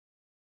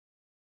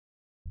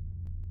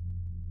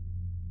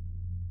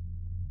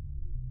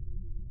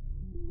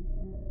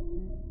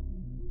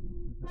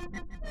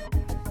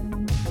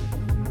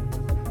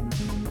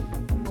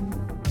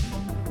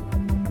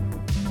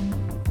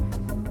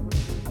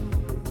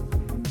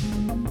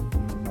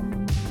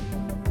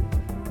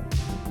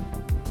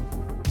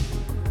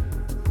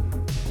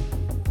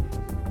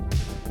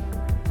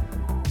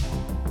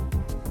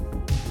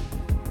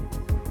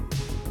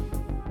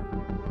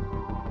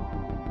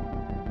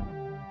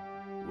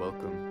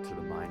Welcome to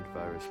the Mind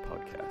Virus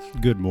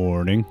Podcast. Good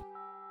morning.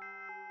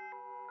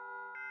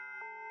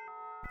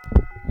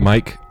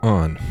 Mic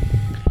on.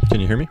 Can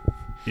you hear me?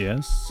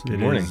 Yes, Good it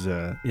morning. is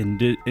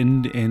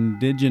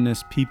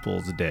Indigenous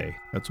Peoples Day.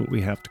 That's what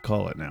we have to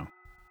call it now.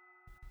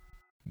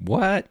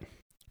 What?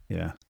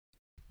 Yeah.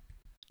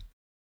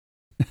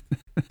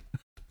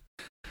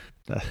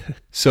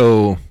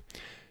 So,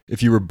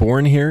 if you were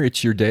born here,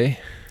 it's your day?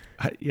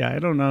 I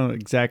don't know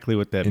exactly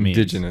what that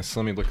Indigenous.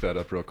 Let me look that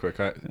up real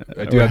quick. I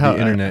means. do have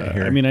the internet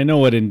here. I mean, I know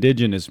what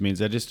indigenous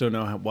means. I just don't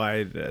know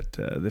why that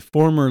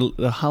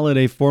the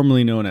holiday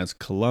formerly known as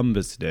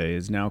Columbus Day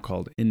is now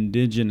called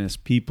Indigenous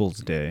Peoples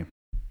Day.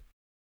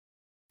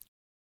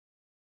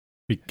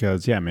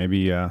 Because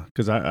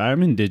because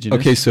I'm indigenous.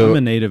 Okay, so I'm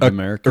a Native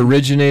American.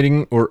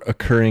 Originating or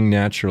occurring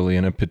naturally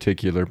in a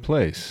particular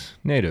place.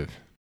 Native.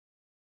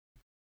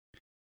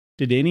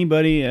 Did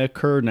anybody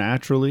occur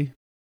naturally?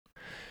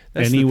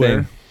 That's Anywhere?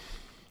 the thing.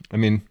 I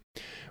mean,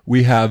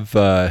 we have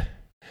the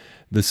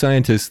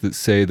scientists that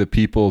say the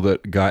people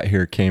that got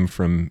here came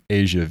from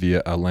Asia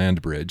via a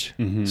land bridge.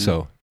 Mhm.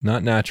 So,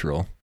 not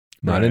natural,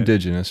 not Right.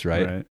 indigenous,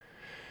 right?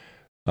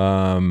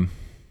 Of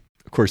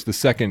course, the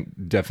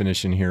second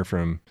definition here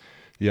from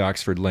the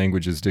Oxford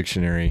Languages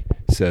Dictionary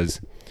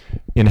says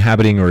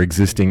inhabiting or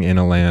existing in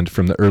a land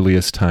from the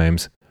earliest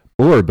times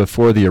or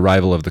before the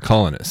arrival of the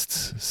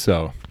colonists.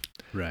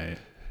 Right.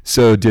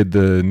 So did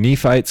the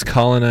Nephites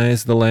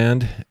colonize the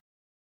land?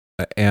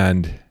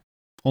 And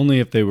Only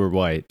if they were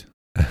white.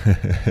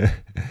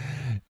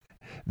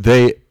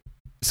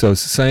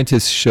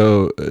 scientists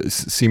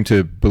seem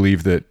to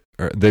believe that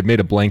they've made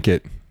a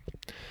blanket.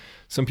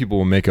 Some people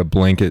will make a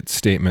blanket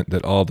statement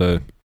that all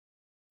the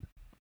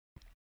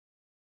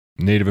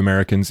Native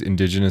Americans,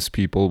 indigenous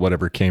people,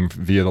 whatever, came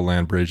via the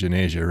land bridge in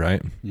Asia,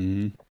 right?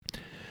 Mm-hmm.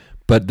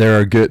 But there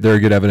are good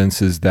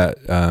evidences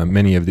that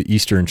many of the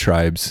eastern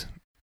tribes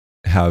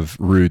have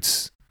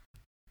roots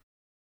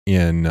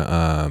in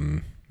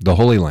the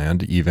Holy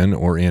Land, even,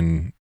 or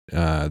in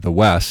the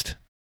West.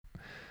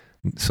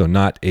 So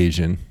not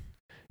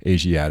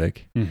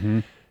Asiatic.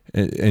 Mm-hmm.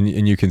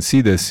 And you can see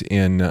this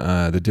in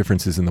the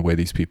differences in the way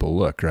these people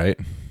look, right?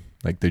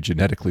 Like they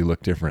genetically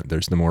look different.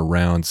 There's the more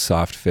round,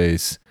 soft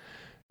face,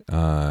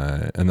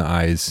 and the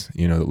eyes,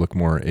 that look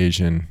more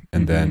Asian.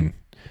 And then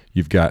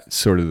you've got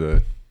sort of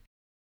the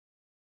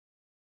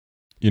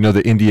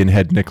Indian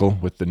head nickel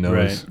with the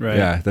nose. Right.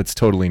 Yeah, that's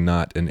totally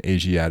not an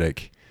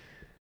Asiatic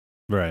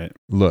Right.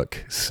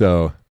 look.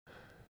 So,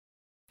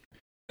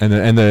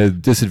 and the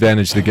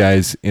disadvantage the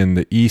guys in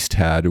the East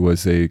had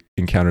was they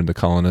encountered the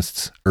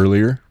colonists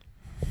earlier.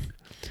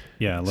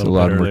 Yeah, a So little a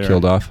lot bit of them were earlier.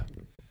 killed off.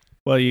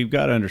 Well, you've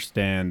got to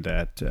understand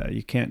that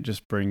you can't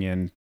just bring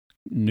in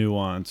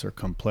nuance or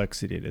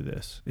complexity to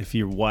this. If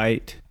you're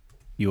white,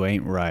 you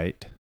ain't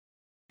right,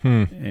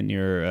 and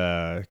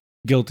you're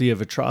guilty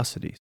of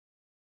atrocities.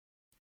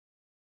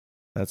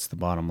 That's the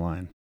bottom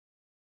line.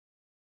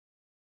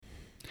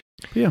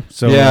 Yeah.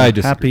 So I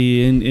disagree.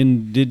 happy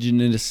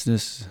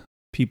Indigenous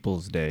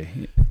Peoples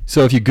Day.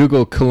 So if you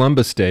Google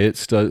Columbus Day, it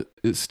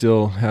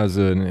still has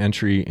an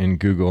entry in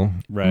Google.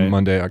 Right.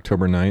 Monday,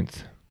 October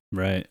 9th.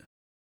 Right.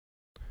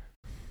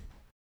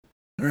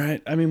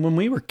 Right. I mean, when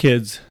we were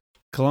kids,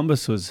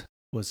 Columbus was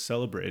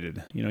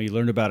celebrated. You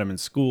learned about him in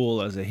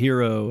school as a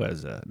hero,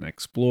 as an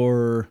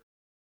explorer.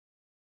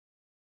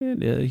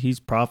 And he's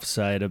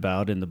prophesied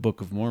about in the Book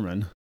of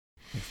Mormon,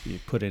 if you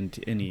put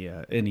into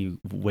any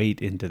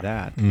weight into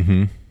that.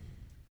 Mm-hmm.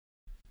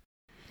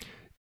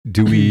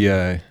 Do we...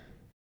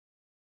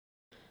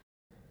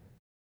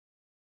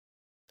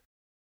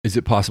 is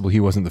it possible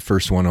he wasn't the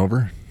first one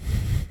over?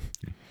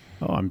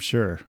 Oh, I'm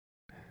sure.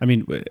 I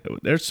mean,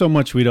 there's so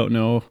much we don't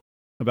know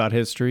about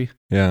history.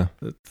 Yeah.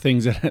 The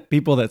things that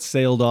people that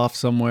sailed off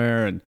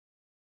somewhere and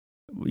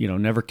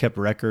never kept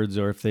records,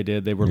 or if they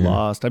did, they were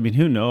lost. I mean,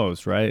 who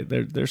knows, right?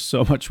 There's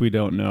so much we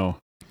don't know.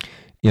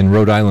 In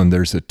Rhode Island,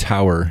 there's a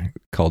tower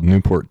called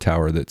Newport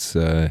Tower that's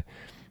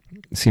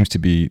seems to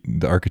be,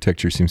 the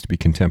architecture seems to be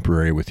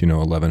contemporary with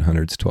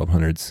 1100s,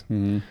 1200s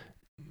Mm-hmm.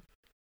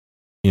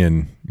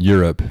 in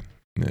Europe,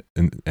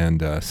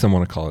 and some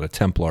want to call it a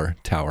Templar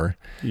tower.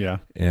 Yeah.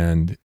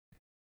 And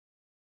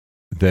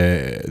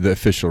the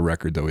official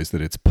record though is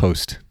that it's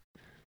post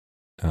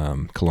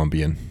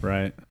Columbian.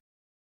 Right.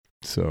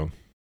 So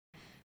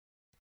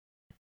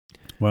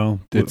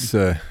well, it's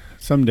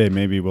someday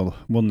maybe we'll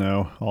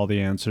know all the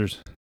answers.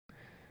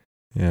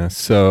 Yeah.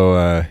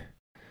 So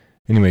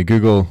anyway,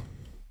 Google,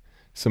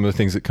 some of the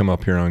things that come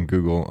up here on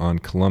Google on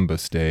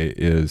Columbus Day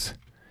is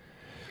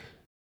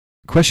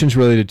questions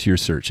related to your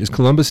search. Is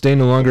Columbus Day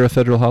no longer a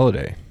federal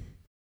holiday?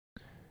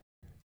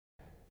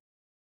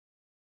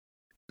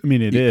 I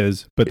mean, it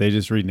is, but they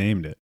just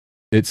renamed it.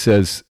 It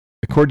says,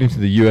 according to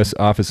the U.S.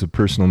 Office of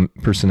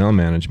Personnel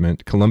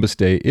Management, Columbus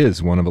Day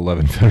is one of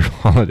 11 federal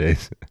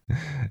holidays.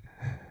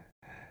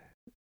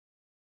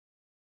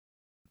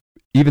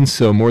 Even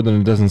so, more than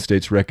a dozen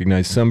states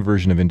recognize some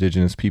version of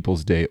Indigenous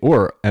Peoples Day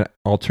or an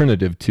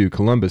alternative to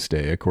Columbus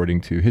Day,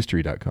 according to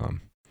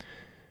History.com.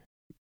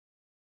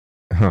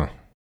 Huh.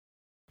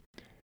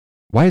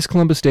 Why is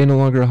Columbus Day no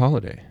longer a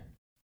holiday?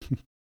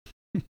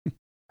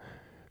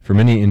 For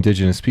many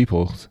Indigenous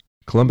peoples,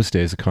 Columbus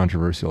Day is a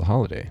controversial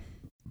holiday.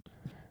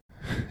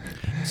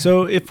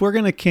 So if we're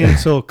going to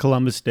cancel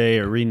Columbus Day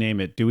or rename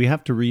it, do we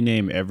have to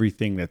rename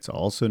everything that's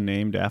also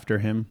named after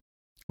him?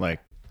 Like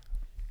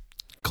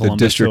Columbus,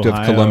 the District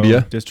Ohio, of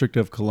Columbia? District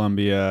of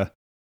Columbia.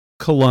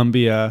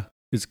 Columbia.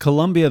 Is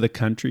Columbia the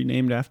country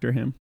named after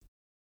him?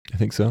 I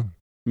think so. I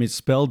mean, it's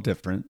spelled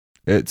different.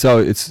 It's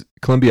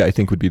Columbia, I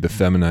think, would be the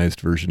feminized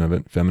version of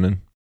it.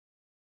 Feminine.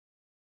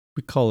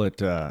 We call it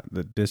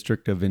the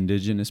District of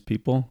Indigenous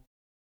People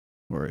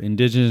or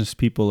Indigenous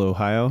People,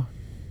 Ohio.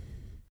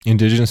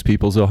 Indigenous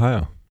Peoples,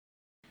 Ohio.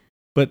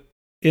 But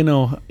in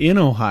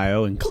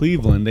Ohio, in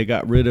Cleveland, they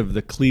got rid of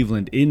the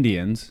Cleveland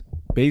Indians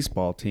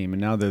baseball team,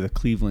 and now they're the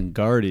Cleveland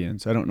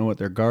Guardians. I don't know what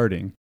they're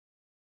guarding.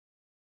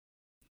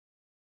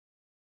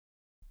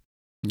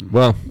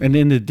 Well, and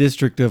in the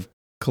District of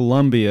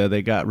Columbia,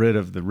 they got rid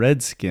of the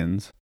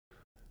Redskins.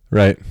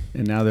 Right.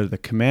 And now they're the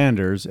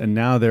Commanders, and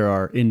now there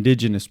are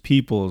indigenous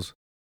peoples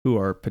who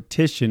are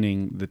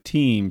petitioning the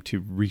team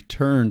to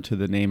return to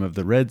the name of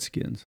the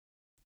Redskins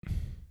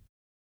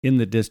in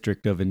the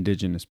District of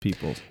Indigenous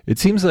Peoples. It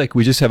seems like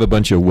we just have a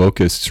bunch of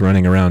wokists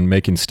running around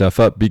making stuff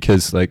up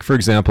because, like, for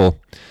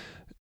example,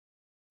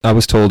 I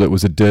was told it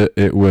was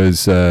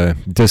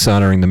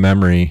dishonoring the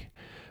memory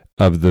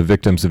of the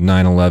victims of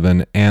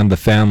 9/11 and the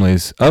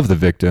families of the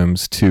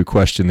victims to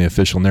question the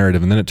official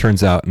narrative. And then it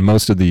turns out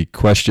most of the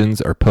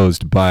questions are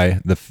posed by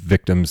the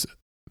victims'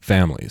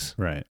 families.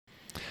 Right.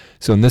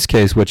 So in this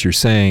case, what you're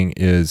saying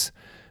is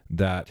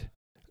that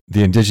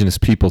the indigenous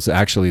peoples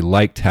actually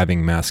liked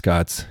having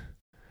mascots.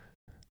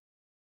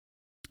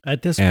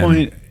 At this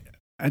point,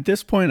 I've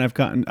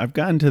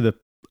gotten to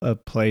a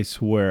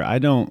place where I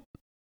don't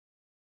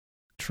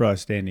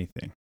trust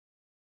anything.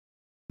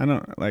 I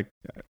don't like.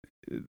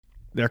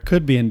 There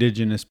could be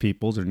indigenous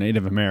peoples or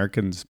Native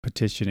Americans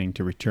petitioning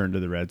to return to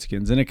the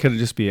Redskins, and it could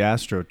just be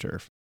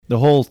AstroTurf. The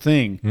whole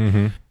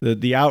thing,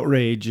 the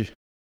outrage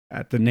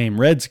at the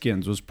name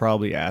Redskins was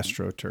probably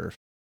AstroTurf.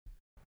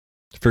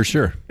 For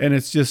sure. And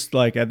it's just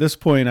like, at this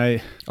point,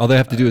 all they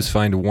have to do is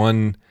find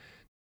one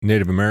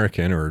Native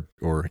American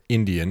or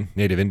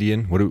Native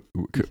Indian.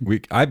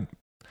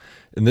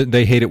 And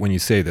they hate it when you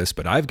say this,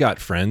 but I've got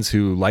friends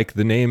who like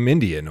the name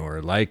Indian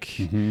or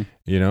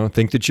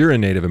think that you're a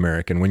Native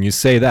American. When you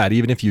say that,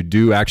 even if you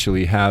do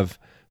actually have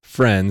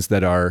friends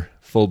that are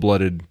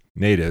full-blooded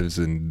natives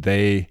and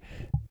they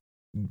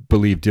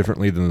believe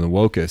differently than the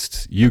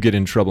wokists, you get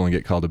in trouble and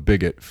get called a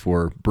bigot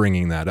for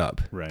bringing that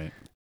up. Right.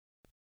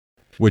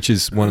 Which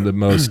is one of the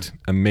most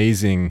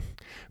amazing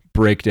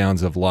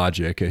breakdowns of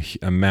logic,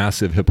 a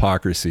massive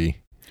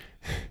hypocrisy.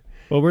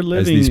 Well, we're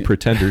living as these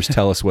pretenders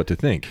tell us what to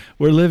think.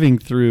 We're living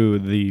through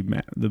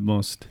the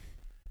most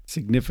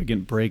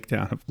significant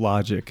breakdown of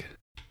logic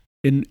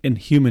in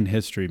human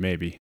history,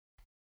 maybe.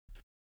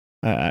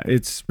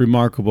 It's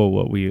remarkable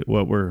what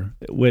we're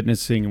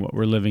witnessing and what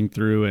we're living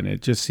through, and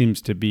it just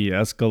seems to be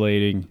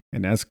escalating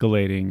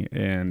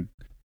and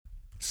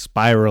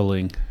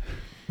spiraling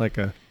like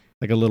a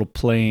little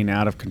plane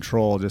out of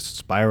control, just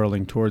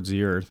spiraling towards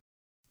the earth.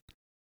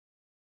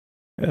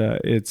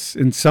 It's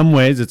in some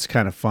ways it's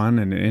kind of fun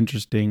and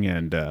interesting,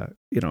 and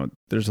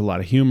there's a lot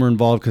of humor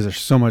involved because there's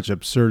so much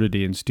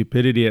absurdity and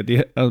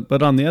stupidity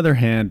but on the other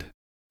hand,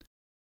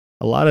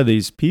 a lot of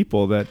these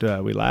people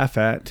that we laugh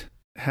at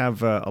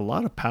have a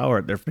lot of power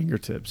at their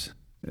fingertips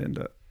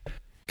and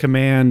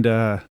command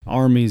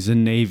armies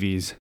and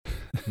navies.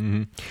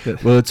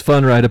 Mm-hmm. Well, it's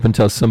fun right up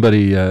until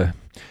somebody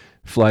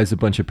flies a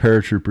bunch of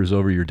paratroopers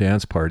over your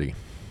dance party.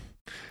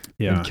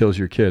 Yeah. And kills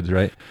your kids,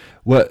 right?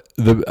 What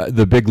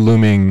the big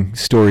looming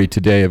story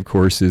today, of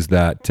course, is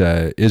that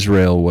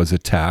Israel was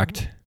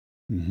attacked.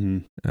 Mm-hmm.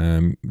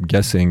 I'm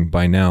guessing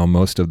by now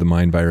most of the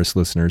Mind Virus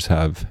listeners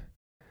have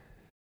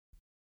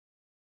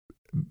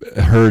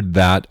heard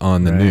that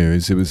on the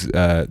news. It was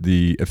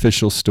the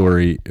official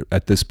story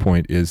at this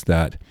point is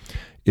that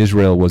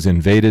Israel was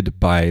invaded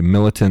by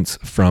militants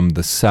from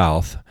the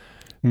south.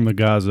 From the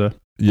Gaza.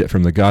 Yeah,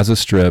 from the Gaza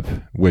Strip,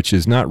 which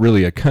is not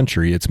really a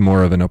country. It's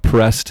more of an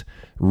oppressed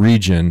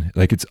region.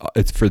 Like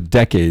it's for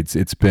decades,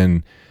 it's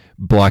been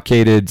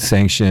blockaded,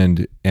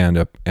 sanctioned,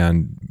 and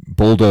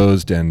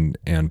bulldozed and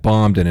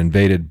bombed and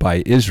invaded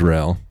by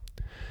Israel.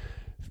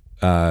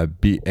 And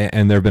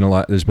there's been a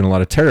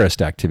lot of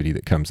terrorist activity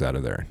that comes out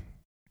of there,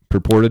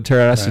 purported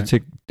terrorist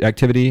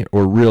activity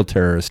or real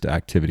terrorist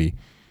activity,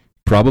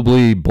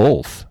 probably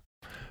both.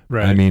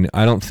 Right. I mean,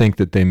 I don't think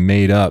that they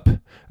made up.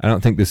 I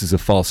don't think this is a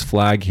false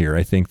flag here.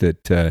 I think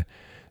that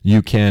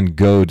you can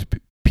goad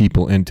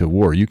people into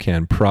war. You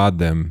can prod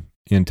them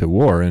into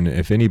war. And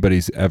if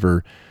anybody's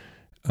ever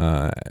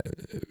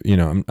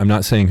I'm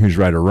not saying who's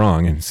right or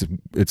wrong, and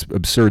it's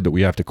absurd that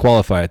we have to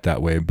qualify it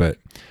that way. But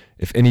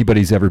if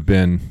anybody's ever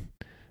been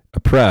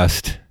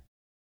oppressed,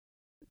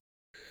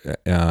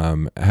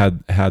 had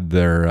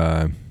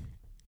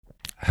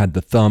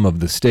the thumb of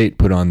the state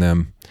put on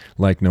them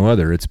like no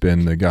other, it's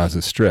been the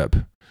Gaza Strip,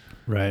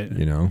 right?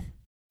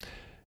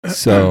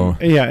 So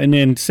yeah, and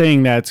then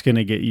saying that's going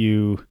to get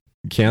you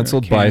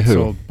canceled by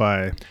who?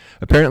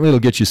 Apparently, it'll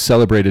get you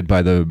celebrated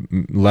by the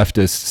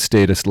leftist,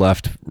 statist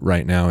left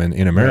right now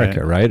in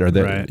America, right? Or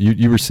that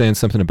you were saying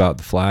something about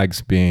the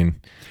flags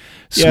being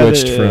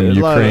switched from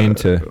Ukraine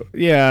to...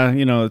 Yeah,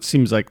 it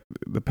seems like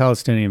the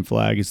Palestinian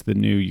flag is the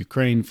new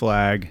Ukraine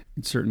flag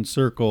in certain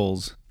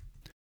circles.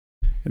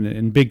 And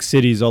in big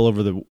cities all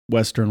over the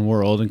Western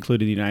world,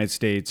 including the United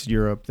States,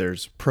 Europe,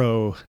 there's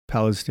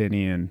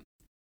pro-Palestinian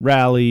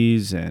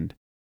rallies and,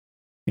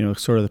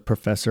 sort of the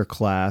professor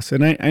class.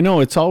 And I know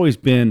it's always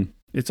been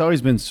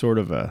sort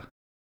of a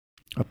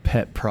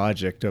pet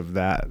project of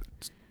that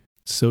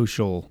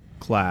social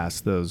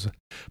class, the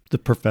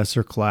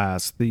professor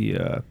class,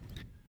 the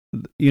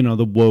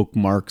woke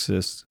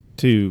Marxists,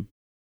 to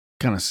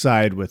kind of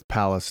side with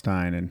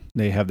Palestine, and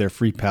they have their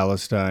Free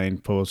Palestine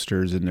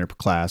posters in their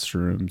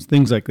classrooms,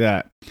 things like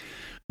that.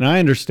 And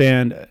I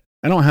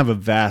don't have a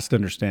vast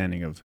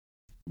understanding of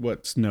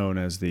what's known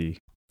as the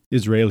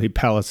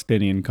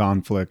Israeli-Palestinian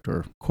conflict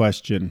or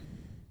question,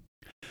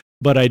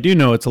 but I do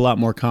know it's a lot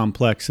more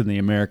complex than the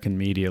American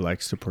media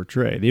likes to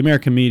portray. The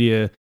American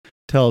media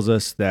tells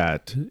us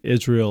that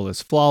Israel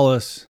is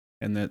flawless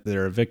and that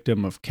they're a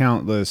victim of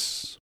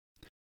countless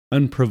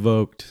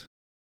unprovoked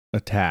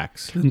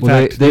attacks. In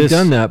fact, they've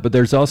done that, but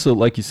there's also,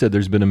 like you said,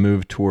 there's been a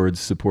move towards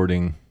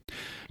supporting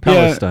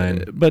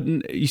Palestine. But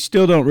you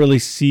still don't really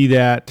see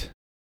that.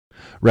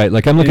 Right,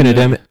 like I'm looking at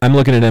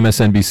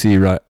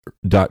MSNBC.com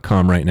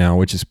right now,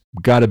 which has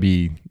got to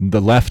be the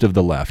left of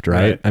the left,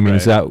 right? I mean,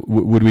 is that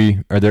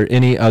are there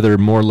any other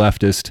more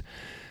leftist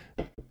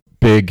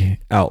big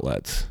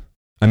outlets?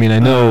 I mean, I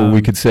know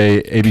we could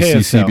say ABC,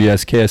 KSL.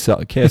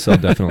 CBS, KSL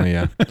definitely,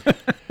 yeah.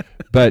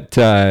 But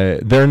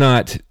they're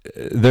not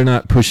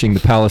pushing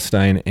the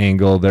Palestine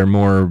angle. They're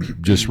more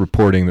just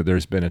reporting that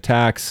there's been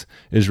attacks.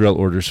 Israel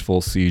orders full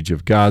siege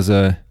of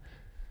Gaza.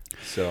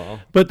 So,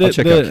 I'll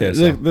check out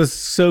KSL. The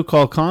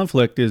so-called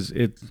conflict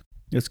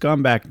it's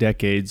gone back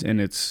decades, and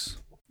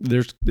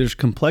there's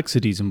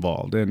complexities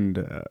involved, and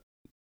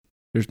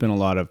there's been a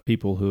lot of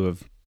people who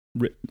have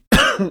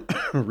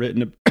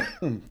written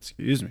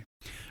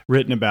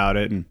about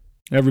it, and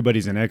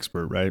everybody's an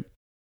expert, right?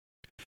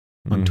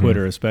 On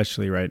Twitter,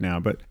 especially right now.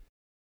 But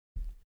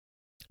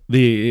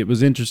it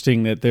was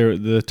interesting that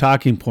the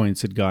talking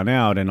points had gone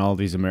out, and all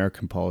these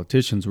American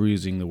politicians were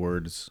using the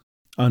words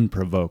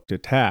unprovoked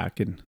attack,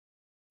 and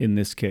in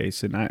this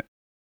case, and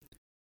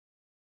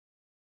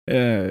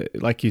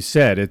like you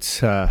said,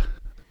 it's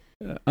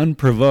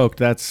unprovoked.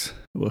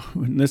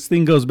 This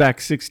thing goes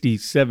back 60,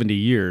 70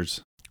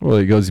 years. Well,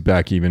 it goes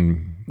back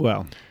even...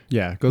 Well,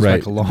 yeah, it goes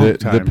back a long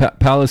time. The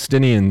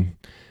Palestinian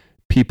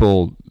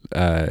people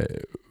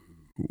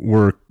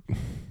were,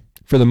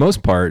 for the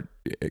most part,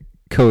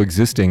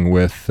 coexisting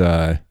with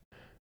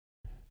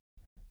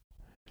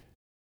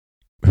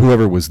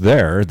whoever was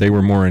there. They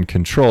were more in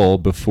control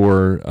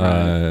before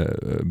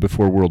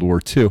World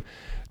War II.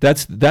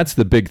 That's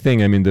the big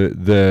thing. I mean,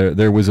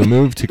 there was a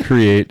move to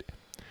create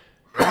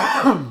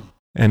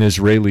an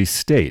Israeli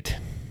state,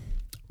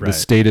 the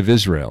State of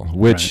Israel,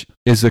 which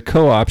is a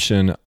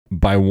co-option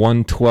by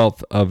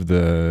 1/12 of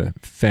the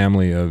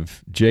family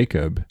of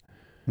Jacob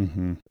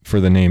for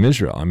the name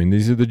Israel. I mean,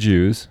 these are the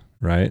Jews,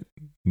 right?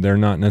 They're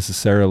not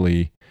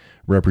necessarily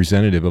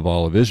representative of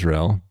all of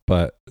Israel,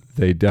 but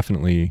they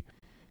definitely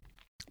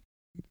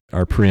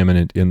are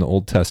preeminent in the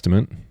Old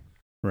Testament.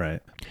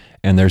 Right.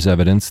 And there's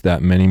evidence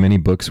that many, many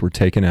books were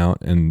taken out,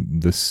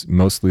 and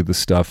mostly the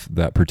stuff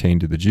that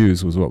pertained to the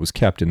Jews was what was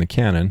kept in the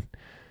canon.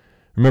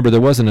 Remember,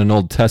 there wasn't an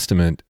Old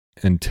Testament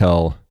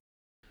until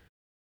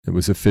it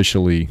was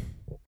officially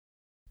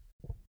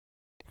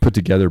put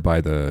together by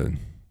the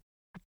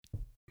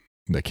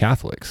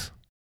Catholics,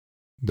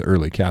 the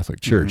early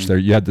Catholic Church. There,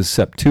 you had the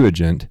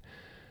Septuagint.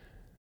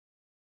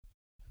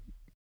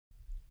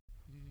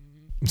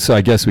 So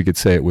I guess we could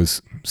say it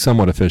was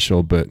somewhat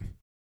official, but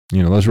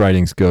those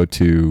writings go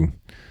to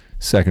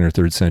 2nd or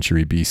 3rd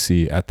century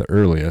BC at the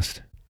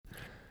earliest.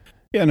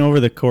 Yeah, and over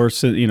the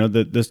course,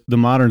 the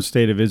modern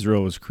state of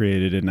Israel was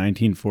created in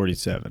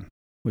 1947,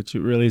 which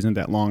it really isn't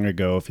that long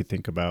ago if you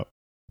think about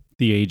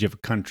the age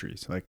of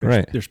countries. Like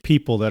there's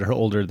people that are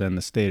older than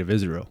the state of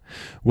Israel.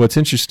 What's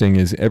interesting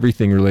is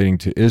everything relating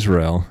to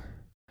Israel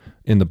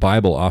in the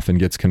Bible often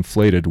gets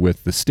conflated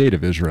with the state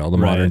of Israel, the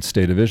modern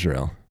state of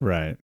Israel.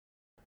 Right.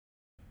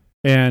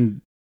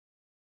 And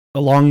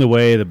along the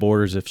way, the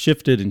borders have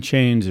shifted and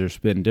changed. There's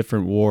been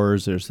different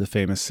wars. There's the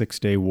famous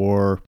 6-Day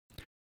War.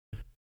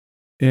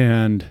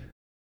 And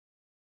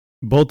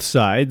both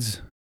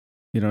sides,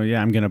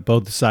 I'm going to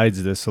both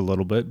sides this a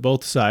little bit.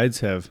 Both sides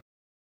have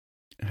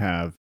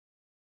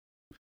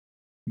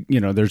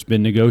there's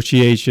been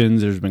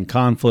negotiations, there's been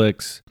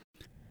conflicts.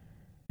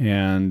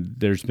 And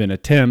there's been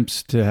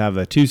attempts to have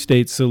a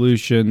two-state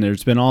solution.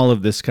 There's been all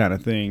of this kind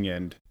of thing,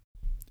 and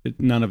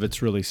none of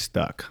it's really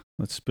stuck.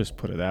 Let's just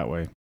put it that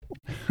way.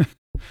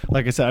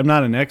 Like I said, I'm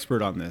not an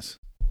expert on this.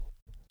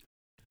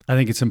 I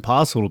think it's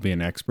impossible to be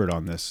an expert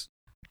on this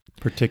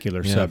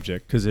particular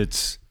subject because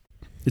it's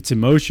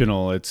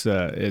emotional.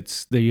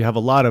 You have a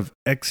lot of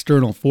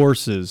external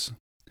forces.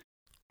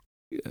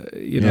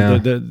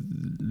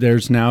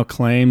 There's now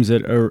claims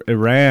that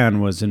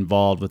Iran was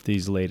involved with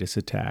these latest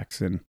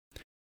attacks, and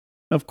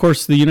of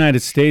course the United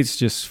States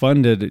just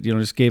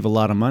gave a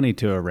lot of money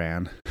to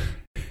Iran.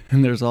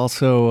 And there's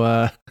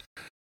also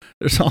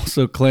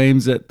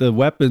claims that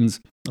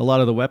a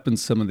lot of the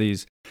weapons some of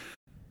these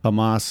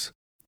Hamas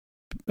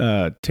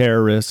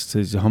terrorists,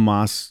 these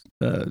Hamas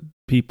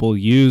people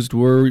used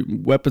were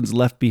weapons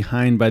left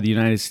behind by the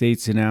United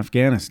States in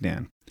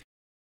Afghanistan.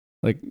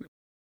 Like,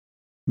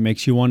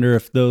 makes you wonder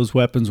if those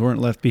weapons weren't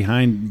left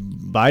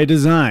behind by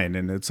design.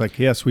 And it's like,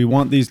 yes, we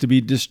want these to be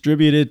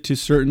distributed to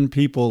certain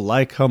people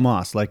like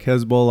Hamas, like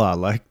Hezbollah,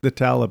 like the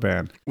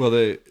Taliban.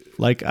 Well,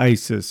 like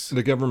ISIS.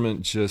 The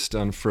government just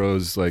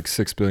unfroze like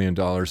 $6 billion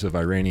of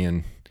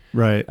Iranian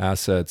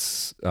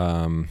assets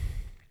a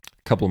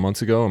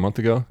month ago.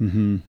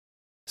 Mm-hmm.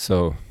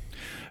 So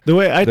the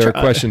way there are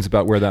questions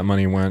about where that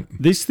money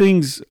went. These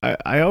things,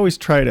 I always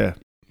try to...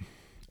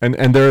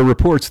 And there are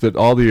reports that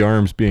all the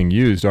arms being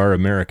used are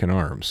American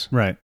arms.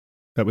 Right.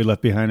 That we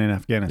left behind in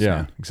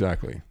Afghanistan. Yeah,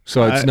 exactly.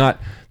 So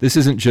this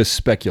isn't just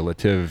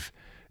speculative.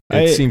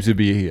 It seems to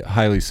be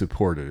highly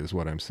supported is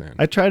what I'm saying.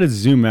 I try to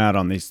zoom out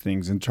on these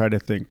things and try to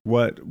think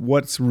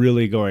what's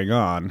really going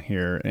on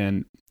here.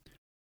 And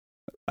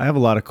I have a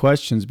lot of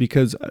questions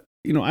because,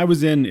 I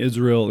was in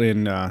Israel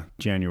in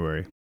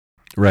January.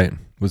 Right.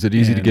 Was it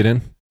easy to get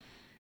in?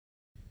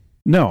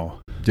 No.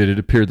 Did it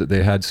appear that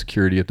they had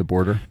security at the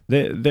border?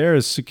 There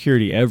is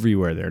security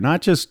everywhere there,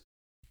 not just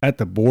at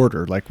the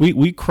border. Like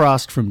we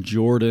crossed from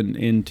Jordan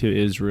into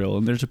Israel,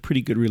 and there's a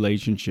pretty good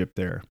relationship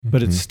there,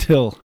 but it's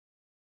still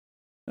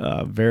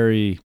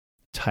very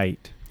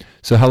tight.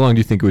 So how long do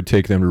you think it would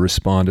take them to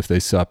respond if they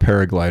saw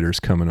paragliders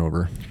coming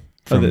over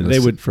from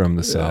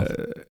the south?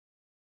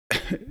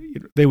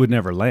 They would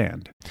never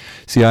land.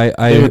 See,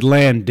 they would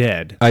land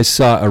dead. I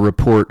saw a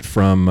report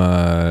from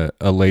a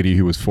lady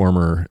who was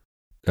former,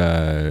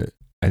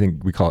 I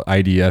think we call it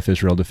IDF,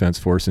 Israel Defense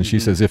Force, and she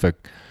says if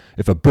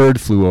a bird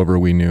flew over,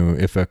 we knew.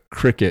 If a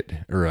cricket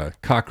or a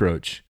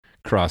cockroach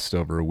crossed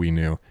over, we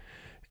knew.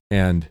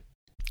 And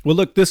well,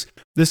 look, this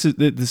is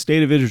the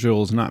state of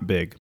Israel is not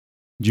big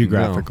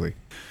geographically,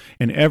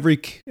 and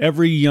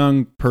every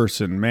young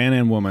person, man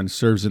and woman,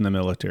 serves in the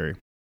military.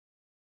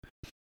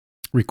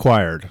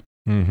 Required.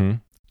 Mm-hmm.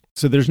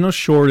 So there's no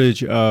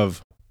shortage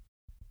of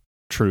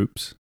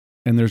troops,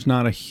 and there's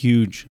not a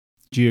huge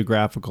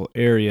geographical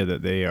area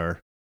that they are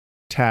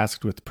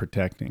tasked with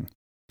protecting.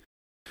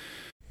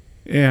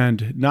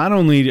 And not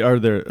only are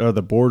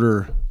the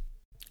border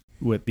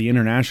with the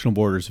international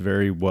borders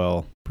very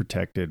well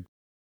protected,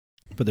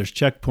 but there's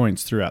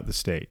checkpoints throughout the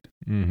state,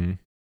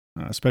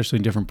 especially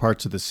in different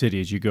parts of the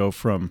city as you go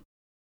from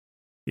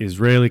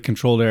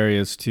Israeli-controlled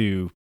areas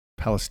to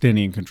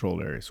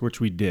Palestinian-controlled areas, which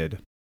we did.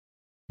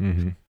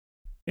 Mm-hmm.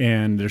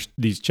 And there's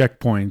these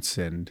checkpoints,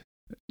 and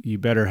you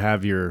better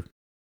have your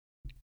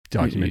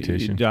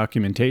documentation,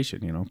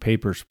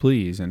 papers,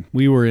 please. And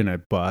we were in a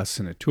bus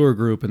and a tour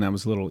group, and that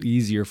was a little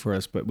easier for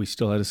us, but we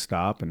still had to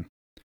stop and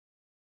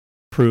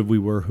prove we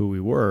were who we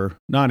were,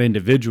 not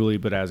individually,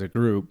 but as a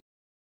group.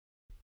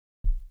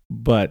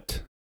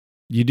 But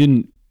you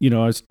didn't, you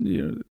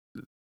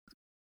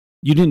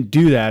didn't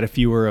do that if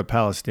you were a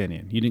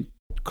Palestinian. You didn't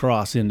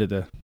cross into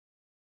the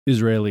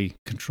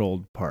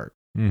Israeli-controlled part.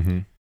 Mm-hmm.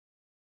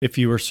 If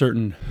you were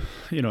certain,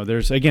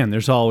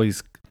 there's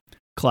always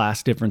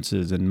class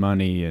differences and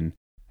money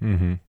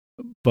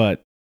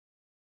but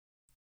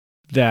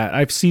that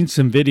I've seen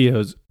some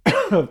videos.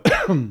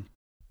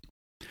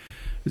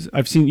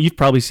 You've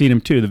probably seen them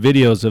too. The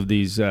videos of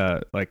these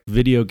like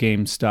video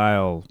game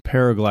style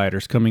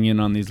paragliders coming in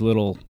on these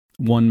little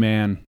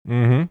one-man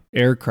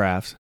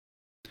aircrafts.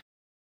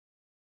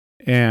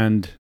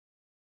 And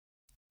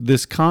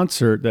this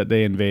concert that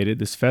they invaded,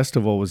 this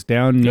festival, was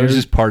down near... It was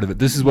just part of it.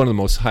 This is one of the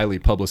most highly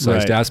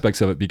publicized aspects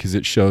of it because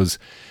it shows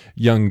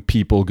young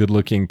people,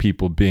 good-looking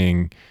people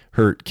being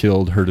hurt,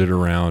 killed, herded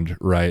around,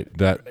 right?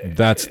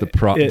 That's the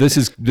problem.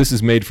 This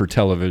is made for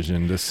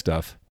television, this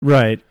stuff.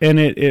 Right.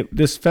 And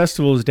this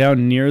festival is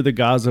down near the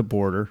Gaza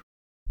border,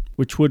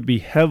 which would be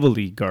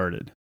heavily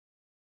guarded,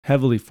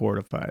 heavily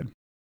fortified.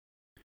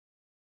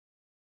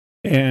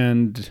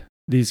 And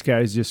these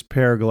guys just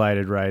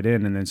paraglided right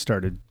in and then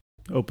started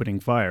opening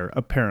fire,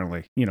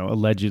 apparently,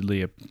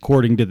 allegedly,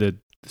 according to the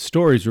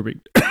stories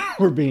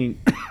we're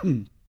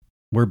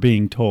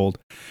being told.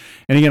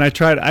 And again, I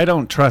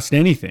don't trust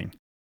anything.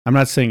 I'm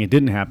not saying it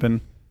didn't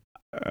happen.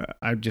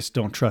 I just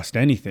don't trust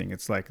anything.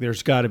 It's like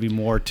there's got to be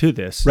more to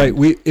this. Right.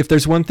 If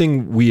there's one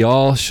thing we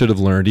all should have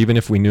learned, even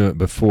if we knew it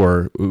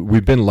before,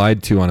 we've been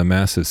lied to on a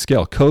massive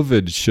scale.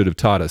 COVID should have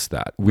taught us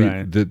that.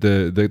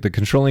 The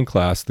controlling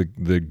class,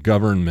 the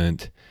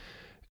government,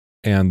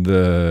 and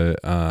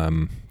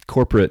the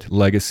corporate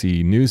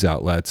legacy news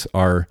outlets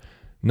are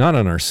not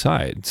on our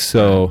side.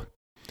 So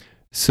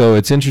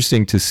it's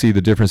interesting to see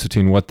the difference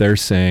between what they're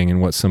saying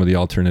and what some of the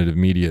alternative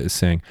media is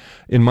saying.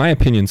 In my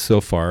opinion,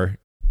 so far,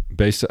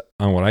 based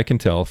on what I can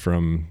tell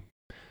from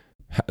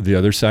the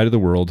other side of the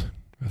world,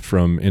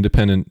 from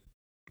independent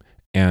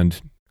and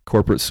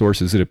corporate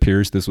sources, it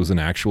appears this was an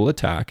actual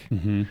attack.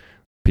 Mm-hmm.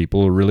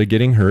 People are really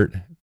getting hurt.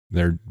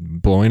 They're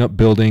blowing up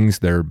buildings.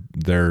 They're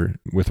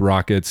with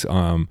rockets.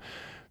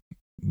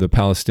 The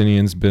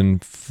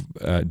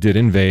Palestinians did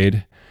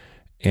invade,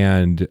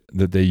 and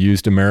that they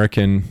used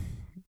American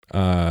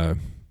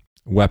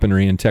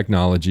weaponry and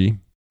technology,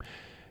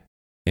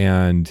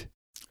 and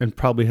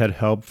probably had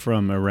help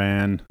from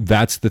Iran.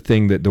 That's the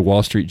thing that the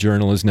Wall Street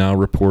Journal is now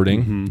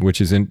reporting, Mm-hmm.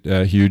 which is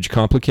a huge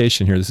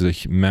complication here. This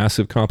is a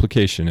massive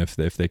complication. If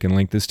they can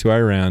link this to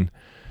Iran,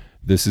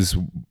 this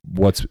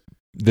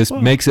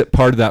makes it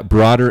part of that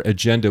broader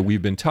agenda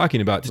we've been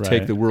talking about to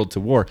take the world to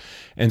war.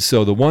 And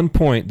so the one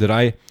point that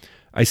I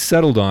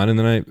settled on, and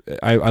then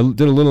I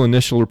did a little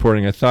initial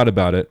reporting. I thought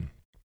about it,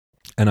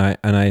 and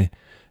I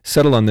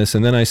settled on this,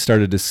 and then I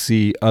started to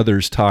see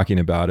others talking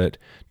about it.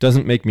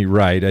 Doesn't make me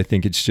right. I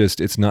think this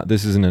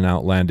isn't an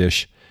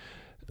outlandish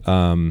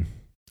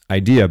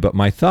idea, but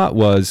my thought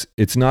was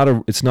it's not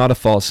a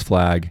false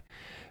flag,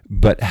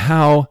 but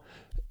how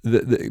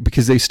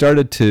because you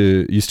started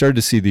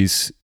to see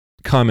these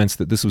comments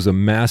that this was a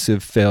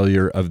massive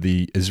failure of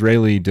the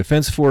Israeli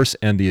Defense Force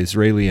and the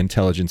Israeli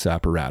intelligence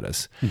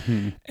apparatus.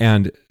 Mm-hmm.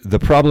 And the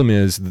problem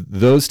is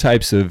those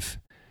types of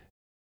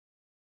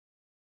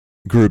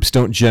groups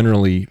don't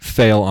generally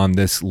fail on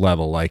this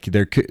level. Like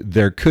there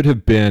could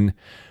have been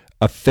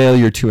a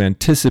failure to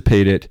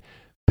anticipate it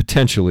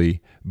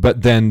potentially,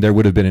 but then there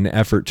would have been an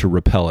effort to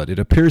repel it. It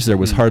appears there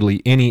was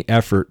hardly any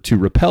effort to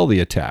repel the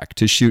attack,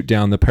 to shoot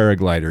down the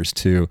paragliders,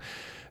 to,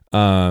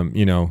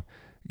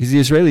 because the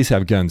Israelis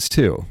have guns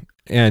too.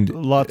 And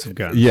lots of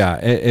guns. Yeah,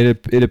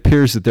 it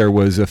appears that there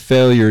was a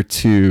failure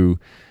to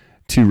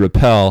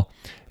repel,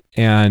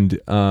 and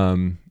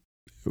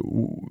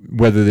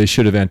whether they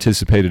should have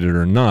anticipated it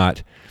or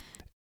not,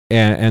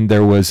 and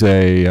there was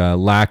a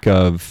lack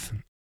of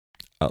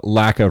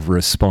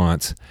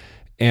response.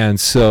 And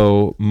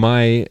so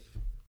my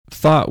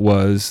thought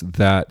was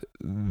that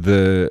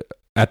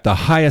at the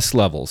highest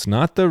levels,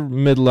 not the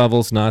mid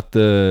levels, not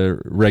the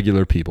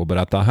regular people, but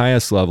at the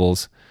highest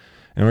levels,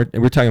 and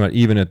we're talking about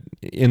even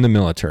in the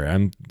military.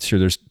 I'm sure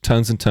there's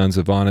tons and tons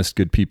of honest,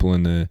 good people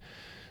in the,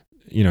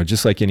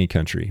 just like any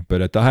country.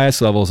 But at the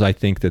highest levels, I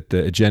think that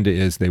the agenda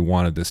is they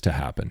wanted this to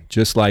happen.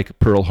 Just like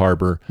Pearl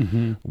Harbor,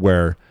 mm-hmm.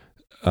 where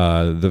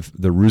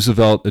the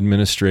Roosevelt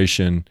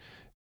administration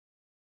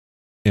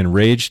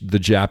enraged the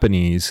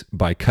Japanese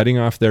by cutting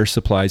off their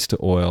supplies to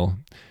oil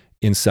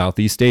in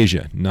Southeast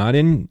Asia, not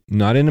in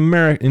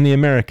America, in the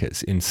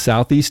Americas. In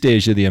Southeast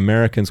Asia, the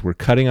Americans were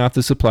cutting off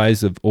the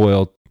supplies of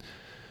oil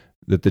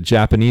that the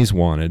Japanese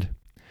wanted,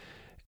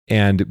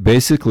 and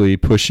basically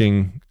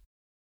pushing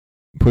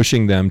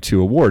them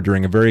to a war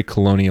during a very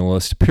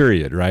colonialist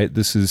period, right?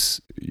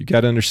 You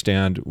got to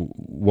understand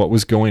what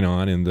was going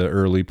on in the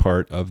early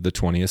part of the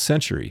 20th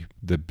century.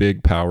 The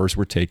big powers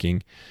were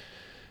taking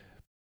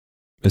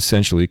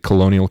essentially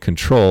colonial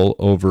control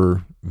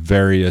over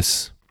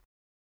various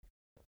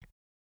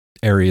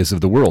areas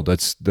of the world.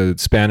 That's the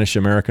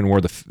Spanish-American War.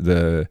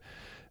 The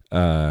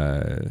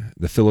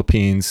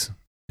Philippines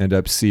end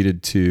up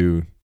ceded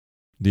to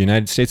the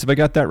United States. Have I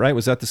got that right?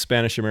 Was that the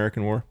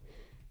Spanish-American War?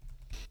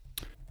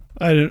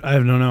 I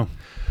don't know,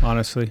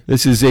 honestly.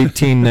 This is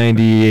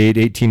 1898,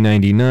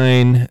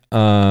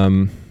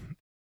 1899.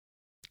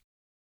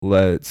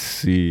 Let's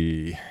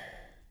see.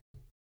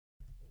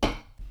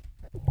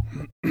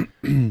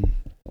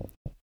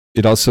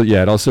 It also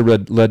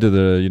led to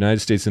the United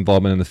States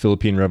involvement in the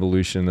Philippine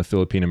Revolution, the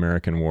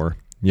Philippine-American War.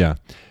 Yeah.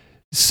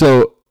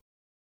 So,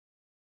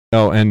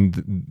 and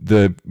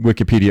the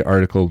Wikipedia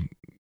article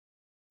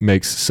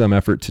makes some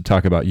effort to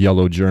talk about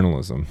yellow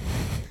journalism.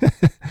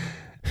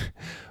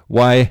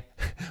 Why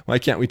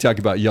can't we talk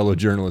about yellow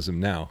journalism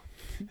now?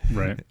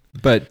 Right.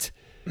 But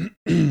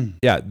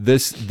yeah,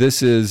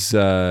 this is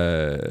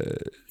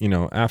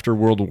after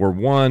World War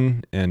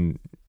I and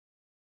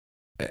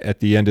at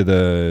the end of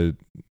the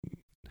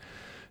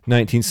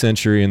 19th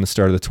century and the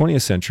start of the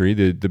 20th century,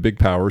 the big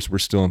powers were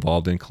still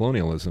involved in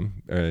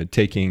colonialism,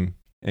 taking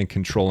and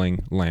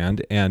controlling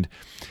land and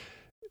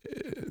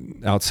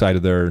outside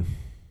of their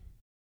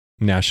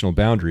national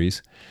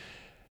boundaries.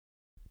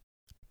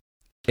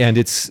 And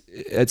it's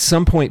at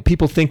some point,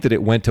 people think that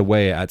it went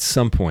away at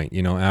some point,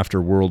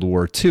 after World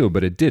War II,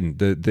 but it didn't.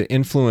 The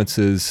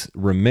influences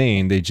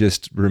remained. They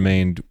just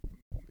remained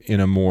in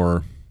a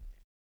more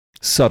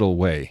subtle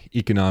way,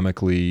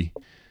 economically,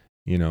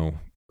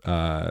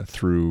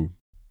 through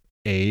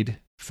aid,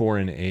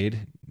 foreign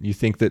aid. You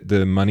think that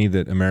the money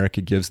that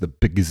America gives, the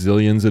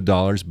bagazillions of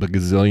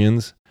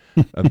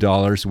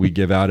dollars we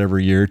give out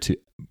every year to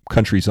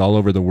countries all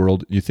over the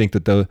world, you think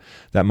that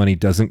that money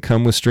doesn't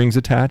come with strings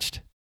attached?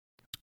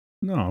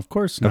 No, of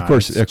course not. Of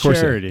course,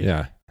 charity.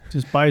 Yeah.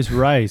 Just buys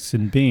rice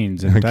and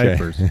beans and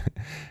diapers.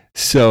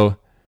 So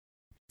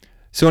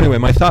anyway,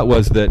 my thought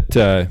was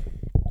that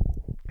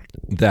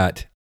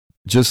that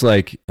just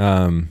like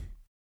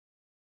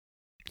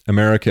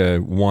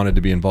America wanted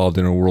to be involved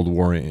in a world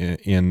war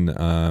in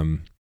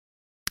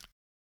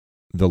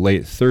the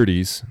late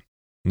 30s,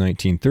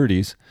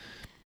 1930s,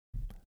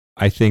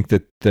 I think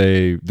that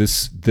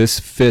this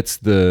fits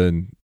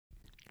the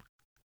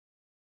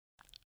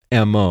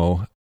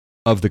MO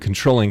of the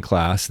controlling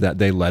class, that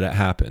they let it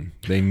happen.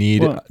 They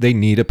need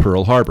a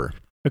Pearl Harbor.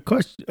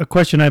 A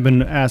question I've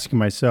been asking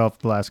myself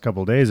the last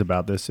couple of days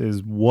about this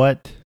is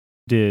what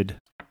did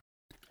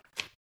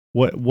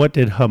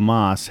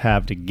Hamas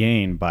have to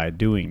gain by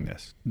doing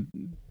this?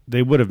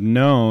 They would have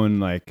known,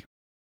 like,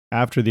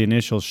 after the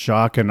initial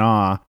shock and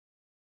awe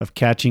of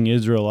catching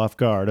Israel off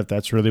guard, if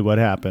that's really what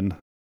happened,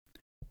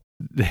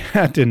 they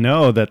had to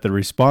know that the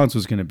response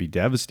was going to be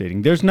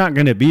devastating. There's not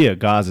going to be a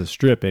Gaza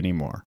Strip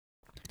anymore.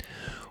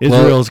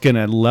 Israel's going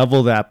to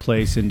level that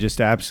place and just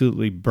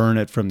absolutely burn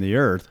it from the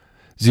earth.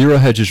 Zero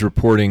Hedge is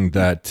reporting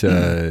that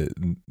the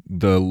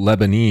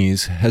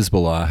Lebanese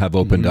Hezbollah have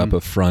opened up a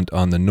front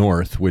on the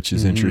north, which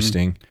is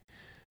interesting.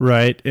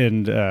 Right,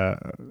 and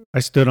I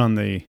stood on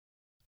the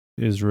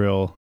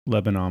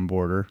Israel-Lebanon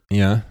border.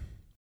 Yeah.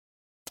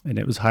 And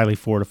it was highly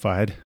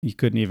fortified. You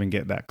couldn't even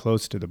get that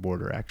close to the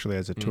border, actually,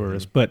 as a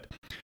tourist. But,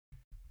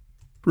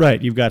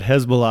 right, you've got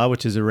Hezbollah,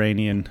 which is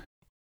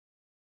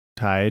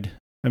Iranian-tied.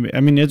 I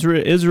mean,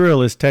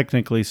 Israel is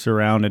technically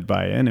surrounded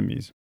by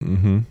enemies.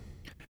 Mm-hmm.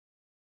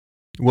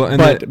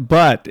 Well,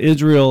 but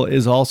Israel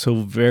is also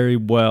very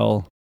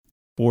well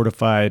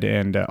fortified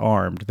and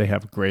armed. They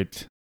have a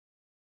great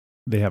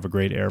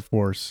air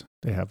force.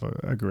 They have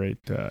a great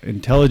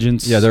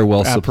intelligence. Yeah, they're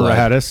well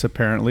apparatus, supplied,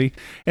 apparently,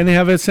 and they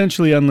have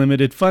essentially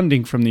unlimited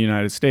funding from the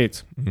United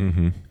States.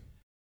 Mm-hmm.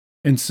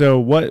 And so,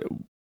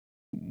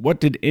 what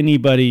did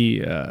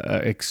anybody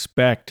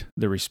expect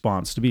the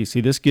response to be?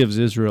 See, this gives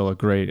Israel a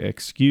great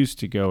excuse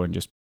to go and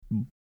just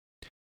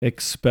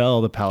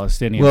expel the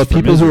Palestinians. Well,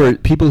 people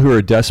who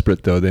are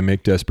desperate, though, they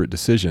make desperate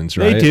decisions,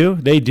 right?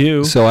 They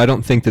do. So I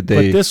don't think that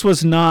they. But this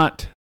was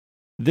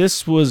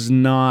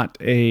not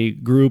a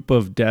group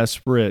of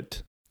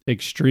desperate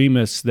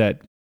extremists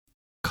that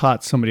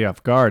caught somebody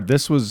off guard.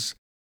 These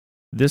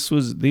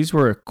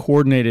were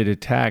coordinated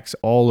attacks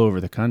all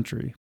over the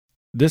country.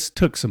 This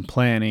took some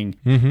planning,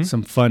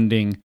 some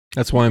funding.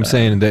 That's why I'm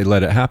saying they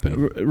let it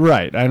happen.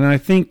 Right. And I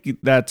think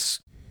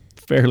that's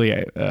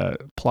fairly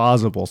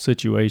plausible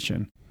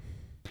situation.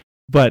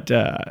 But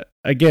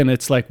again,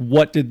 it's like,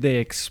 what did they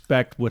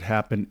expect would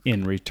happen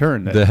in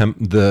return?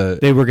 That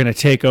they were going to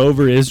take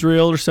over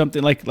Israel or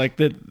something? Like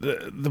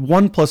the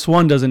 1 +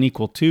 1 doesn't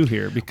equal 2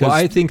 here, because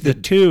I think the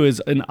 2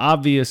 is an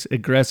obvious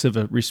aggressive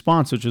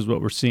response, which is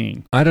what we're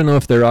seeing. I don't know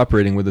if they're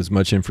operating with as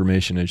much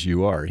information as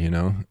you are.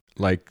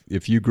 Like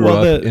if you grew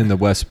up in the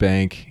West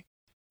Bank.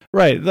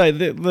 Right.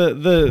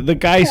 The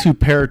guys who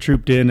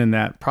paratrooped in and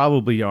that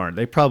probably aren't.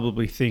 They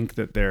probably think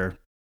that they're.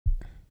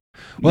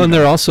 Well, and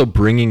they're also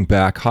bringing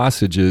back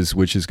hostages,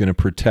 which is going to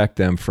protect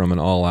them from an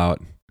all-out.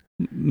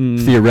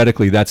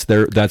 Theoretically, that's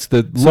the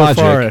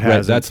logic. Far it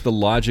right? That's the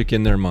logic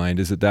in their mind,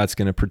 is that that's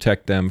going to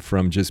protect them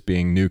from just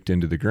being nuked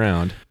into the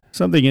ground.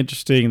 Something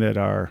interesting that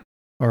our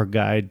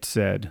guide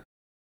said.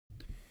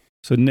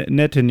 So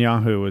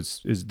Netanyahu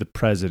is the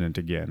president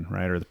again,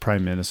 right, or the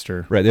prime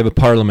minister? Right. They have a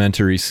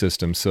parliamentary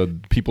system, so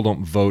people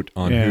don't vote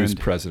on who's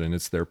president.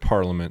 It's their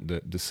parliament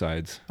that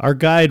decides. Our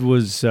guide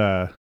was.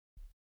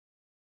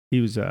 He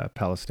was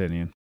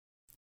Palestinian,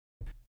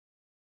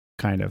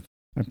 kind of.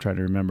 I'm trying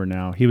to remember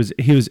now. He was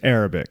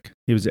Arabic.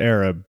 He was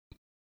Arab,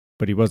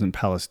 but he wasn't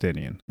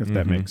Palestinian, if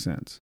that makes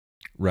sense.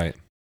 Right.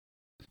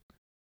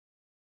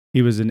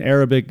 He was an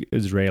Arabic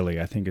Israeli,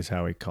 I think is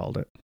how he called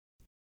it.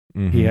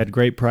 Mm-hmm. He had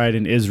great pride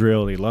in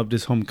Israel. He loved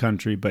his home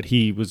country, but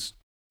he was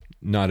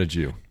not a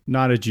Jew.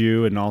 Not a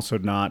Jew, and also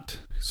not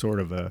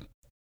sort of a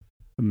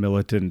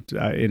militant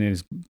in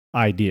his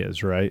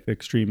ideas, right?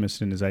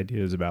 Extremist in his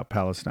ideas about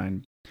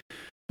Palestine.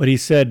 But he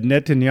said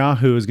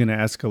Netanyahu is going to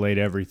escalate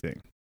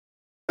everything.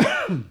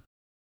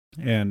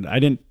 And I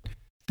didn't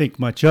think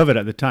much of it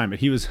at the time, but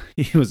he was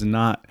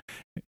not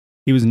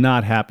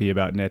happy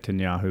about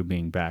Netanyahu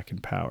being back in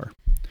power.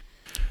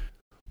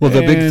 Well,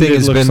 the big thing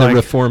has been the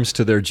reforms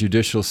to their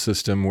judicial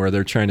system, where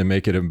they're trying to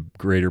make it a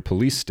greater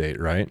police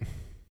state, right?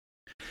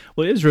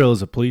 Well, Israel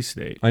is a police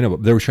state. I know,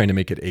 but they were trying to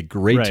make it a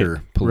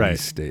greater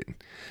police state.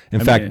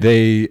 In fact,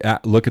 they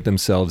look at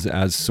themselves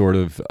as sort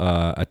of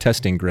a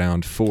testing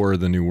ground for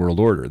the New World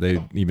Order.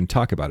 They even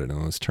talk about it in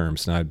those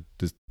terms. And I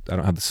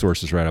don't have the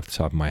sources right off the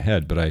top of my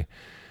head, but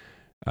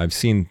I've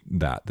seen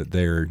that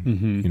they're,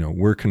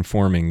 we're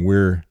conforming.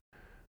 We're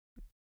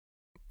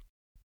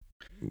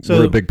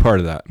a big part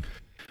of that.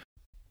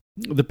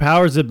 The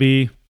powers that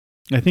be,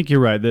 I think you're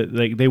right.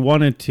 That they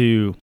wanted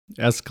to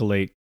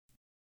escalate.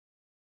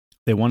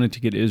 They wanted to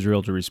get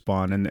Israel to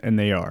respond, and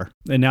they are.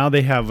 And now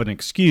they have an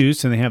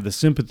excuse, and they have the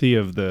sympathy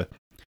of the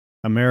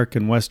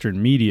American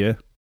Western media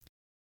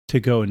to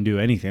go and do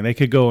anything. They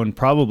could go and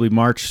probably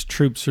march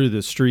troops through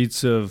the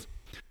streets of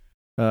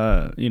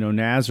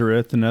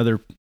Nazareth and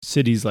other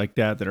cities like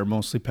that are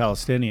mostly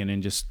Palestinian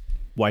and just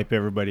wipe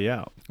everybody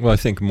out. Well, I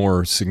think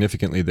more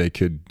significantly, they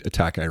could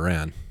attack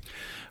Iran.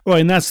 Well,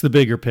 and that's the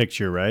bigger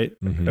picture, right?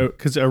 Mm-hmm.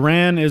 Because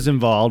Iran is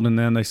involved, and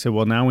then they say,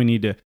 well, now we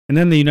need to... And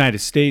then the United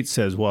States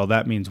says, well,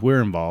 that means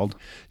we're involved.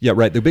 Yeah,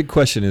 right. The big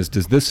question is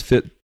this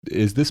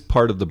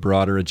part of the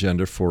broader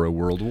agenda for a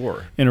world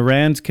war? And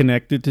Iran's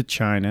connected to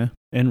China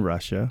and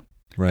Russia.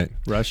 Right.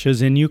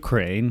 Russia's in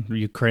Ukraine.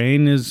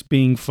 Ukraine is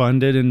being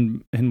funded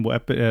and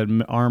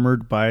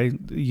armored by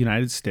the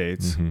United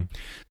States. Mm-hmm.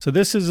 So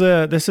this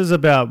is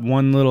about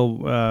one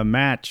little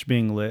match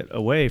being lit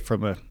away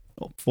from a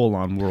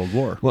full-on world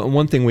war. Well,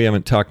 one thing we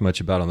haven't talked much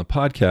about on the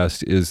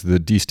podcast is the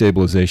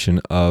destabilization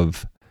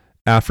of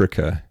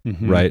Africa,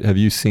 right? Have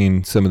you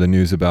seen some of the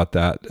news about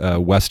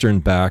that?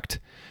 Western-backed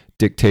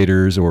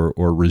dictators or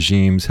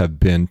regimes have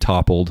been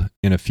toppled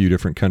in a few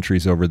different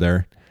countries over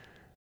there.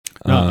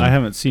 No, I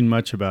haven't seen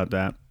much about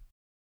that.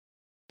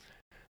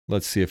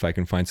 Let's see if I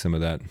can find some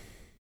of that.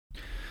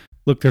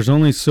 Look, there's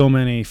only so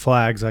many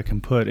flags I can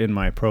put in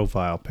my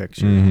profile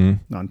picture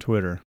on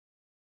Twitter.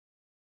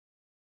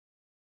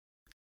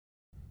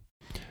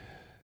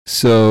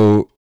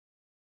 So,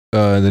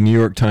 the New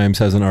York Times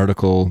has an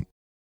article.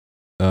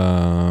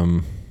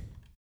 Let's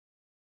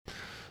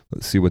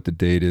see what the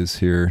date is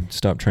here.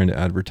 Stop trying to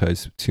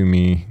advertise to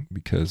me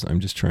because I'm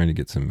just trying to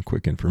get some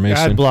quick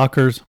information. Ad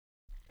blockers.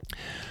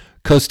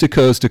 Coast to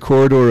coast, a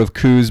corridor of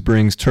coups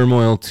brings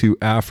turmoil to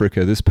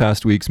Africa. This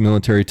past week's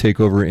military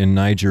takeover in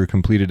Niger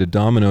completed a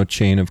domino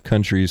chain of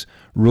countries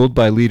ruled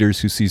by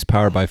leaders who seize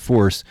power by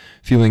force,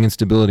 fueling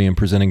instability and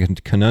presenting a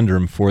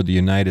conundrum for the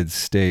United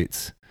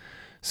States.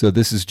 So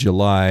this is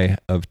July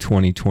of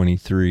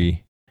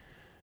 2023.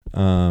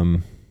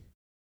 So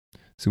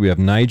we have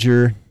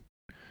Niger,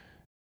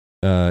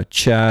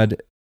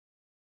 Chad,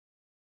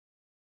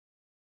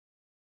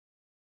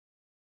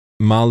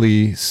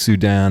 Mali,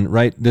 Sudan,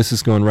 right? This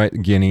is going right,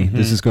 Guinea.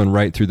 This is going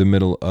right through the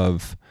middle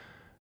of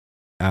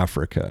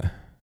Africa.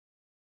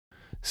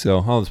 So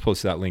I'll just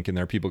post that link in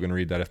there. People can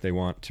read that if they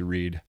want to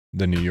read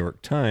the New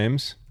York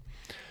Times.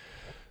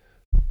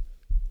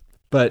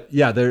 But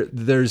yeah,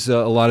 there's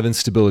a lot of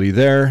instability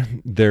there.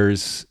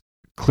 There's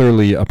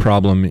clearly a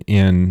problem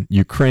in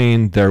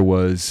Ukraine. There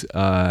was,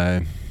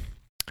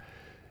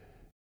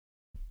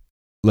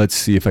 let's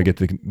see if I get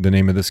the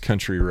name of this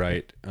country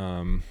right.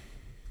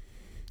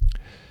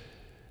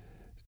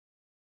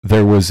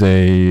 There was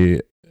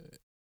a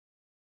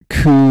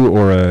coup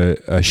or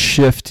a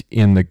shift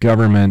in the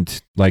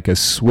government, like a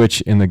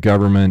switch in the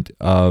government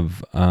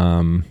of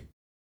a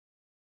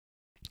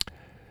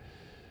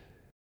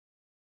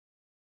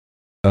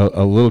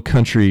little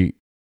country.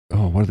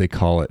 Oh, what do they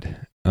call it?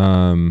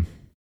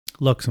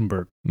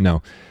 Luxembourg.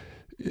 No,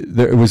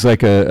 there was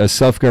like a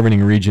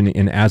self-governing region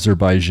in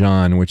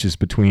Azerbaijan, which is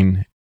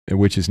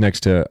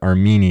next to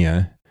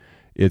Armenia.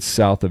 It's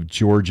south of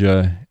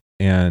Georgia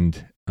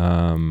and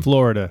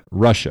Florida,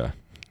 Russia.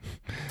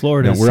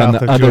 Florida. We're on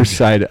the other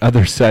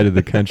side of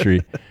the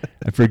country.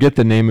 I forget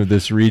the name of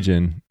this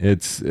region.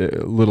 It's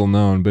little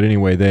known, but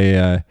anyway,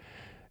 it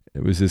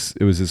was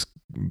this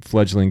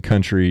fledgling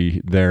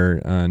country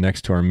there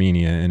next to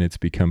Armenia, and it's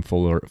become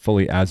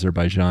fully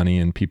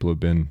Azerbaijani, and people have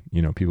been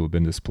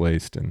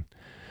displaced, and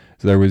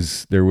so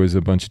there was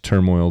a bunch of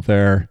turmoil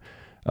there.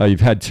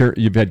 You've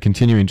had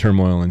continuing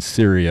turmoil in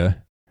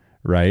Syria,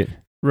 right?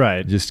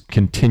 Right. Just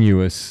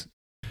continuous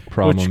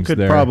problems, which could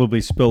there.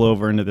 Probably spill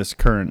over into this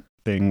current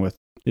thing with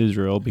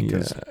Israel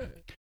because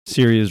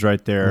Syria's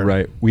right there.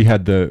 Right. We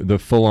had the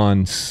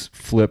full-on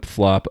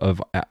flip-flop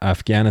of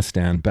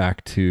Afghanistan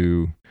back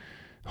to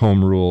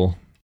home rule,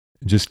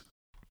 just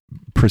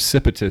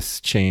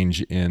precipitous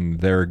change in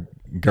their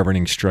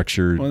governing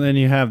structure. Well, then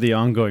you have the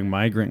ongoing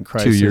migrant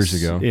crisis 2 years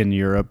ago in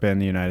Europe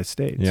and the United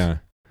States. Yeah.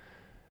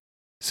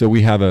 So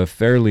we have a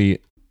fairly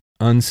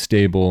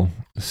unstable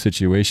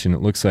situation,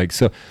 it looks like.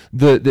 So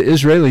the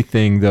Israeli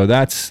thing, though,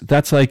 that's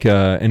like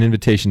an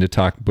invitation to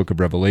talk Book of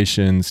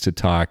Revelations, to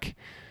talk,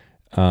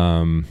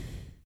 end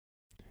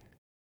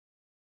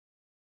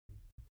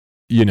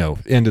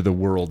of the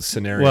world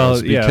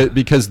scenarios. Well,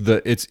 because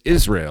it's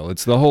Israel,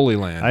 it's the Holy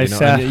Land.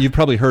 And you've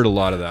probably heard a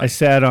lot of that. I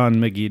sat on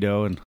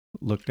Megiddo and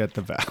looked at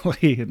the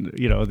valley, and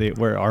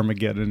where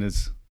Armageddon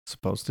is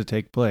supposed to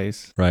take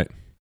place. Right.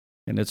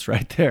 And it's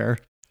right there.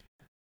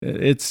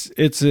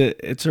 It's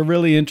a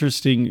really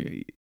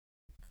interesting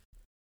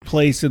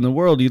place in the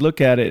world. You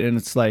look at it and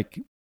it's like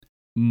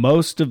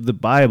most of the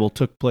Bible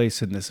took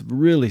place in this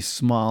really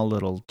small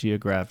little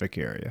geographic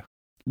area.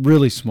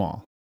 Really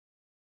small.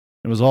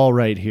 It was all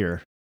right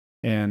here.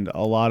 And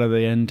a lot of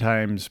the end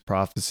times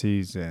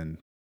prophecies and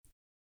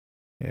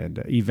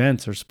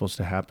events are supposed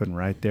to happen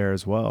right there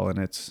as well. And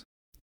it's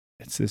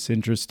this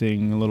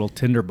interesting little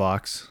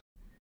tinderbox.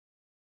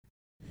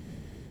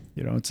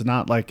 It's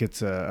not like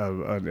it's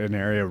an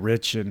area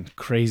rich in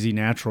crazy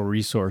natural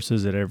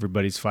resources that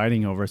everybody's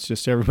fighting over. It's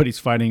just everybody's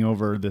fighting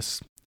over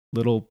this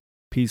little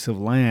piece of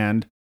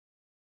land.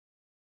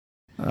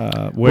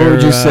 What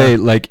would you say?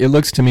 Like, it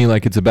looks to me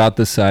like it's about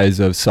the size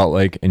of Salt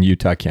Lake and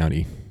Utah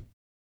County.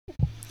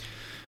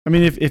 I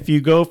mean, if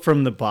you go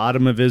from the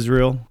bottom of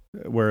Israel,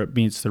 where it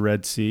meets the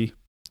Red Sea,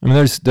 I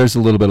mean, there's a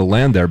little bit of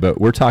land there, but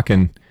we're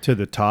talking to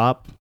the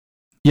top.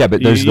 Yeah,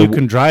 but you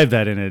can drive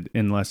that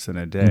in less than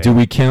a day. Do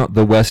we count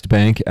the West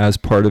Bank as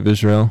part of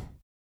Israel?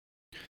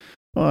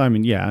 Well, I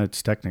mean, yeah,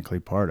 it's technically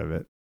part of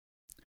it,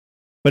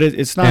 but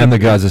it's not. And the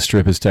Gaza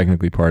Strip is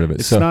technically part of it.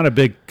 It's not a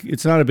big.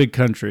 It's not a big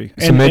country.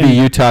 So maybe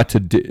Utah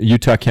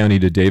County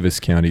to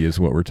Davis County is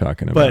what we're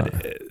talking about.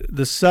 But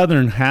the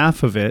southern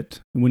half of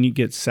it, when you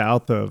get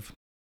south of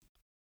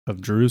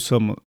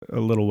Jerusalem a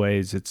little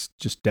ways, it's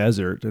just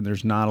desert, and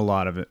there's not a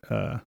lot of it.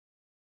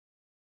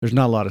 There's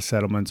not a lot of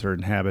settlements or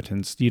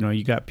inhabitants. You know,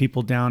 you got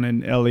people down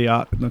in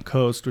Eliot on the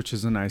coast, which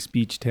is a nice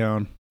beach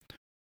town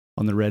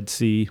on the Red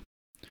Sea.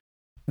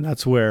 And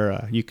that's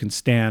where you can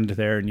stand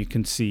there and you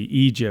can see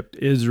Egypt,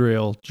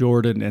 Israel,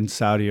 Jordan, and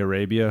Saudi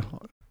Arabia.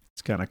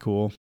 It's kind of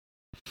cool.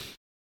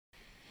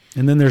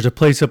 And then there's a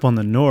place up on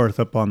the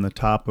north, up on the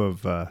top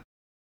of a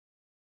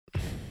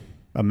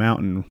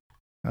mountain,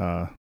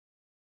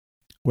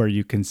 where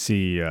you can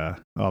see,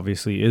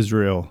 obviously,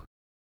 Israel,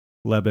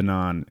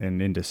 Lebanon,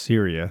 and into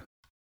Syria,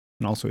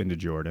 and also into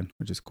Jordan,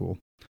 which is cool.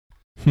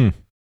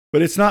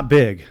 But it's not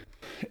big.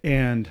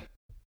 And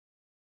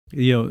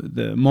you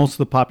know, most of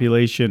the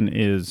population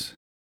is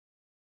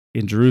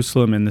in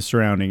Jerusalem and the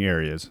surrounding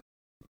areas.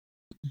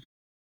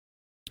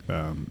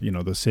 You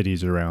know, the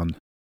cities around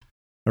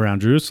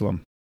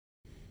Jerusalem,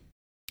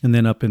 and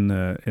then up in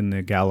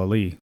the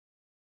Galilee,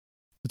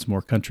 it's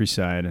more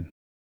countryside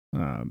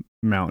and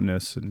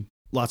mountainous and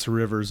lots of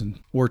rivers and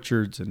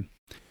orchards, and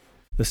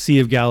the Sea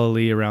of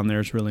Galilee around there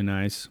is really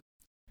nice.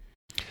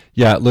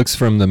 Yeah, it looks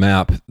from the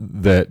map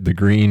that the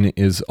green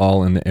is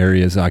all in the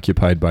areas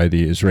occupied by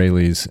the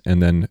Israelis,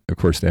 and then, of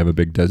course, they have a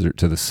big desert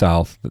to the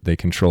south that they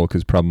control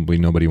because probably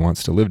nobody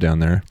wants to live down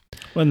there.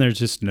 Well, and there's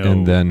just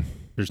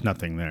there's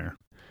nothing there.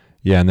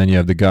 Yeah, and then you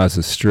have the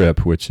Gaza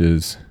Strip, which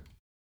is...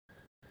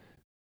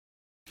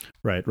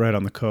 Right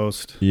on the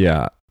coast.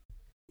 Yeah.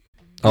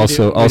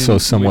 Also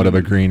somewhat of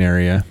a green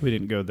area. We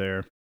didn't go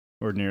there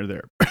or near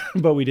there,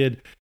 but we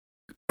did...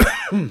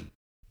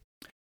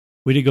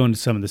 We did go into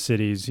some of the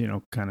cities, you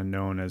know, kind of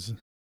known as,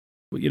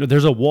 you know,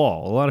 there's a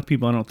wall. A lot of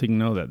people I don't think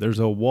know that. There's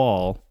a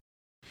wall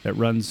that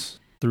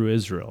runs through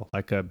Israel,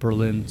 like a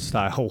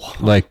Berlin-style wall.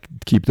 Like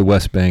keep the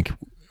West Bank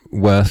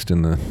west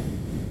and the...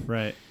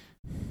 Right.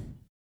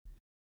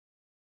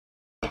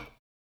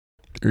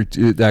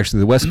 Actually,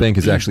 the West Bank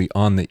is actually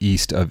on the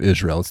east of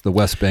Israel. It's the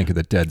West Bank of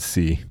the Dead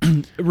Sea.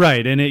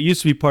 Right, and it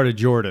used to be part of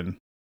Jordan.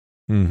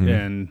 Mm-hmm.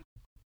 And...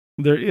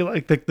 they're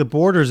like the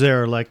borders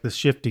there are like the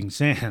shifting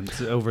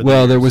sands over there.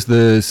 Well, there was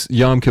this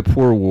Yom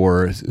Kippur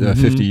War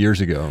 50 years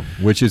ago,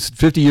 which is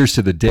 50 years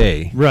to the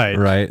day. Right.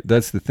 Right.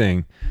 That's the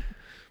thing.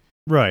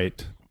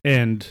 Right.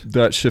 And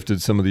that shifted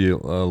some of the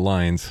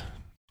lines.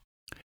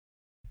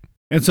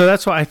 And so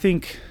that's why I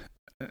think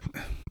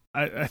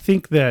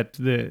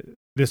that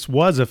this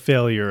was a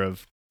failure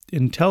of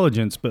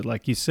intelligence, but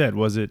like you said,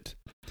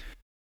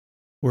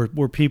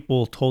 were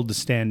people told to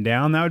stand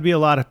down? That would be a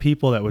lot of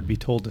people that would be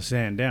told to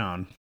stand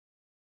down.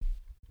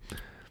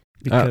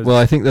 Well,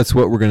 I think that's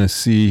what we're going to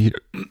see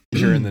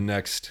here in the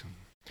next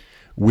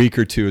week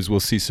or two. Is we'll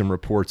see some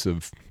reports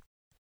of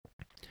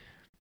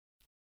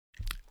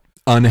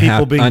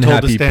unhappy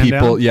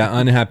people. Down? Yeah,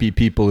 unhappy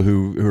people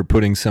who are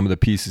putting some of the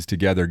pieces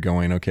together,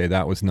 going, okay,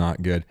 that was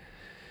not good.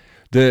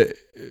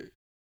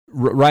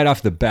 Right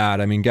off the bat,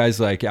 I mean, guys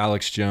like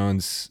Alex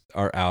Jones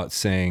are out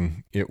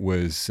saying it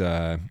was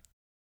a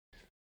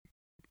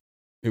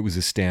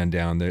stand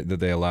down that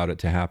they allowed it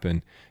to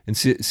happen. And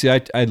see,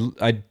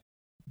 I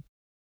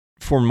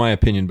formed my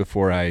opinion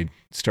before I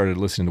started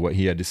listening to what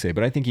he had to say,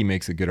 but I think he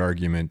makes a good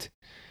argument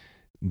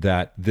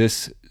that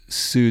this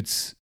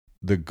suits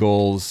the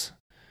goals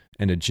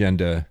and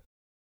agenda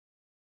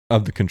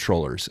of the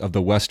controllers, of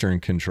the Western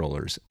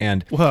controllers.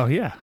 And well,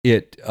 yeah,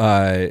 it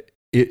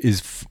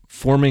is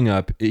forming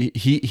up.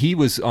 He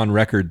was on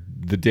record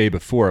the day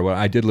before. Well,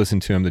 I did listen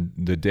to him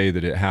the day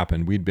that it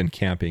happened. We'd been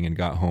camping and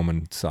got home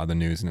and saw the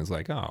news, and it was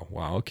like, oh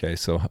wow, okay.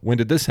 So when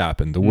did this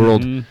happen? The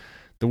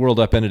world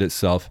upended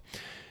itself,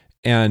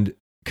 and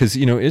because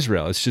you know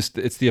Israel,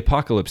 it's the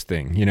apocalypse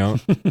thing, you know,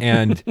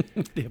 and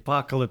the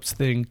apocalypse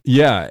thing.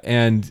 Yeah,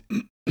 and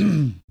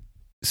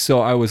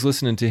so I was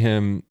listening to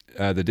him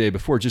the day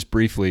before, just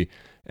briefly,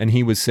 and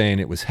he was saying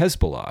it was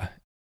Hezbollah.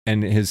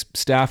 And his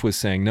staff was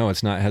saying, no,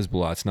 it's not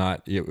Hezbollah. It's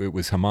not. It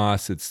was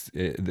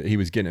Hamas. He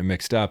was getting it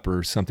mixed up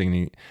or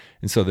something.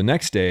 And so the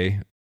next day,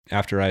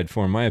 after I had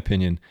formed my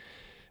opinion,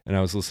 and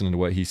I was listening to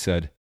what he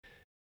said,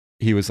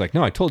 he was like,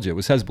 no, I told you it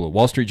was Hezbollah.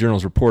 Wall Street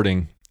Journal's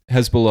reporting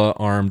Hezbollah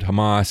armed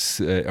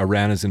Hamas.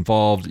 Iran is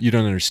involved. You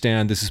don't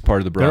understand. This is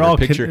part of the broader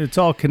picture. It's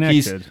all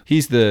connected.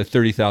 He's the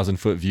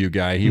 30,000-foot view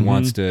guy. He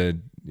wants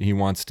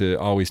to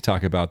always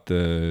talk about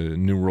the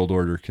New World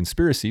Order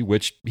conspiracy,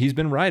 which he's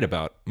been right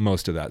about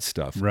most of that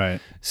stuff.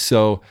 Right.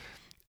 So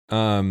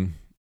I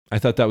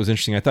thought that was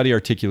interesting. I thought he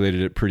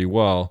articulated it pretty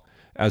well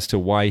as to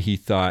why he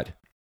thought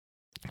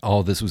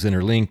all this was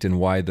interlinked and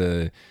why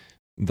the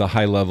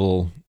high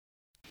level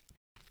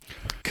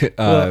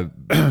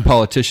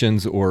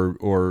politicians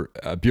or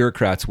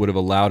bureaucrats would have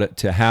allowed it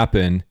to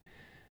happen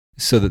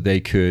so that they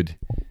could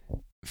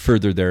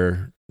further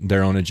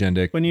their own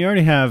agenda. When you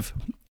already have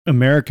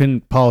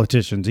American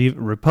politicians,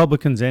 even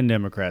Republicans and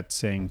Democrats,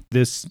 saying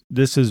this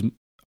is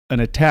an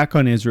attack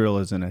on Israel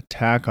is an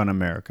attack on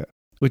America,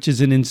 which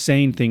is an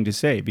insane thing to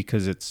say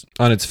because it's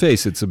on its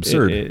face, it's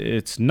absurd.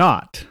 It's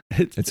not.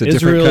 It's a Israel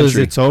different country. is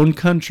its own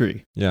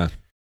country. Yeah.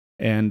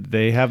 And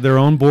they have their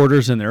own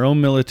borders and their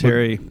own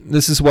military. But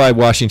this is why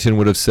Washington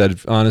would have said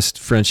honest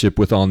friendship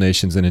with all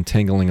nations and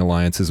entangling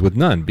alliances with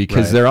none,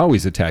 because they're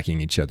always attacking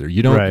each other.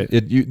 You don't.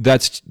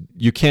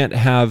 You can't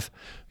have.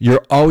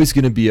 You're always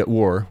going to be at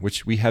war,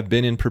 which we have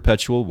been in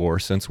perpetual war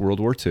since World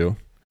War II.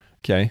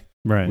 Okay,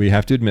 right. We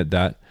have to admit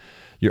that.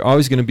 You're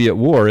always going to be at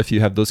war if you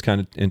have those kind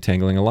of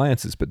entangling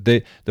alliances. But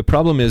the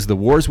problem is the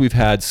wars we've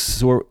had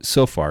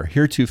so far,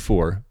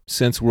 heretofore,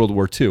 since World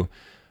War II,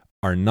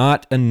 are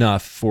not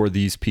enough for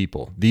these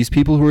people. These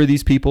people, who are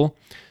these people?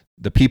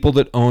 The people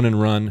that own and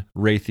run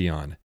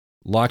Raytheon,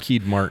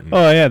 Lockheed Martin.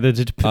 Oh, yeah.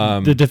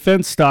 The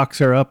defense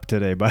stocks are up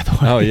today, by the way.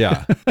 Oh,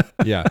 yeah.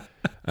 Yeah.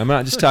 I'm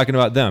not just talking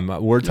about them.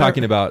 We're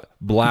talking about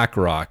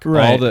BlackRock.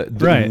 Right. All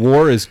the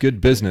war is good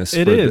business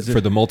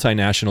for the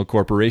multinational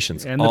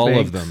corporations. And all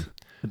banks. of them.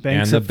 The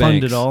banks have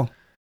funded all.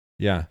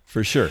 Yeah,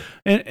 for sure.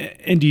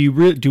 And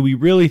do we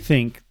really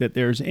think that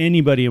there's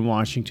anybody in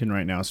Washington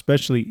right now,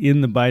 especially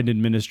in the Biden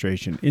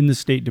administration, in the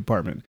State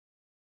Department,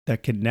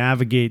 that could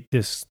navigate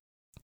this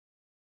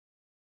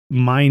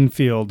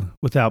minefield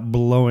without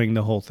blowing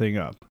the whole thing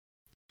up?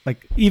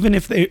 Like, even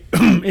if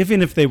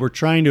they were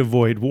trying to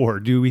avoid war,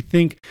 do we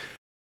think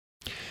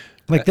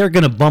like they're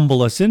going to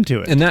bumble us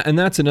into it? And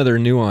that's another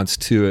nuance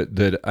to it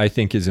that I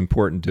think is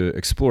important to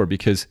explore,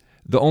 because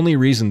the only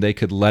reason they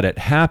could let it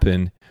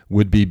happen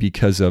would be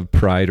because of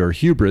pride or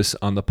hubris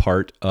on the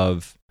part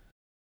of,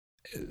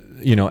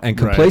 and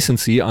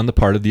complacency on the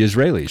part of the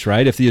Israelis,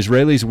 right? If the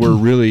Israelis were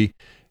really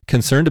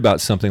concerned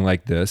about something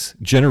like this,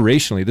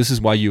 generationally, this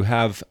is why you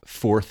have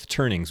fourth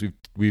turnings.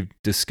 We've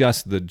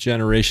discussed the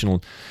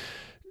generational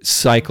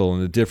cycle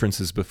and the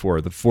differences before.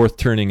 The fourth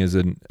turning is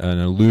an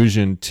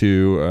allusion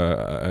to,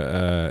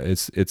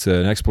 it's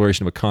an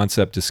exploration of a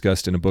concept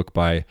discussed in a book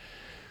by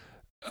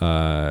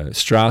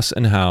Strauss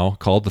and Howe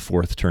called The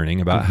Fourth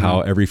Turning, about how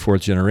every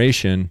fourth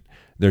generation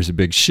there's a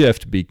big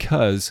shift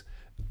because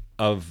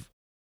of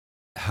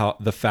how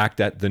the fact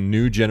that the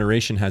new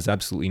generation has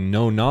absolutely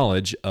no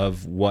knowledge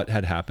of what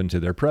had happened to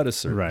their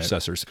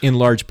predecessors, in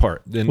large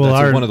part. And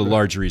that's one of the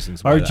large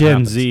reasons why our that Gen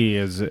happens. Z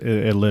is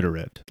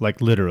illiterate, like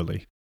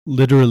literally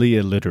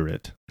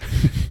illiterate.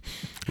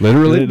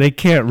 Literally? They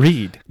can't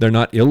read. They're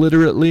not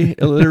illiterate.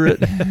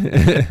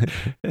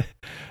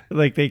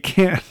 Like they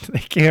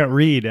can't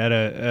read at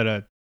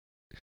a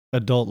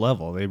adult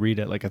level. They read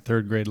at like a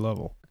third grade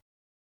level.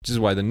 Which is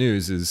why the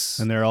news is,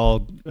 and they're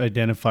all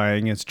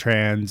identifying as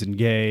trans and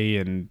gay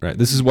and right.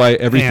 This is why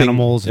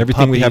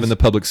everything we have in the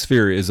public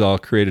sphere is all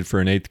created for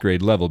an 8th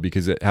grade level,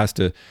 because it has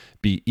to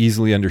be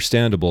easily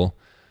understandable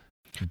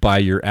by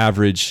your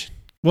average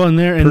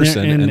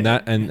person,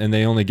 and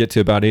they only get to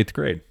about 8th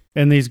grade.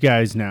 And these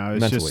guys now,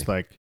 it's mentally. Just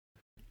like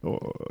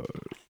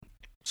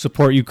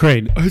support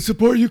Ukraine. I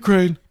support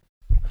Ukraine.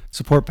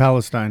 Support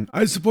Palestine.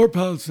 I support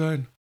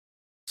Palestine.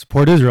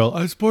 Support Israel.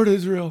 I support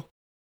Israel.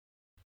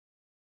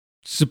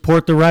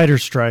 Support the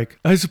writer's strike.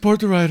 I support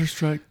the writer's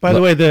strike. By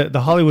the way,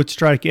 the Hollywood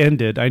strike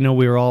ended. I know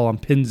we were all on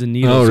pins and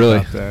needles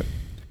about that.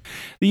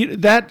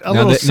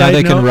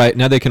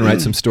 Now they can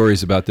write some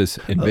stories about this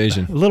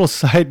invasion. A little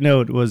side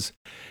note was,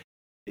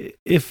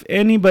 if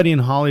anybody in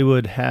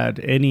Hollywood had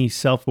any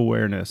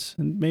self-awareness,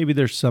 and maybe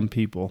there's some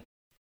people,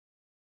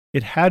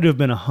 it had to have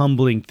been a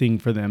humbling thing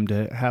for them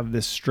to have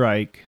this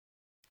strike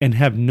and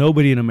have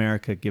nobody in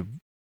America give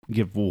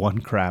one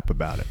crap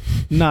about it.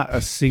 Not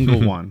a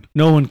single one.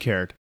 No one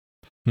cared.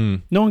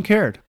 No one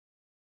cared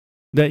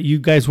that you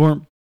guys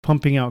weren't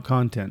pumping out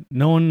content.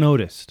 No one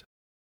noticed.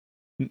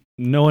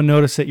 No one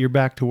noticed that you're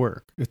back to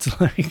work.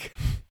 It's like,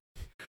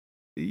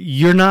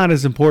 you're not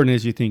as important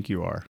as you think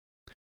you are.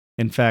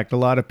 In fact, a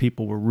lot of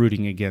people were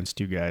rooting against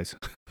you guys.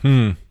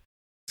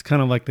 It's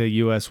kind of like the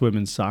U.S.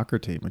 women's soccer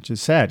team, which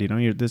is sad.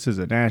 This is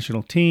a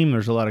national team.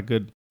 There's a lot of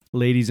good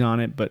ladies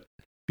on it, but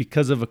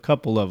because of a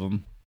couple of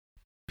them,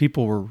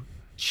 people were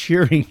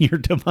cheering your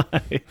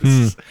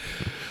demise.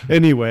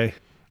 Anyway.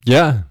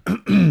 Yeah.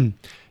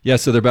 Yeah,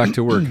 so they're back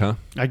to work, huh?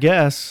 I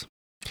guess.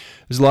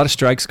 There's a lot of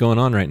strikes going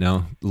on right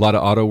now. A lot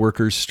of auto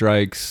workers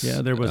strikes.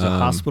 Yeah, there was a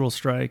hospital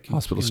strike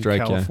in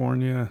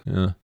California.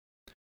 Yeah.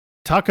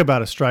 Talk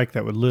about a strike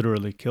that would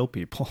literally kill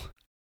people.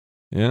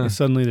 Yeah. And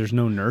suddenly there's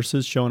no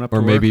nurses showing up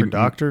to work, or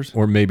doctors.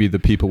 Or maybe the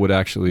people would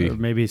actually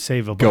maybe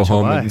save a bunch go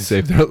home of lives. and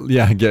save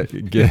their get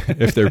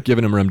if they're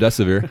giving them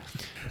remdesivir.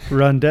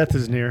 Run, death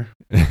is near.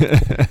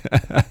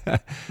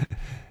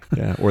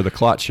 Yeah, or the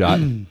clot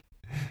shot.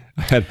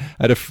 I had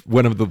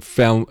one of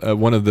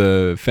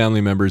the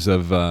family members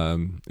of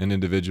an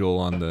individual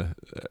on the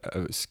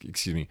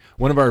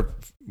one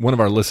of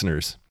our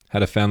listeners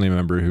had a family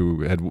member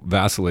who had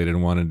vacillated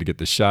and wanted to get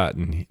the shot,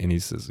 and he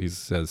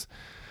says,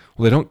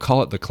 Well, they don't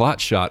call it the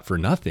clot shot for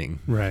nothing.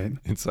 Right.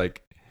 It's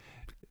like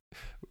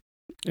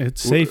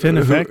it's safe and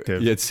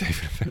effective. Yeah, it's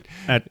safe and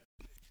effective.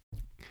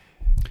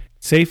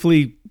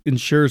 Safely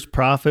ensures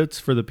profits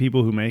for the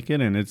people who make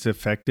it, and it's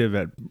effective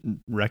at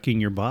wrecking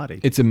your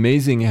body. It's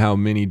amazing how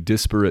many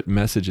disparate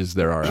messages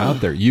there are out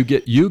there. You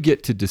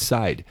get to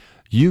decide.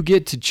 You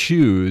get to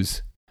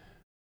choose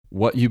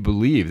what you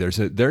believe.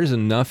 There's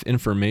enough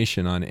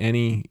information on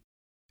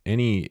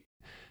any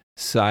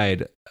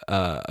side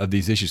of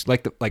these issues,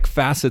 like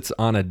facets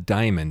on a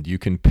diamond. You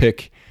can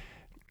pick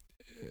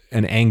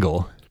an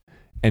angle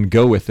and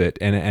go with it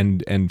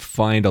and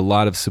find a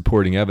lot of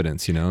supporting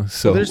evidence, So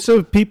well, there's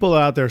so people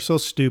out there so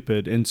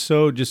stupid and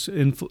so just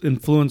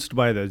influenced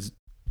by the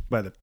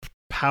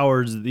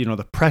powers,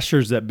 the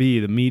pressures that be,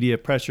 the media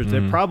pressures.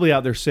 They're probably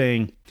out there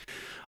saying,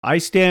 I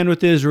stand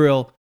with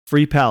Israel,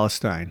 free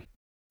Palestine.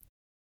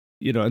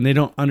 And they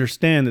don't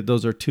understand that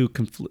those are two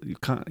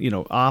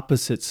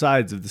opposite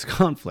sides of this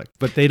conflict,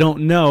 but they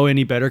don't know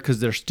any better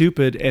because they're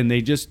stupid and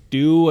they just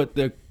do what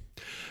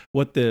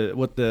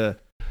the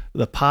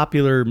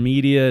popular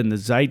media and the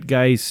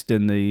zeitgeist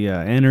and the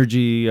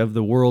energy of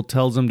the world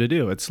tells them to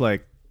do. It's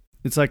like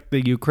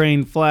the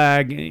Ukraine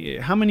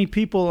flag. How many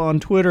people on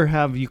Twitter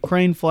have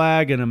Ukraine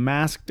flag and a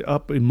masked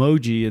up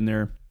emoji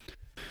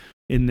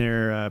in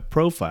their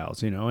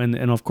profiles?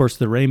 And of course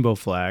the rainbow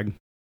flag.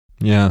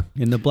 Yeah.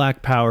 And the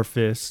Black Power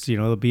fists, the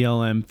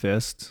BLM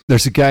fists.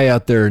 There's a guy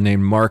out there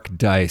named Mark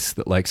Dice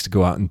that likes to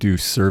go out and do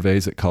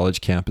surveys at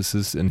college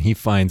campuses, and he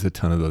finds a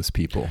ton of those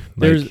people.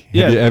 Have you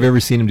ever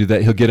seen him do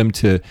that? He'll get him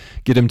to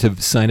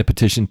sign a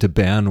petition to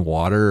ban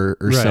water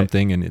or right.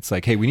 something, and it's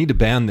like, hey, we need to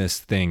ban this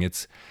thing.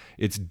 It's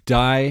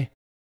dihydrogen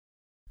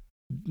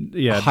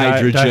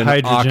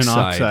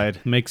oxide.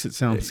 Makes it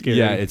sound scary.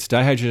 Yeah, it's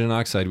dihydrogen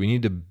oxide. We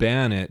need to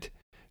ban it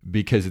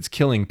because it's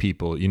killing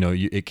people.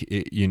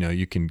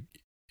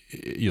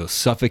 You'll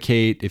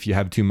suffocate if you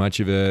have too much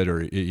of it,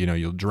 or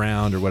you'll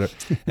drown or whatever.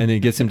 And then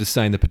it gets him to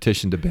sign the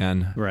petition to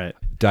ban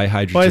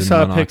dihydrogen monoxide. Well, I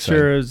saw a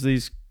picture of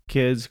these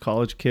kids,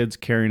 college kids,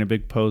 carrying a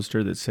big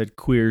poster that said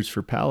 "Queers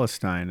for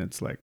Palestine."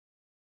 It's like,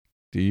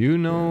 do you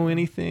know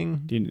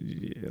anything?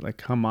 Like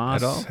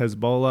Hamas,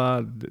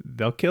 Hezbollah,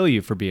 they'll kill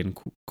you for being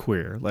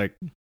queer. Like,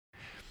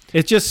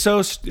 it's just so.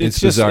 It's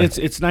bizarre. It's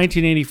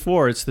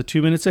 1984. It's the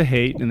 2 minutes of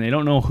hate, and they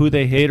don't know who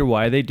they hate or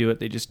why they do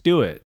it. They just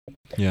do it.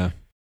 Yeah.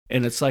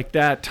 And it's like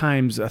that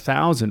times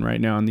 1,000 right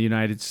now in the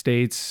United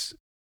States,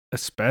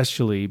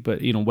 especially.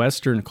 But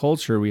Western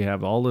culture, we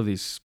have all of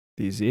these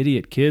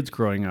idiot kids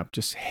growing up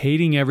just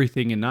hating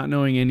everything and not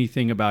knowing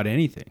anything about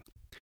anything.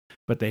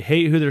 But they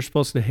hate who they're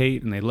supposed to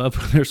hate, and they love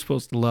who they're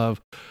supposed to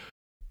love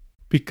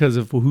because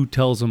of who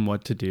tells them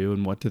what to do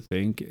and what to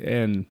think.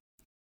 And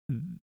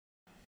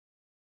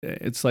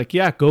it's like,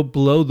 yeah, go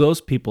blow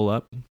those people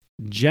up.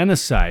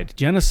 Genocide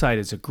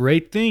is a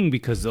great thing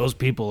because those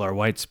people are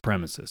white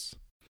supremacists.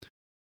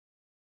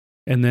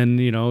 And then,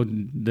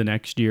 the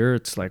next year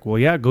it's like, well,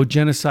 yeah, go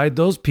genocide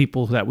those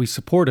people that we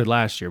supported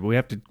last year. But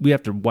we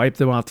have to wipe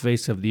them off the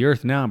face of the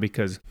earth now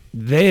because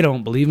they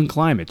don't believe in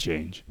climate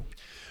change.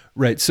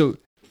 Right. So,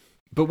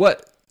 but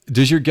what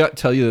does your gut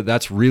tell you that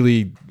that's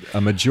really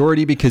a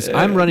majority? Because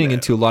I'm running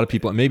into a lot of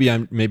people. Maybe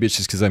it's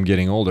just because I'm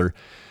getting older.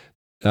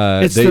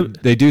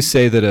 They do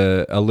say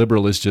that a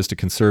liberal is just a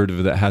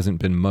conservative that hasn't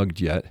been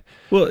mugged yet.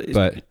 Well,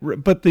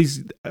 but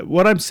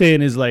what I'm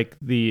saying is like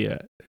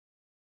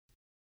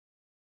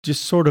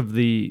just sort of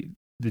the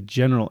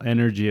general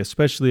energy,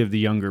 especially of the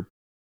younger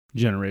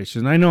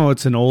generation. I know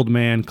it's an old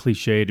man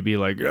cliche to be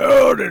like,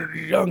 oh, the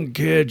young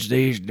kids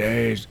these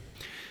days.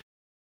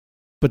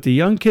 But the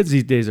young kids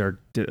these days are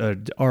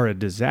a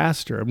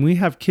disaster. And we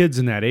have kids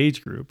in that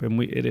age group,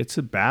 and it's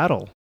a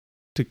battle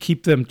to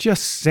keep them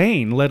just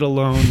sane, let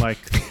alone like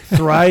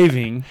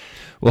thriving.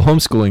 Well,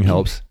 homeschooling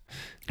helps.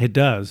 It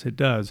does.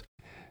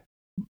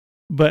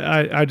 But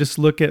I just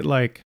look at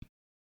like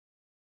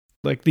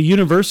the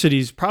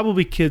universities,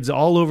 probably kids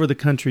all over the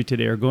country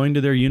today are going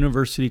to their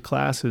university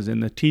classes,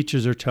 and the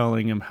teachers are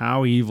telling them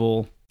how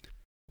evil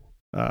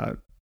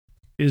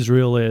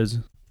Israel is,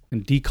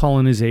 and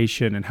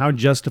decolonization, and how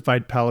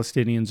justified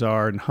Palestinians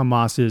are, and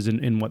Hamas is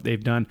in what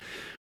they've done.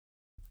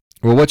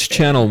 Well, what's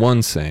Channel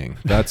 1 saying?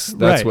 That's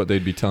right. what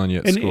they'd be telling you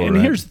at school, and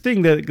right? here's the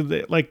thing,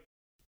 that like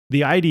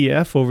the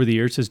IDF over the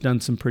years has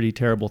done some pretty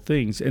terrible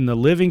things, and the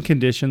living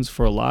conditions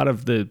for a lot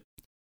of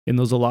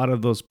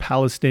those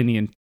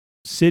Palestinian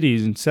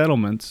cities and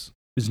settlements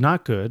is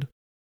not good.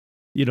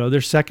 They're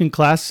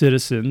second-class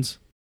citizens.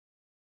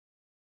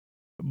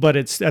 But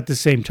it's at the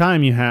same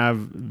time, you have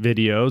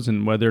videos,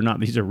 and whether or not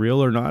these are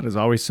real or not is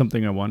always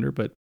something I wonder.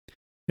 But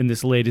in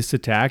this latest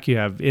attack, you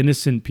have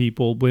innocent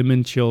people,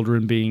 women,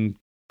 children being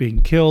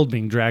killed,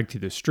 being dragged to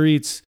the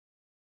streets.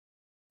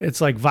 It's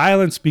like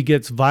violence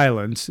begets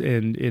violence,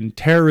 and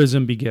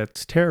terrorism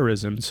begets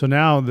terrorism. So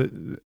now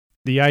the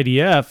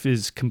IDF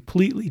is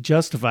completely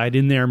justified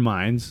in their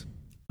minds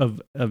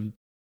of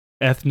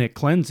ethnic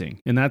cleansing,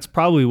 and that's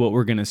probably what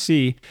we're going to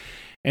see.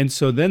 And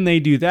so then they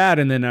do that,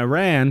 and then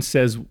Iran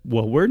says,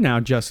 well, we're now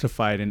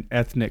justified in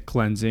ethnic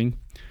cleansing,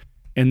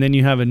 and then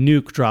you have a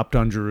nuke dropped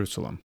on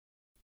Jerusalem.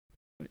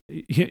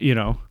 you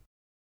know,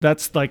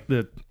 that's like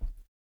the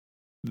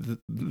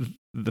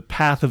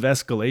path of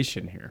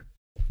escalation here.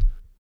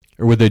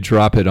 Or would they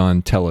drop it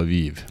on Tel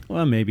Aviv?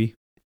 Well, maybe.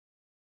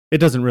 It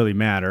doesn't really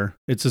matter.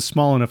 It's a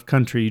small enough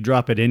country. You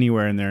drop it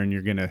anywhere in there, and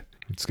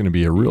it's going to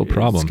be a real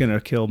problem. It's going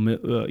to kill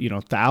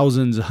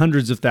thousands,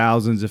 hundreds of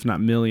thousands, if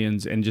not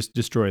millions, and just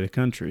destroy the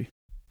country.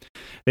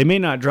 They may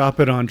not drop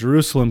it on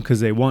Jerusalem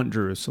because they want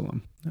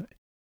Jerusalem,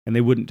 and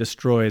they wouldn't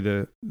destroy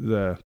the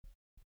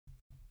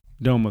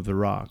Dome of the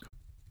Rock.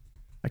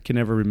 I can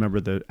never remember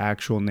the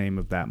actual name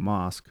of that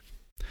mosque.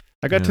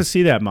 I got to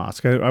see that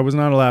mosque. I was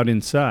not allowed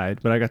inside,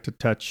 but I got to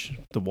touch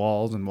the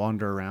walls and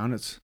wander around.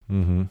 It's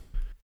an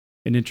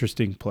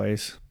interesting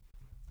place.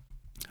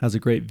 Has a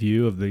great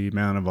view of the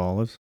Mount of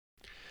Olives.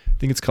 I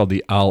think it's called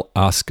the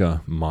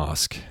Al-Aqsa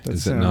Mosque.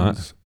 Is it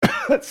not?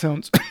 That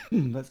sounds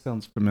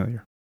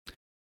familiar.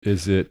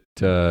 Is it?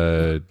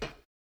 There's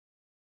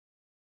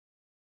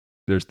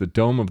the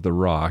Dome of the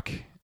Rock.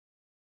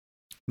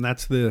 And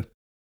that's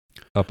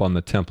up on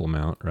the Temple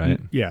Mount, right?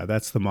 Yeah,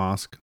 that's the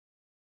mosque.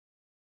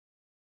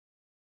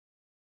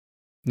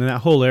 And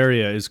that whole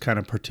area is kind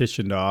of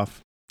partitioned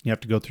off. You have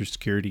to go through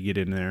security to get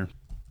in there.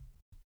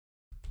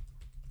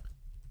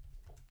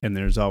 And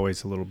there's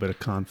always a little bit of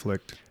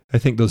conflict. I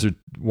think those are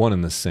one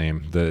and the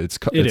same. It's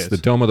is. The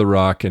Dome of the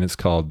Rock, and it's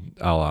called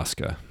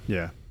Al-Aqsa.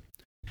 Yeah.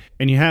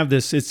 And you have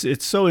this,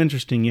 it's so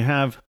interesting. You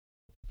have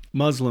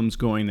Muslims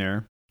going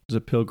there as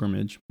a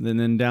pilgrimage. And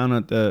then down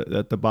at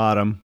the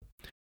bottom,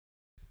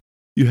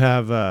 you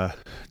have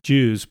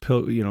Jews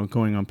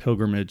going on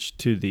pilgrimage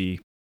to the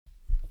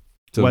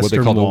So Western what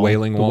they call Wall, the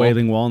Wailing Wall? The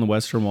Wailing Wall and the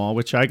Western Wall,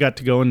 which I got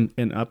to go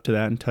and up to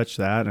that and touch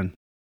that. And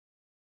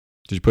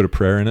did you put a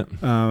prayer in it?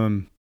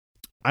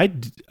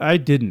 I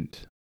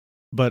didn't,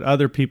 but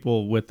other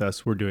people with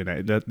us were doing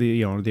that.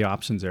 The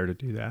options there to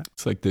do that.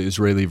 It's like the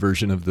Israeli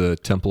version of the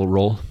temple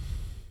roll.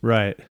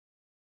 Right.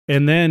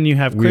 And then you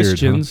have Weird,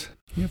 Christians. Huh?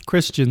 You have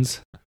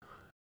Christians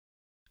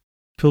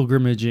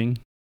pilgrimaging. Is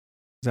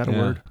that a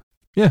word?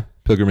 Yeah,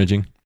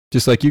 pilgrimaging.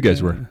 Just like you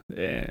guys were.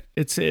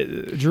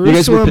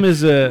 Jerusalem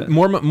is a...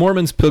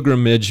 Mormons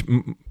pilgrim.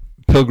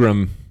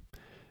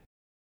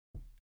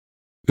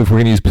 If we're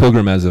going to use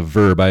pilgrim as a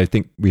verb, I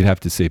think we'd have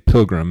to say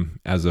pilgrim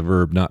as a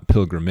verb, not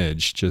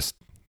pilgrimage. Just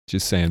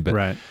saying. But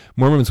right.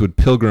 Mormons would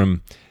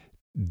pilgrim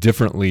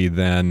differently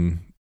than...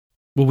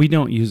 Well, we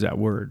don't use that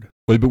word.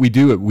 But we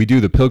do it. We do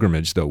the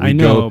pilgrimage, though.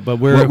 But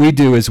what we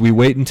do is we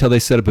wait until they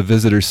set up a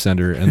visitor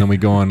center, and then we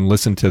go and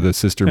listen to the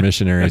sister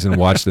missionaries and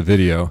watch the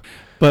video.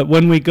 But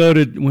when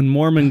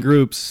Mormon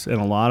groups, and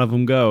a lot of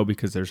them go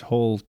because there's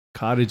whole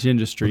cottage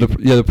industry.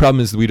 The problem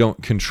is we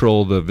don't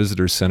control the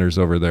visitor centers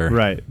over there.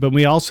 Right. But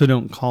we also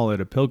don't call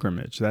it a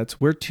pilgrimage.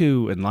 We're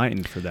too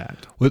enlightened for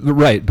that.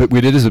 Right. But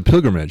it is a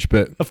pilgrimage.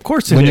 But of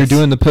course when you're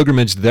doing the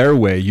pilgrimage their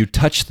way, you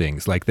touch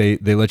things. Like they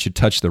let you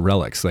touch the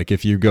relics. Like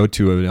if you go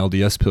to an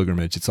LDS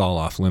pilgrimage, it's all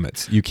off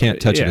limits. You can't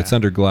touch it. It's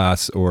under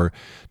glass, or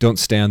don't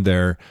stand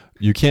there.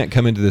 You can't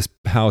come into this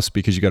house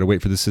because you got to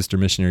wait for the sister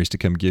missionaries to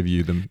come give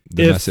you the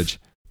message.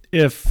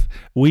 If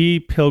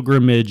we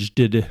pilgrimaged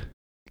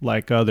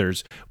like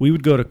others, we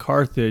would go to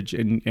Carthage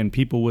and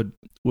people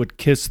would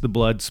kiss the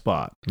blood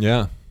spot.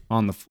 Yeah.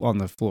 On the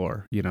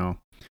floor,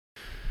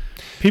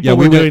 People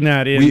were doing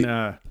that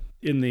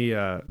in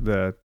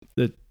the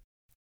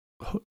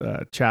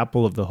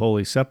chapel of the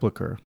Holy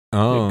Sepulchre.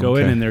 Oh, go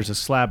in and there's a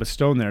slab of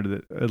stone there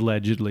that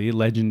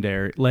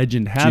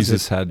legend has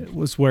Jesus it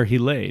was where he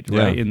laid,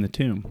 right in the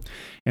tomb.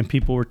 And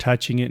people were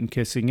touching it and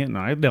kissing it, and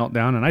I knelt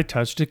down and I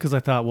touched it because I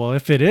thought, well,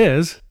 if it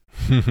is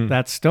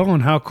that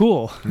stone, how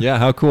cool. Yeah,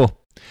 how cool.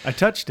 I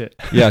touched it.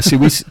 Yeah, see,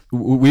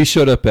 we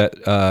showed up at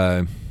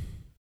the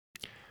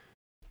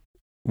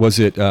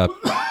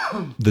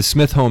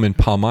Smith home in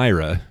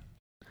Palmyra,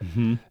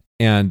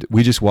 and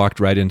we just walked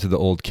right into the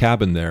old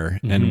cabin there,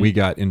 and we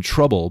got in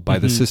trouble by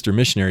the sister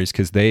missionaries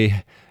because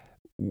they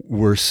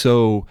were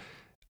so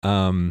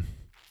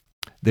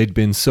they'd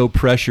been so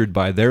pressured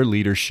by their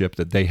leadership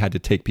that they had to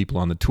take people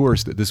on the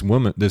tours, that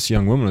this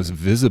young woman was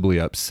visibly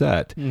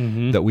upset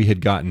that we had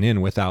gotten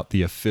in without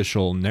the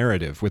official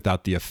narrative,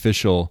 without the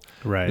official...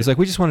 Right. It's like,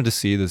 we just wanted to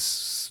see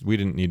this. We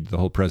didn't need the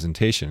whole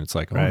presentation. It's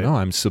like, oh no,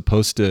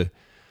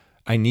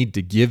 I need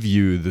to give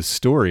you the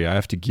story. I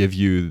have to give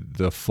you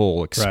the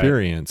full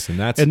experience.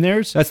 Right. And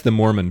that's the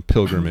Mormon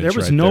pilgrimage. There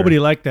was nobody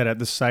like that at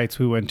the sites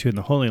we went to in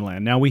the Holy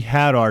Land. Now, we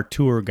had our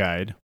tour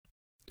guide.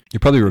 You're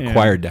probably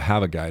required to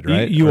have a guide,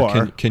 right? You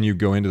are. Can you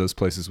go into those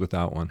places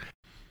without one?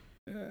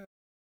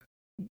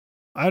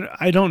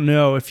 I don't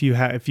know if you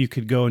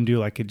could go and do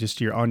like it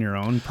just on your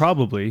own.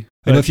 Probably.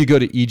 I know if you go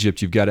to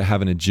Egypt, you've got to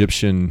have an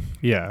Egyptian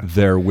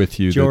there with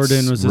you.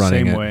 Jordan was the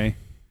same way.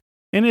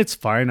 And it's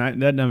fine.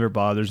 That never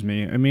bothers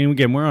me. I mean,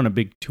 again, we're on a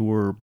big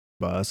tour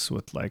bus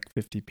with like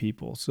 50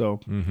 people. So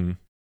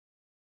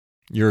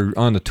you're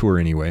on the tour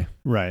anyway.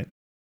 Right.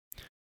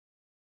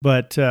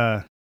 But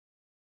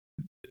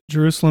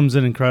Jerusalem's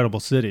an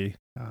incredible city.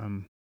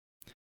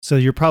 So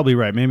you're probably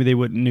right. Maybe they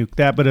wouldn't nuke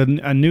that, but a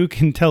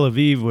nuke in Tel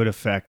Aviv would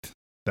affect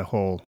the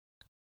whole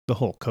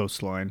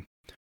coastline.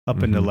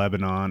 up into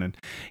Lebanon. And,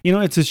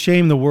 it's a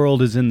shame the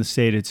world is in the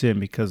state it's in,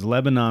 because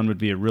Lebanon would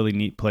be a really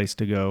neat place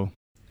to go.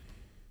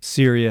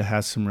 Syria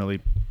has some really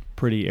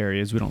pretty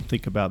areas. We don't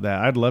think about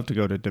that. I'd love to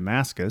go to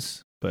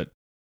Damascus, but,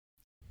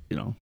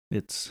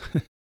 it's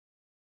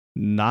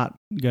not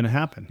going to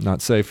happen.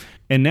 Not safe.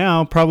 And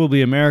now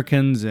probably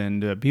Americans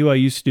and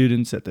BYU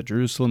students at the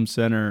Jerusalem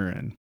Center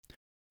and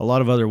a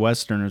lot of other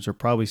Westerners are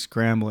probably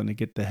scrambling to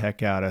get the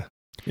heck out of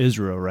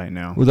Israel right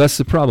now. Well, that's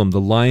the problem. The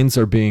lines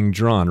are being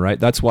drawn, right?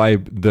 That's why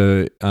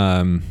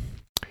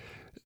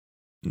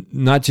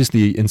not just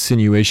the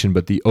insinuation,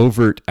 but the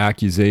overt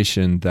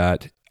accusation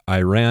that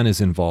Iran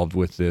is involved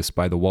with this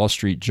by the Wall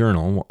Street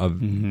Journal,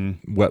 of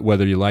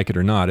whether you like it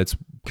or not, it's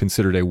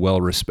considered a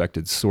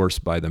well-respected source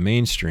by the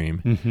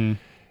mainstream.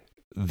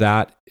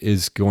 That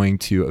is going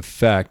to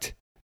affect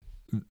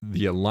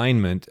the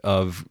alignment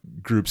of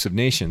groups of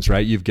nations,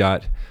 right? You've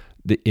got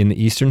in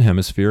the Eastern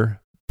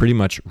Hemisphere, pretty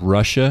much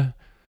Russia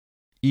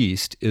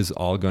East is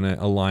all going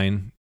to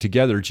align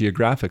together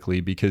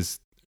geographically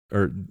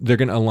or they're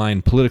going to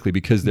align politically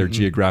because they're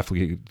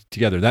geographically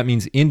together. That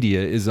means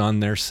India is on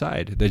their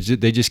side. They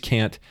just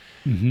can't,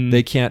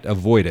 they can't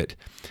avoid it.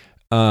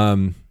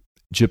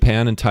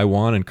 Japan and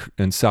Taiwan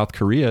and South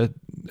Korea,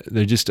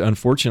 they just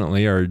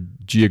unfortunately are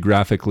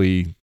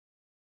geographically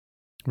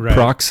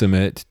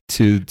proximate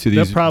to these.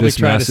 They'll probably this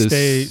try to massive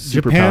stay.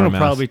 superpower Japan will mass.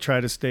 probably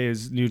try to stay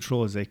as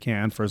neutral as they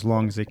can for as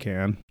long as they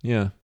can.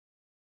 Yeah,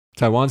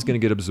 Taiwan's going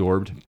to get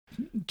absorbed.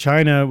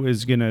 China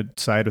is going to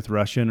side with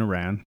Russia and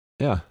Iran.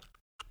 Yeah,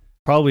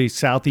 probably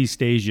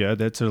Southeast Asia.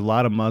 That's a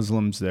lot of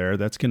Muslims there.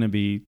 That's going to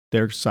be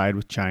their side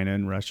with China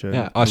and Russia.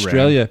 yeah. and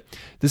Australia.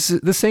 This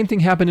is the same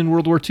thing happened in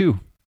World War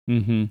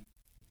II.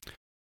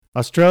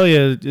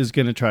 Australia is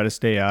going to try to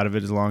stay out of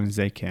it as long as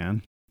they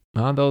can.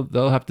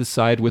 They'll have to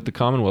side with the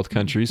Commonwealth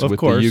countries, with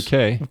course.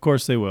 the UK. Of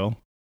course they will.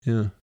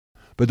 Yeah.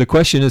 But the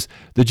question is,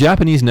 the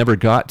Japanese never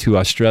got to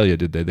Australia,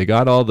 did they? They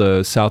got all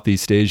the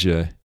Southeast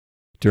Asia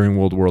during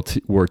World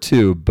War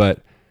II, but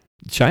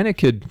China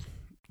could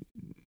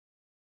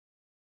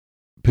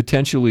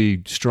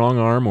potentially strong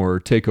arm or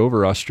take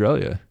over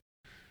Australia.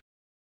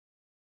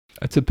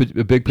 That's a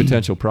big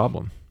potential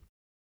problem.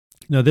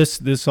 No,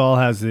 this all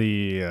has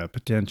the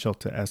potential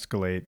to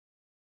escalate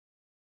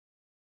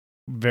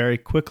very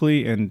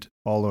quickly and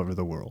all over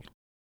the world.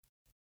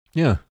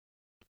 Yeah.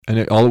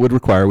 And all it would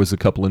require was a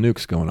couple of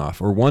nukes going off,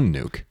 or one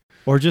nuke.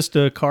 Or just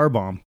a car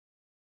bomb,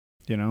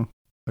 a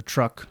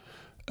truck.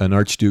 An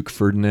Archduke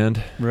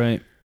Ferdinand.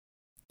 Right.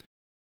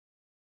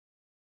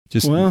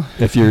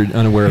 If you're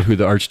unaware of who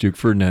the Archduke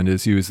Ferdinand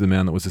is, he was the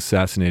man that was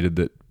assassinated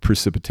that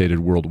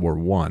precipitated World War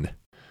I.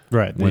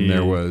 Right. When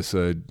there was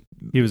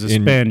he was a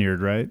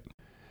Spaniard, right?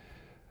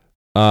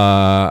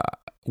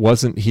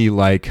 Wasn't he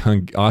like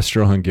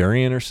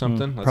Austro-Hungarian or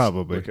something? Let's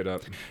probably. look it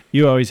up.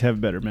 You always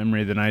have better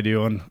memory than I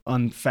do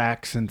on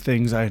facts and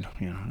things. I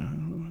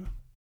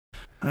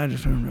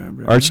just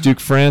remember. Archduke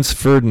Franz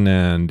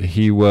Ferdinand.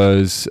 He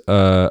was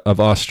of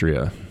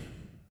Austria.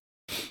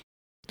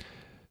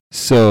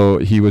 So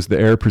he was the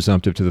heir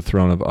presumptive to the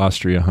throne of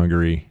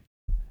Austria-Hungary,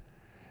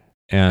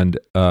 and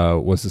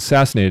was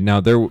assassinated.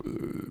 Now,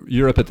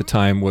 Europe at the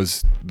time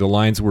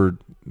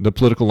the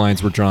political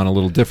lines were drawn a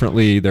little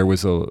differently. There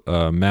was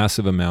a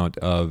massive amount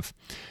of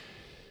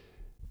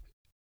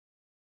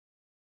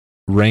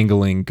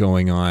wrangling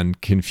going on,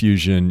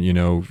 confusion,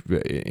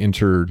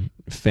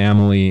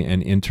 inter-family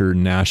and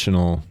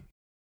international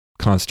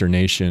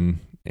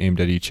consternation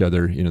aimed at each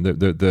other.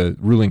 The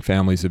ruling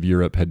families of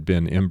Europe had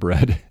been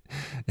inbred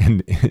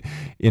and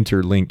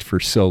interlinked for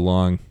so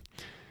long.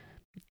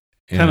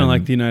 Kind of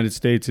like the United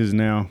States is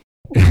now.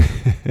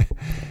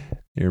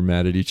 They're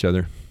mad at each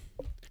other.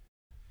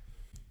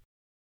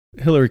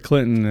 Hillary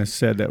Clinton has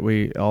said that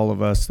all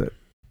of us that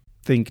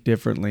think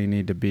differently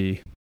need to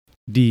be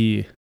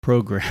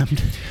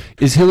deprogrammed.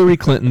 Is Hillary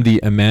Clinton the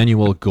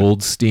Emmanuel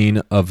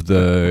Goldstein of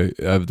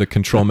the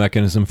control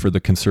mechanism for the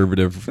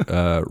conservative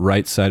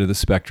right side of the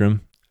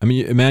spectrum? I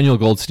mean, Emmanuel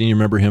Goldstein, you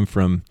remember him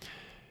from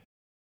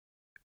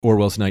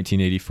Orwell's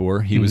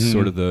 1984. He was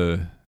sort of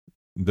the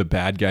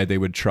bad guy they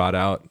would trot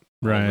out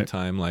all the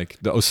time, like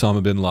the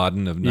Osama bin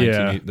Laden of the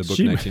book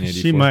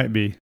 1984. She might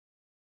be.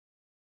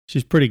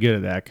 She's pretty good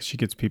at that because she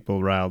gets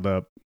people riled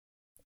up.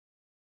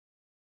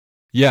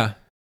 Yeah,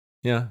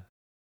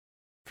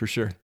 for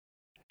sure.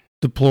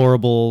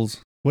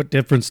 Deplorables. What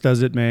difference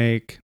does it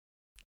make?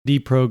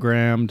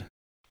 Deprogrammed.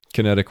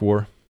 Kinetic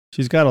war.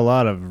 She's got a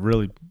lot of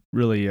really,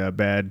 really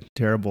bad,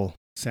 terrible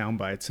sound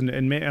bites,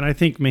 and I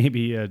think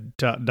maybe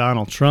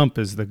Donald Trump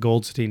is the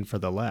Goldstein for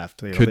the left.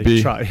 Could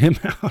be. Trot him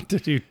out to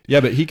do. Yeah,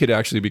 but he could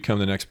actually become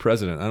the next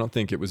president. I don't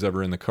think it was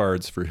ever in the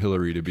cards for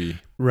Hillary to be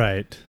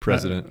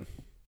president.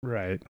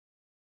 Right.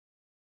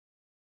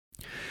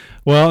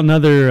 Well,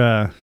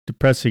 another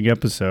depressing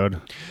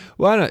episode.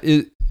 Well,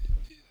 it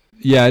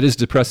is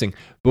depressing.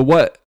 But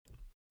what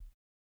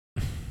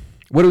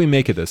do we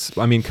make of this?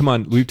 I mean, come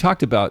on. We've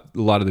talked about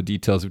a lot of the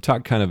details. We've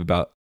talked kind of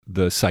about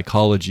the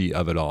psychology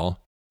of it all,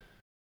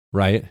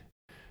 right?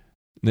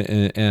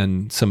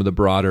 And some of the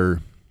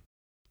broader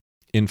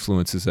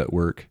influences at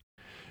work.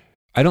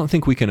 I don't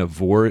think we can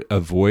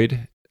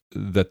avoid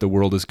that the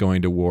world is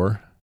going to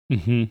war.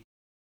 Mm-hmm.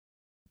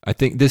 I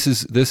think this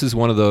is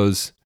one of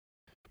those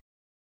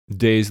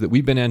days that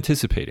we've been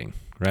anticipating,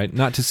 right?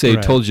 Not to say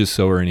Right. told you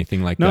so or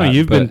anything like No,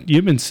 that.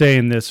 you've been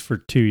saying this for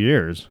 2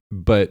 years.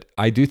 But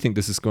I do think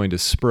this is going to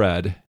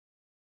spread,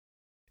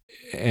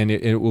 and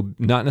it will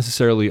not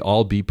necessarily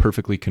all be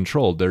perfectly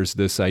controlled. There's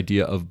this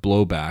idea of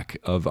blowback,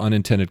 of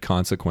unintended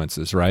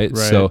consequences, right?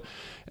 Right. So,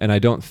 and I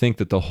don't think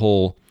that the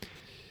whole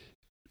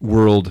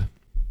world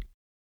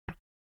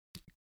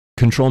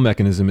control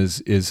mechanism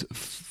is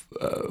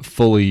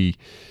fully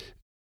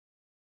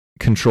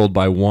controlled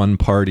by one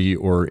party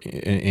or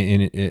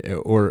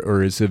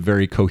is a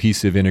very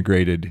cohesive,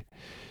 integrated,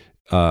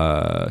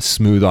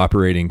 smooth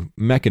operating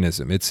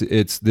mechanism.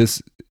 It's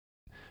this.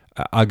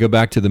 I'll go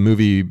back to the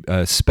movie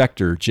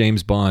Spectre,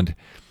 James Bond.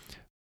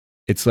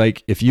 It's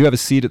like if you have a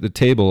seat at the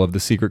table of the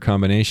secret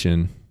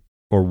combination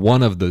or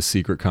one of the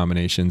secret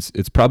combinations,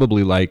 it's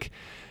probably like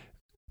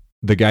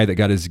the guy that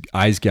got his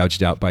eyes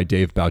gouged out by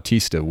Dave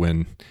Bautista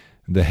when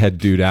the head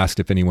dude asked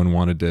if anyone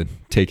wanted to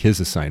take his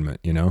assignment,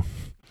 you know?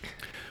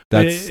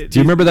 Do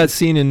you remember that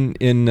scene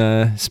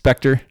in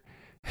Spectre?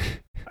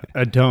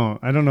 I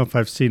don't know if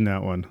I've seen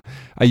that one.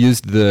 I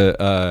used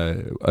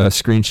a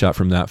screenshot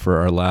from that for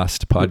our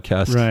last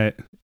podcast. Right.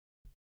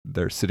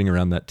 They're sitting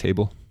around that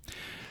table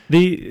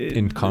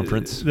in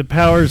conference. The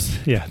powers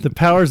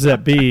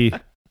that be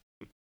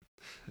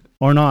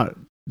are not.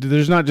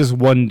 There's not just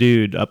one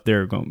dude up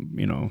there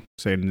going,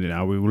 saying,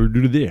 now we will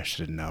do this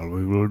and now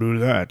we will do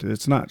that.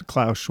 It's not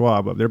Klaus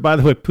Schwab up there. By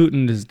the way,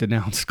 Putin has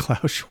denounced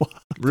Klaus Schwab.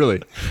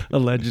 Really?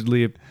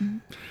 Allegedly.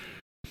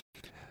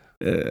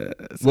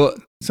 Well,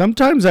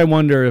 sometimes I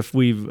wonder if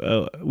we've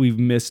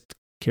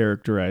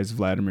mischaracterized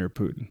Vladimir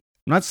Putin.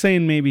 I'm not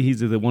saying maybe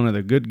he's one of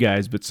the good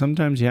guys, but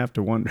sometimes you have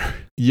to wonder.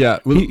 Yeah.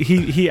 Well,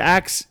 he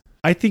acts,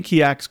 I think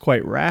he acts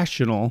quite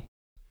rational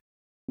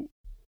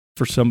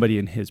for somebody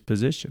in his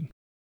position.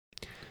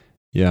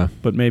 Yeah.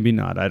 But maybe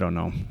not. I don't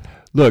know.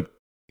 Look,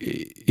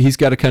 he's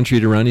got a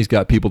country to run. He's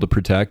got people to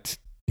protect.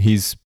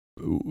 The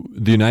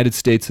United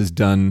States has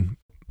done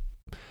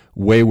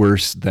way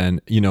worse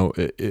than,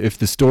 if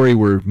the story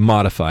were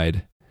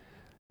modified,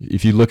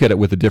 if you look at it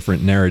with a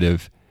different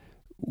narrative,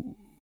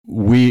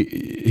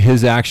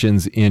 his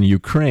actions in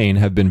Ukraine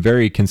have been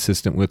very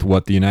consistent with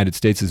what the United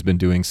States has been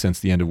doing since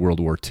the end of World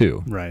War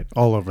II. Right.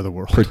 All over the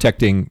world.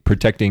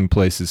 Protecting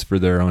places for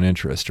their own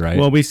interest, right?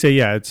 Well, we say,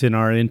 it's in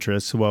our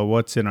interest. Well,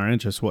 what's in our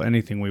interest? Well,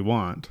 anything we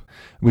want.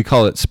 We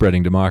call it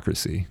spreading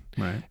democracy.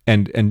 Right.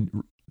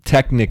 And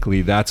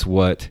technically that's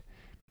what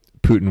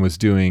Putin was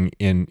doing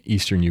in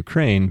eastern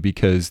Ukraine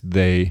because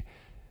the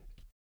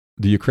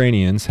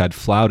Ukrainians had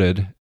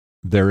flouted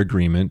their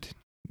agreement.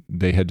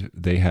 They had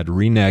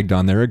reneged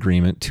on their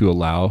agreement to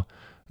allow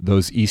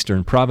those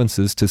eastern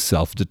provinces to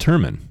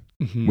self-determine,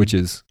 mm-hmm. which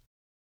is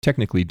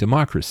technically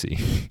democracy.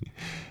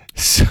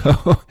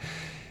 So,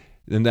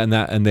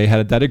 and they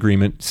had that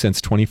agreement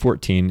since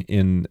 2014.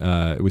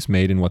 It was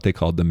made in what they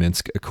called the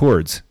Minsk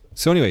Accords.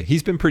 So anyway,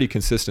 he's been pretty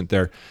consistent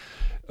there.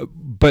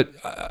 But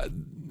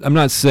I'm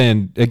not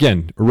saying,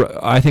 again,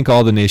 I think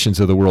all the nations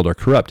of the world are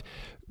corrupt.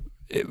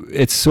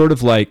 It's sort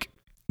of like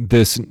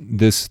this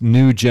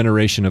new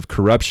generation of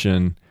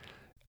corruption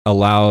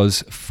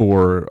allows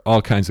for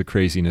all kinds of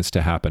craziness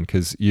to happen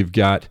because you've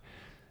got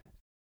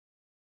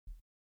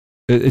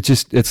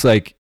it's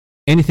like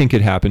anything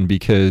could happen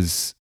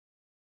because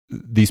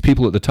these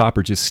people at the top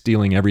are just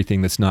stealing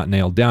everything that's not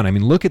nailed down. I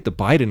mean, look at the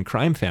Biden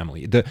crime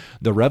family. The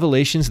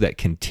revelations that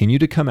continue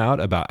to come out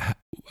about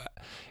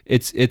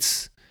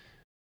it's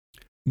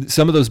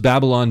some of those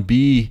Babylon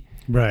Bee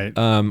right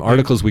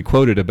articles we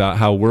quoted about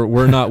how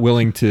we're not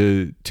willing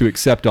to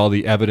accept all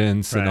the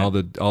evidence right. and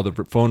all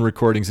the phone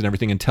recordings and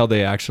everything until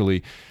they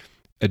actually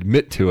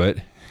admit to it.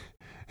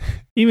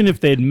 Even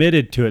if they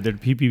admitted to it, there are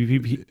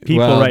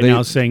people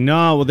now saying,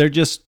 no, well, they're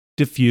just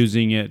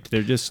diffusing it.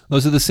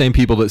 Those are the same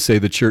people that say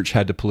the church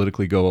had to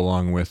politically go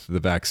along with the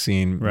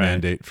vaccine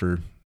mandate for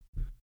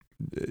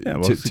to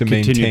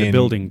maintain continue the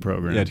building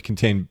program. Yeah, to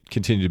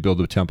continue to build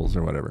the temples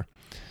or whatever.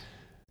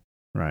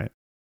 Right.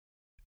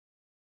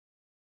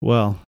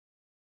 Well,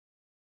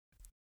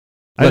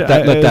 let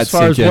that as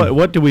far sink as in.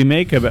 what do we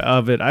make of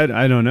it?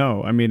 I don't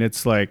know. I mean,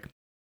 it's like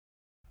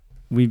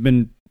we've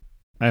been.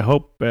 I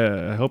hope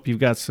you've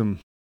got some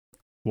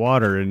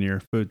water in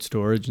your food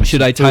storage. And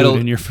Should I title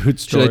in your food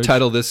storage? Should I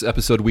title this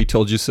episode "We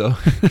Told You So"?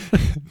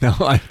 No,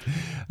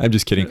 I'm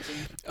just kidding.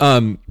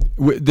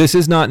 This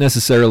is not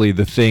necessarily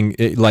the thing.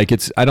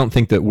 I don't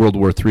think that World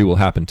War III will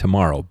happen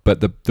tomorrow.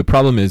 But the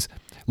problem is,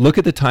 look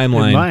at the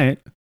timeline. It might.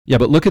 Yeah,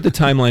 but look at the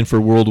timeline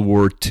for World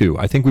War II.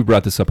 I think we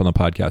brought this up on the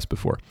podcast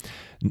before.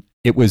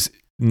 It was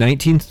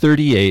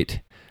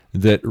 1938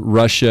 that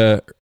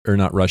Russia's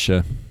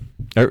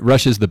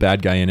the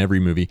bad guy in every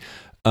movie,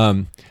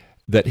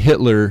 that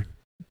Hitler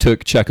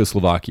took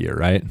Czechoslovakia,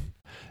 right?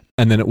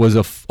 And then it was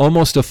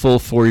almost a full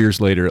 4 years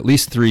later, at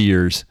least 3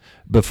 years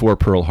before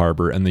Pearl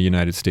Harbor and the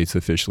United States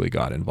officially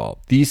got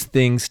involved. These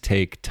things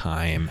take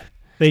time.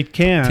 They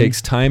can. It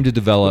takes time to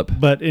develop.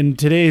 But in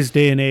today's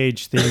day and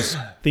age,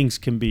 things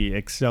can be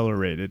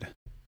accelerated.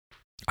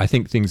 I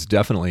think things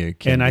definitely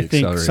can and be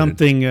accelerated. I think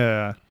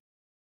something,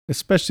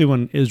 especially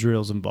when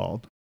Israel's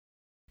involved,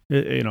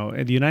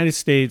 the United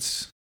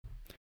States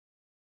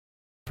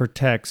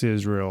protects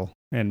Israel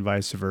and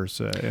vice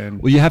versa.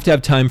 And well, you have to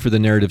have time for the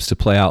narratives to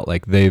play out.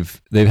 Like they've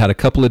had a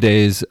couple of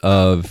days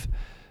of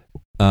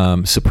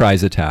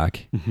surprise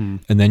attack, mm-hmm.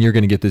 and then you're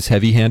going to get this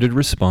heavy-handed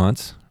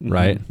response, mm-hmm.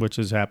 right? Which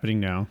is happening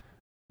now.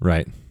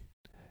 Right.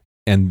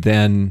 And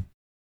then,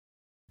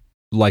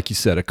 like you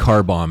said, a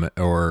car bomb,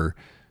 or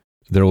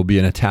there will be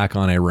an attack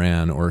on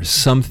Iran, or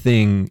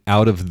something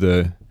out of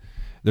the...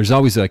 There's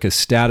always like a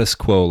status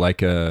quo,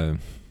 like a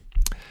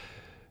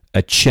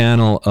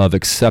channel of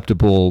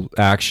acceptable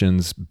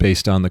actions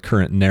based on the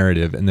current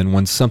narrative. And then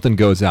when something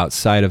goes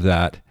outside of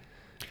that,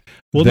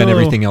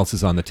 everything else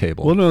is on the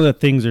table. We'll know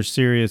that things are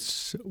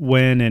serious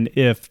when and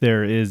if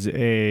there is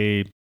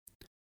a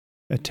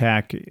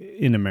attack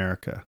in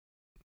America.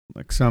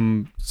 Like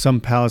some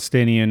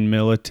Palestinian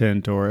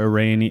militant or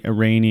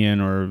Iranian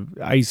or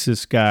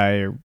ISIS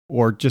guy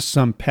or just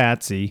some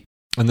patsy.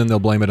 And then they'll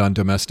blame it on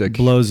domestic.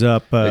 Blows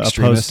up a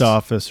post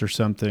office or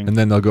something. And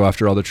then they'll go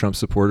after all the Trump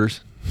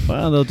supporters.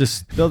 Well, they'll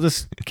just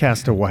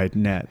cast a wide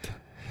net.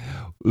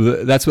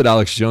 That's what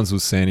Alex Jones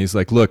was saying. He's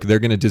like, look, they're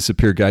going to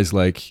disappear guys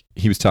like,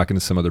 he was talking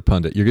to some other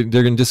pundit. They're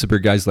going to disappear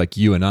guys like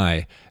you and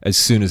I as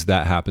soon as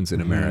that happens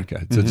in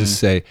America. So just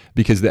say,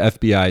 because the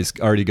FBI's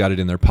already got it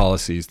in their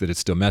policies that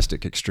it's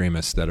domestic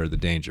extremists that are the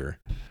danger.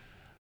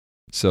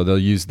 So they'll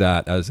use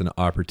that as an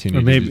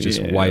opportunity to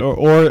just wipe.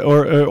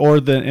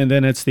 And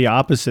then it's the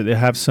opposite. They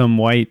have some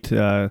white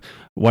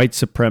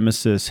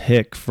supremacist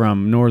hick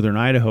from northern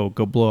Idaho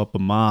go blow up a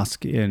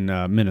mosque in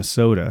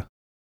Minnesota.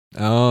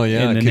 Oh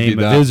yeah, in the name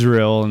of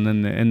Israel, and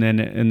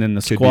then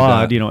the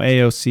squad,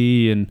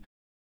 AOC and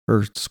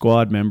her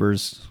squad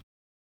members,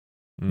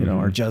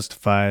 are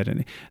justified,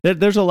 and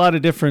there's a lot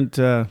of different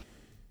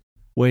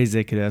ways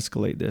they could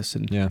escalate this.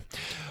 And yeah,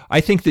 I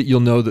think that you'll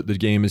know that the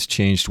game has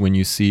changed when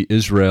you see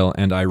Israel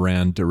and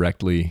Iran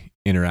directly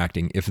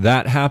interacting. If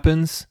that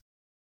happens,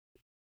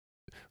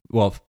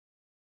 well,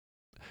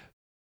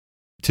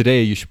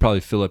 today you should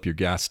probably fill up your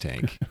gas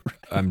tank. Right.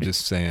 I'm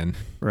just saying,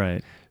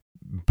 right.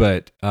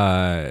 But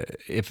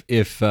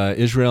if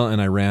Israel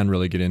and Iran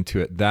really get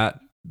into it, that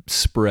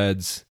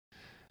spreads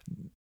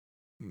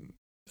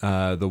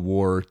the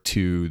war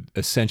to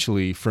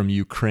essentially from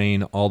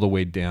Ukraine all the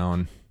way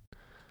down.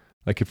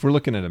 Like if we're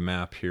looking at a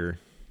map here,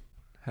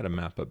 I had a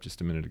map up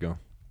just a minute ago.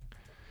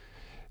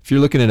 If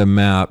you're looking at a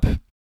map,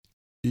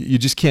 you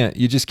just can't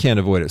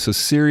avoid it. So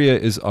Syria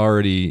is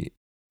already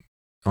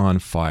on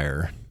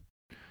fire.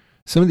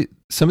 Some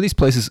of these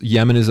places,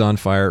 Yemen is on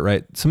fire,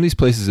 right? Some of these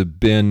places have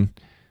been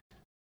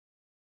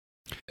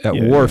at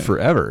war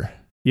forever.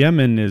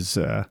 Yemen is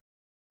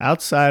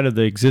outside of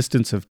the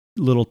existence of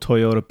little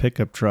Toyota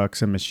pickup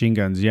trucks and machine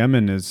guns.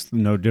 Yemen is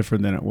no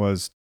different than it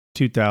was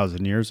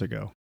 2,000 years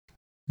ago.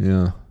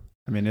 Yeah.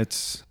 I mean,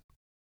 it's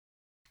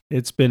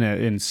been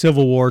in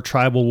civil war,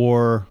 tribal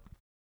war,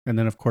 and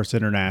then, of course,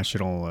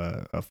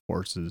 international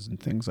forces and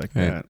things like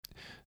that.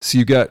 So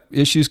you got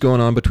issues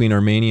going on between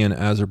Armenia and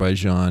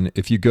Azerbaijan.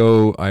 If you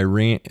go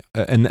Iran,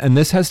 and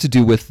this has to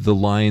do with the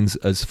lines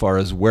as far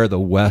as where the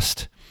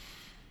West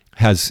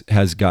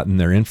has gotten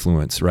their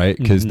influence, right?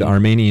 Because the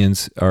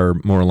Armenians are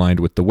more aligned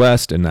with the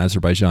West and the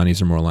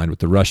Azerbaijanis are more aligned with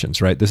the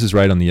Russians, right? This is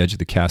right on the edge of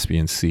the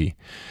Caspian Sea.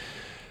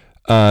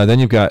 Then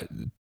you've got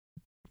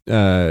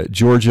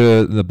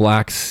Georgia, the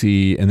Black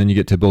Sea, and then you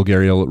get to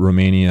Bulgaria,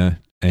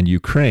 Romania, and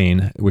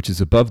Ukraine, which is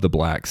above the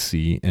Black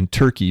Sea, and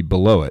Turkey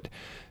below it.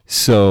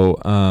 So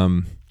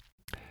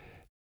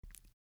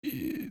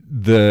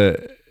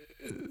the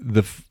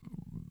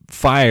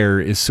fire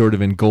is sort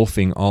of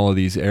engulfing all of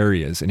these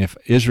areas. And if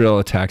Israel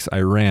attacks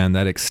Iran,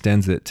 that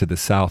extends it to the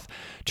south.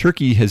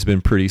 Turkey has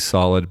been pretty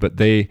solid, but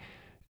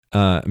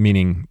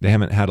meaning they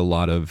haven't had a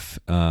lot of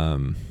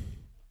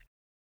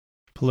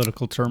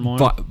political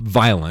turmoil,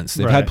 violence.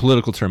 They've had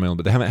political turmoil,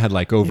 but they haven't had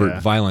like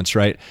overt violence,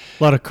 right?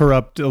 A lot of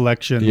corrupt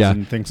elections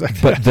and things like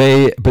that.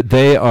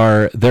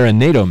 They're a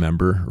NATO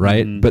member,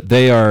 right? Mm-hmm. But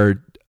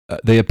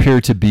they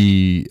appear to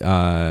be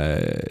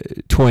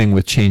toying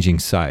with changing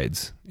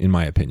sides, in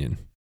my opinion.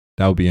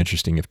 That would be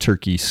interesting if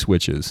Turkey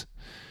switches,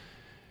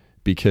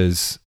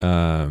 because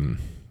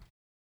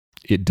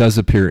it does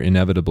appear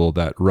inevitable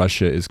that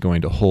Russia is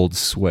going to hold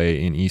sway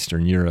in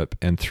Eastern Europe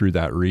and through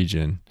that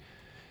region.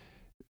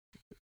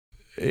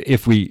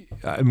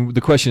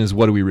 The question is,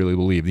 what do we really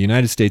believe? The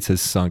United States has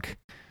sunk.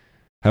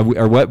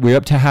 We're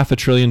up to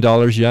 $500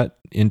 billion yet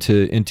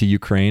into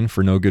Ukraine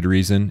for no good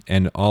reason,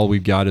 and all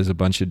we've got is a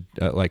bunch of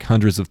like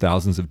hundreds of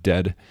thousands of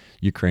dead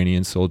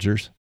Ukrainian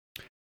soldiers.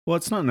 Well,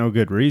 it's not no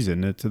good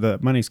reason. The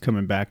money's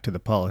coming back to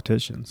the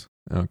politicians.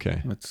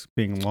 Okay. It's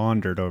being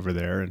laundered over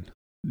there and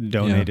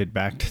donated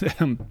back to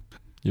them.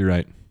 You're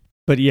right.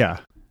 But yeah,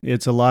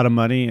 it's a lot of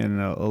money,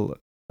 and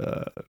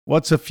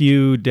what's a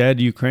few dead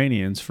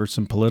Ukrainians for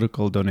some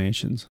political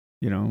donations,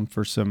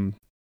 for some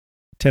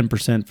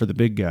 10% for the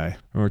big guy.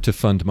 Or to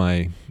fund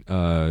my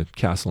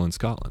castle in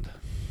Scotland.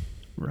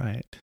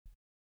 Right.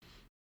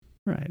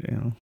 Right.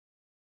 A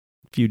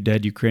few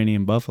dead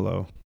Ukrainian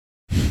buffalo.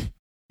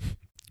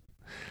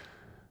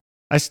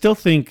 I still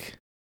think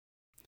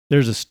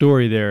there's a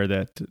story there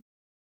that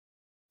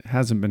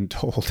hasn't been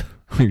told.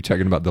 Are you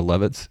talking about the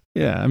Levitts?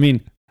 Yeah. I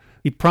mean,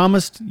 he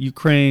promised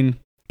Ukraine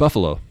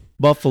Buffalo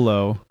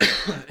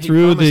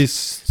through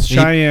this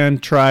Cheyenne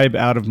tribe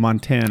out of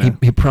Montana.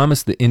 He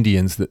promised the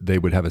Indians that they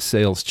would have a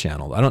sales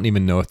channel. I don't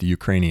even know if the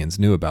Ukrainians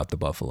knew about the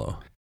buffalo.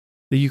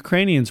 The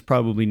Ukrainians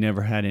probably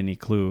never had any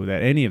clue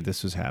that any of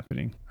this was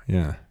happening.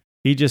 Yeah.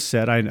 He just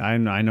said, I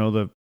know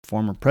the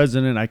former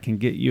president. I can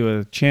get you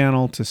a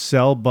channel to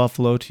sell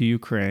buffalo to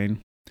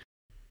Ukraine.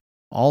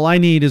 All I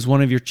need is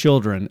one of your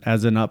children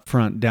as an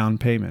upfront down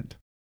payment.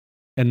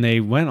 And they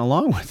went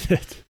along with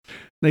it.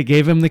 They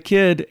gave him the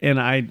kid, and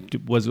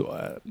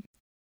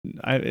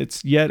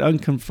it's yet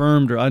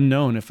unconfirmed or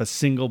unknown if a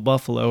single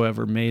buffalo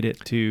ever made it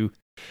to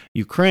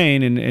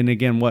Ukraine, and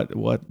again,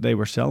 what they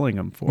were selling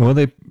them for.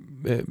 Well,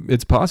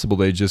 it's possible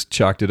they just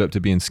chalked it up to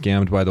being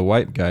scammed by the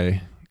white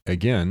guy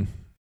again,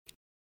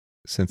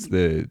 since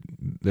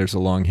there's a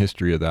long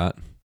history of that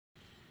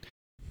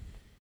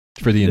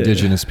for the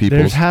indigenous people.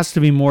 There has to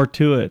be more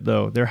to it,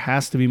 though. There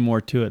has to be more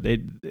to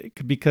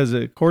it. Because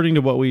according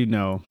to what we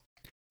know,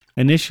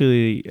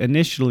 initially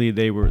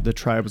the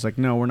tribe was like,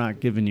 no, we're not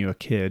giving you a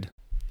kid.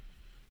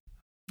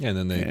 Yeah,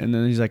 and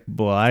then he's like,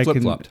 well, I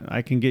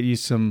can get you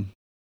some.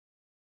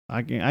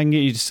 I can get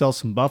you to sell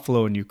some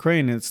buffalo in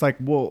Ukraine. And it's like,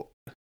 well,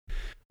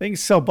 they can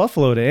sell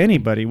buffalo to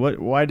anybody.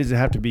 Why does it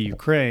have to be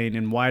Ukraine?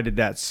 And why did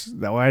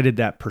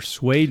that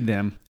persuade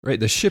them? Right,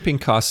 the shipping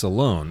costs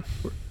alone.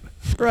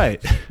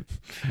 Right.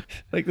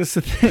 Like, this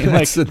is the thing.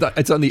 Like,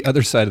 it's on the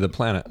other side of the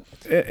planet.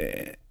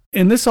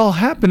 And this all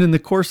happened in the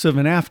course of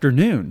an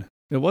afternoon.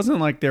 It wasn't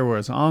like there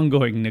was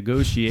ongoing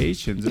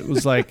negotiations. It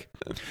was like,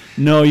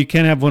 no, you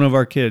can't have one of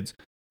our kids.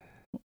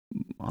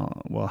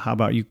 Well, how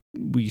about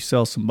we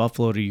sell some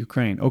buffalo to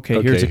Ukraine?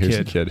 Okay, here's a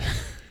kid.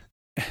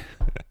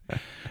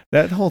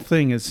 That whole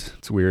thing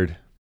it's weird.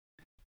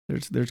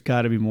 There's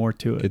got to be more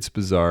to it. It's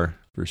bizarre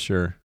for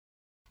sure.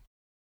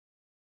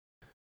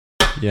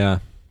 Yeah.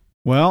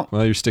 Well,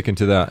 you're sticking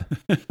to that.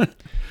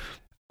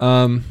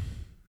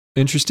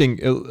 Interesting.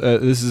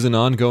 This is an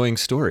ongoing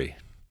story.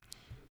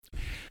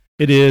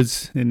 It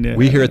is. And,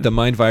 we here at the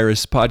Mind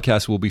Virus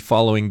podcast will be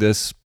following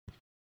this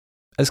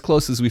as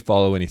close as we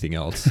follow anything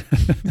else.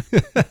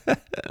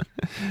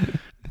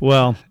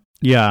 Well,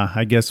 yeah,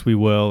 I guess we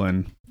will.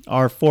 And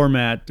our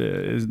format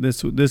is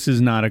this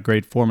is not a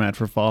great format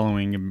for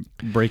following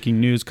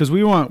breaking news, because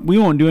we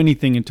won't do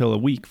anything until a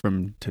week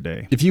from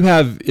today. If you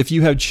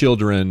have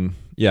children,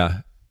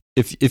 yeah.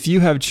 If you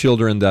have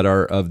children that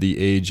are of the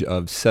age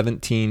of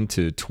 17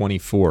 to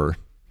 24,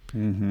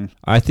 mm-hmm.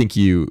 I think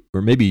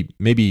or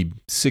maybe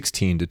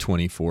 16 to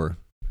 24,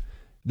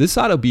 this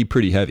ought to be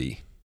pretty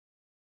heavy.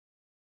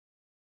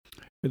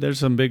 There's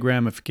some big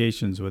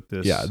ramifications with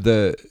this. Yeah,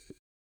 who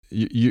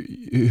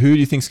do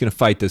you think is going to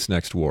fight this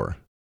next war?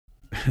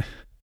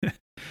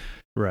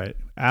 Right.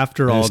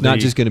 It's not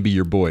just going to be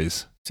your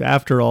boys. It's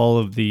after all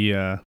of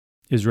the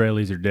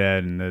Israelis are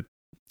dead and the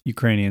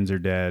Ukrainians are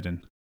dead,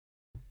 and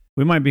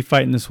we might be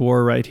fighting this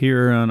war right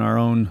here on our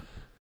own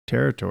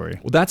territory.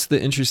 Well, that's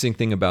the interesting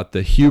thing about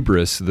the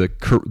hubris,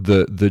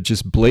 the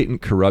just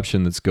blatant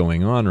corruption that's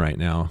going on right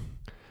now,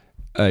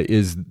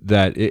 is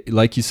that,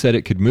 like you said,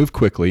 it could move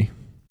quickly.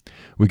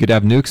 We could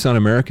have nukes on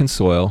American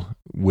soil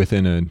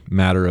within a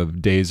matter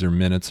of days or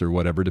minutes or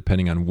whatever,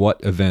 depending on what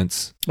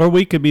events. Or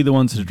we could be the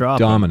ones to drop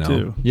domino. them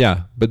too.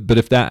 Yeah, but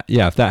if that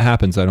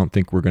happens, I don't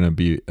think we're going to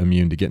be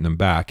immune to getting them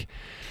back.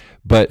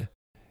 But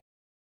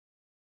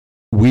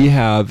we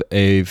have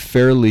a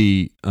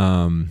fairly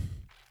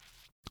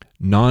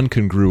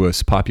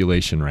non-congruous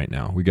population right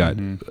now. We got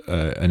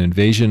an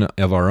invasion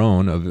of our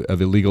own,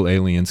 of illegal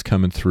aliens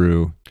coming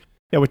through.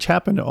 Yeah, which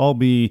happen to all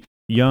be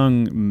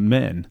young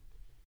men.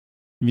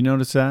 Have you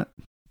noticed that?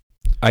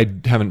 I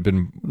haven't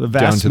been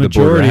down to the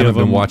border. I haven't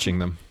been watching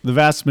them. The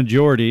vast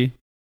majority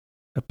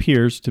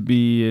appears to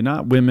be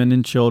not women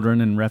and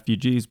children and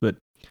refugees, but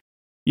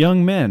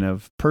young men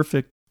of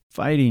perfect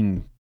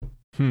fighting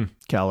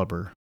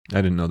caliber. I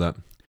didn't know that.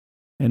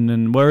 And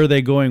then where are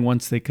they going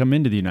once they come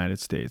into the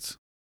United States?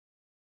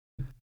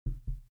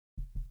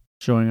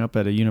 Showing up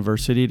at a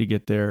university to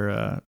get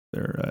their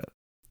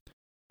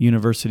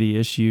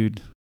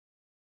university-issued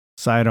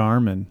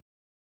sidearm and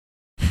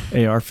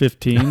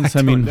AR-15s.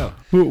 I mean,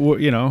 who,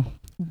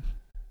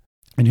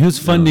 and who's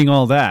funding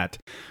all that?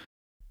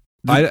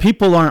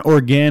 People aren't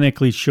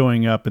organically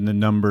showing up in the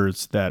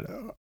numbers that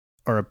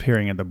are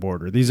appearing at the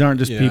border. These aren't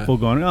just people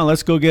going, "Oh,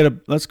 let's go get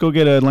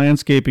a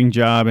landscaping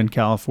job in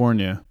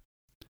California."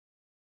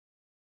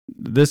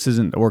 This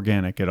isn't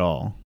organic at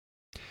all.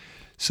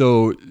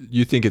 So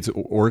you think it's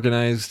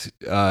organized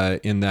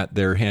in that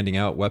they're handing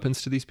out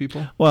weapons to these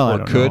people? Well, I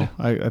don't know.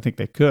 I think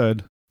they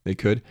could. They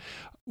could.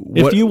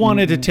 if you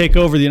wanted to take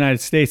over the United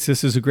States,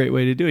 this is a great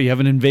way to do it. You have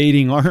an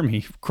invading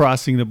army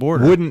crossing the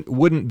border.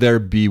 Wouldn't there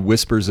be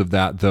whispers of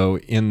that though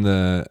in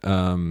the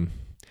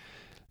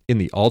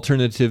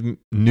alternative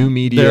new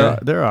media?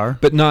 There are,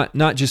 but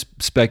not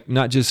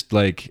just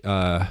like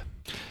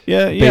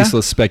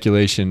baseless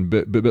speculation,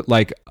 but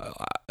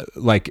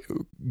like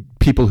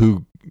people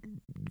who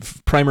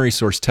primary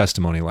source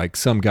testimony, like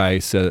some guy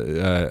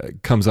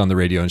comes on the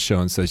radio and show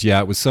and says,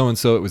 yeah, it was so and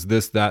so, it was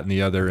this, that, and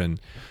the other,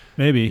 and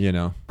maybe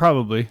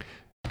probably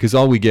because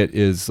all we get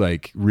is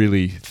like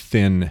really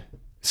thin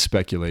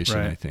speculation,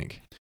 right. I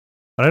think.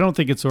 But I don't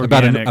think it's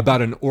organic.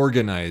 About an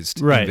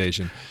organized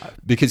invasion,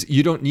 because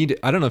you don't need.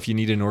 I don't know if you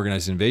need an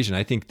organized invasion.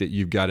 I think that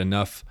you've got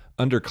enough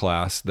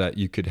underclass that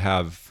you could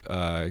have,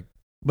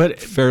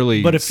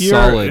 fairly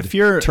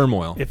solid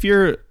turmoil. If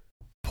you're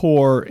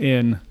poor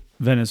in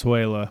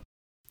Venezuela,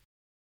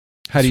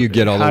 how do you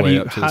get all the way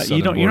up to the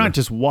southern border? You're not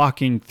just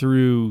walking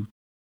through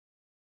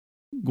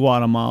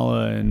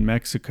Guatemala and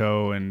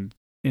Mexico and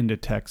into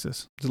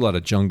Texas. There's a lot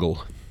of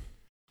jungle.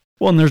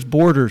 Well, and there's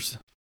borders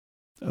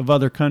of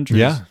other countries.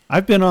 Yeah.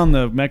 I've been on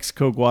the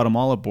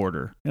Mexico-Guatemala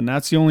border, and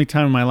that's the only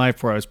time in my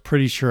life where I was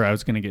pretty sure I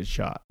was going to get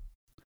shot.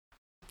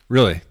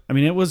 Really? I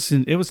mean, it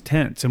was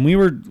tense, and we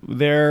were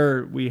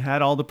there. We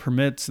had all the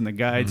permits and the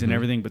guides and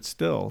everything, but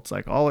still, it's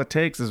like all it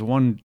takes is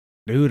one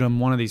dude on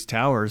one of these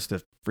towers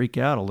to freak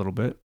out a little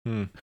bit.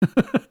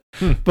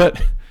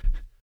 But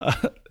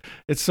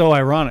it's so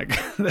ironic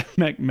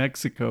that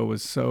Mexico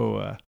was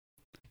so,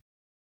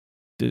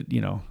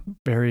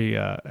 very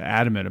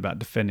adamant about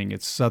defending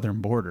its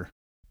southern border.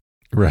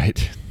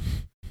 Right.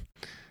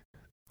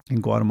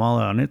 And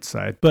Guatemala on its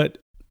side. But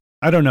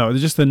I don't know.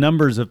 Just the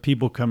numbers of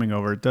people coming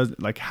over. It does,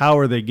 like, how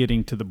are they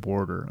getting to the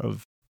border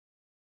of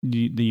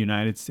the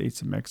United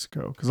States and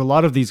Mexico? Because a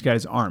lot of these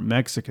guys aren't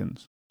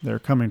Mexicans. They're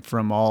coming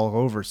from all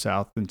over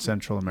South and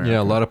Central America.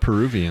 Yeah, a lot of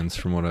Peruvians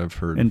from what I've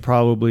heard. And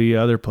probably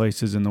other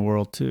places in the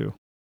world too.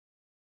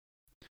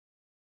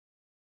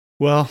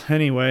 Well,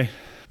 anyway,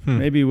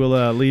 maybe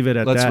we'll leave it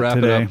at Let's that wrap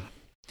today. it up.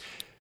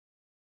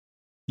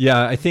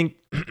 Yeah, I think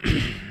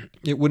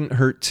it wouldn't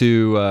hurt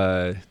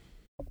to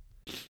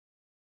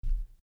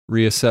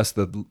reassess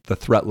the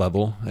threat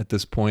level at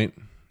this point.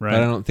 Right. I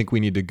don't think we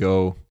need to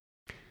go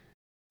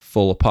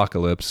full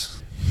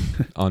apocalypse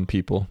on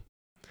people.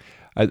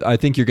 I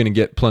think you're going to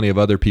get plenty of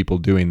other people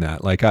doing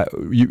that. Like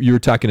you were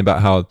talking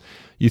about how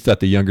you thought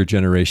the younger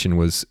generation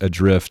was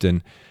adrift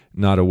and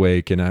not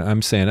awake. And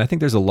I'm saying, I think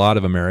there's a lot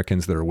of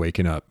Americans that are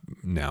waking up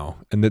now,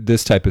 and that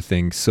this type of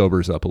thing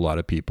sobers up a lot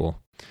of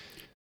people.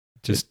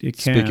 Just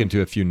speaking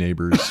to a few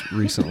neighbors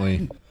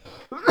recently,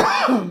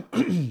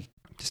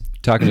 just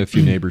talking to a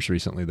few neighbors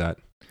recently that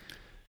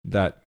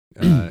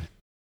I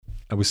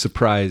was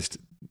surprised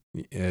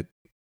at.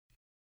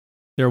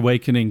 They're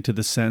awakening to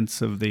the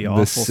sense of the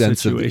awful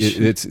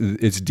situation.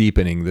 It's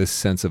deepening this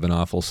sense of an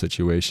awful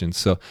situation.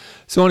 So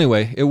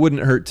anyway, it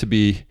wouldn't hurt to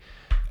be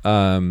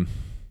a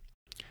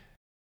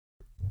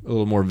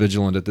little more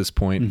vigilant at this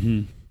point.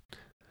 Mm-hmm.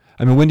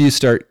 I mean, when do you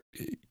start?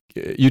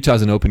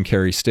 Utah's an open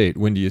carry state.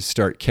 When do you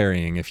start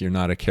carrying if you're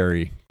not a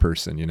carry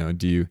person?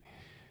 Do you?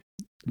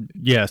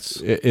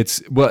 Yes.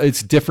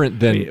 It's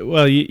different than...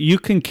 Well, you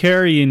can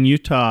carry in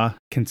Utah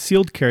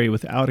concealed carry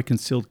without a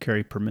concealed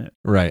carry permit.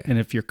 Right. And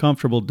if you're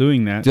comfortable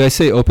doing that... Did I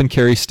say open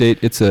carry state?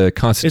 It's a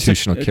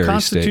constitutional carry state.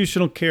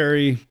 Constitutional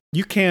carry.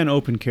 You can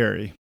open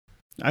carry.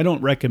 I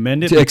don't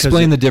recommend it. To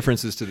explain the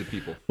differences to the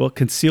people. Well,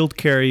 concealed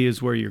carry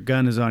is where your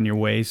gun is on your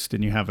waist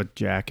and you have a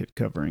jacket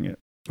covering it.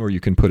 Or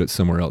you can put it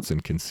somewhere else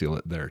and conceal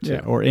it there too.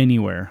 Yeah, or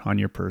anywhere on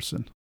your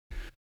person.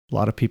 A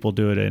lot of people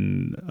do it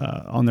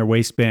on their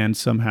waistband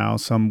somehow.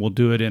 Some will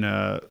do it in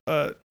a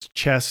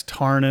chest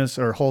harness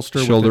or holster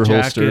shoulder with a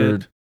jacket.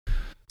 holstered.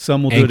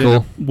 Some will do it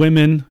in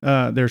women.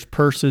 There's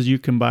purses you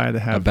can buy that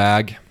have a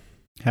bag,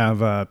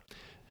 have a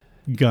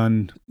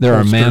gun. There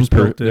are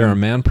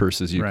man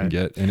purses you can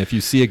get, and if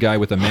you see a guy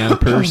with a man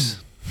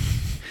purse.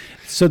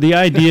 So the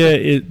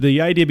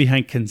idea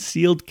behind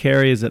concealed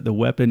carry is that the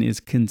weapon is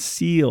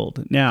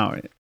concealed. Now,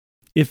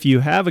 if you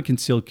have a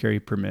concealed carry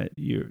permit,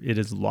 it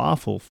is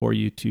lawful for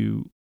you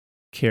to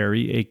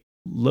carry a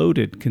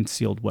loaded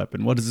concealed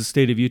weapon. What does the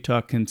state of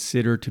Utah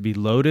consider to be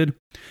loaded?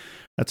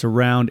 That's a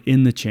round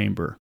in the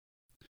chamber.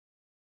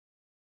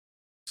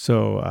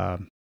 So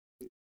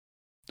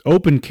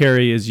open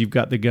carry is you've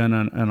got the gun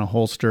on a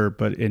holster,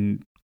 but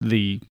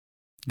the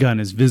gun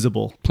is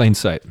visible. Plain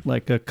sight.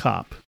 Like a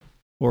cop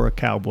or a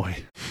cowboy.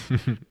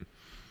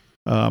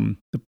 The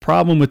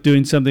problem with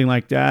doing something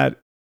like that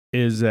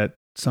is that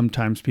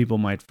sometimes people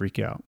might freak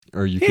out.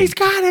 Or he's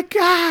got a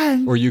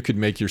gun! Or you could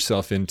make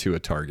yourself into a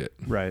target.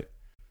 Right.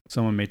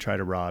 Someone may try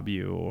to rob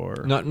you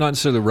or... Not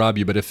necessarily rob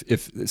you, but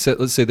if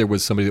let's say there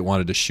was somebody that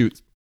wanted to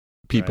shoot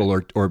people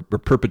or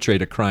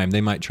perpetrate a crime,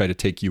 they might try to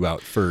take you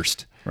out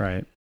first.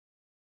 Right.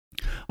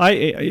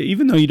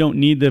 Even though you don't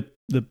need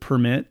the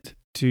permit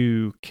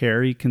to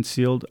carry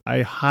concealed,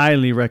 I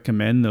highly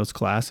recommend those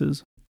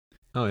classes.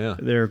 Oh, yeah.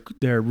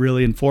 They're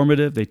really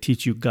informative. They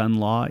teach you gun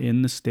law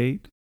in the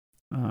state.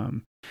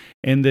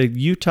 And the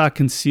Utah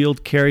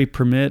concealed carry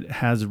permit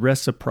has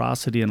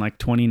reciprocity in like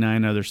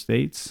 29 other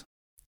states.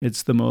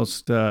 It's the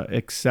most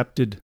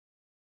accepted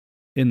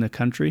in the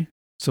country.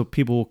 So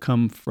people will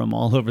come from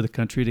all over the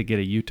country to get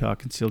a Utah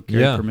concealed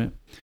carry permit.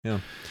 Yeah.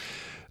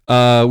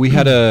 We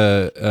had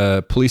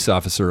a police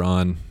officer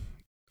on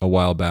a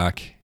while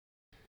back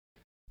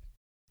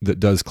that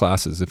does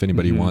classes. If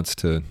anybody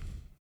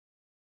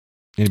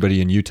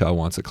anybody in Utah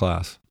wants a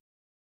class.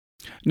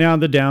 Now,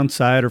 the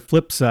downside or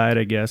flip side,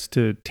 I guess,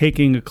 to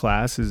taking a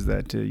class is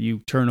that you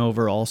turn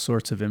over all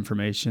sorts of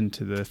information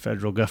to the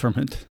federal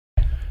government,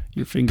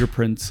 your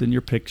fingerprints and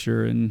your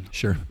picture and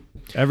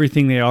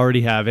everything they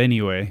already have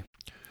anyway.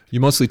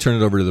 You mostly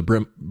turn it over to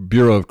the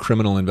Bureau of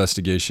Criminal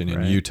Investigation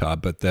in Utah,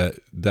 but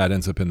that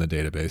ends up in the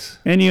database.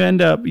 And you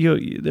end up,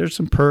 there's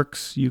some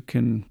perks.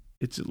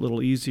 It's a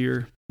little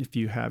easier if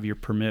you have your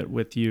permit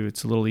with you.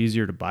 It's a little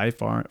easier to buy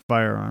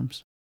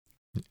firearms.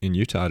 In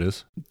Utah, it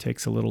is. It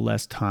takes a little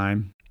less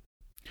time,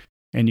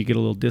 and you get a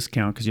little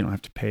discount because you don't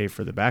have to pay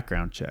for the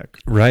background check.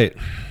 Right.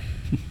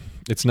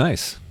 It's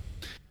nice.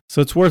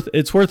 So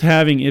it's worth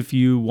having if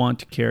you want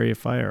to carry a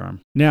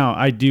firearm. Now,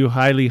 I do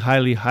highly,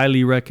 highly,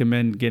 highly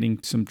recommend getting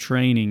some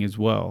training as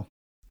well.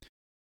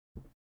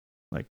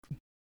 Like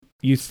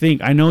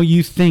I know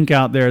you think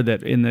out there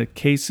that in the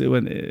case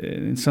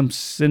in some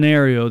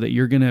scenario that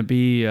you're going to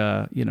be,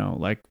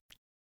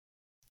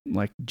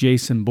 like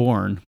Jason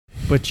Bourne.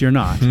 But you're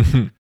not.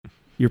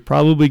 You're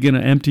probably going to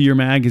empty your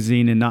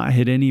magazine and not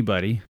hit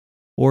anybody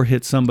or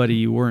hit somebody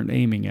you weren't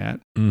aiming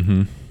at.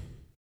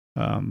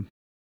 Mm-hmm.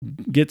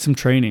 Get some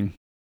training.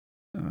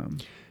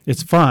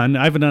 It's fun.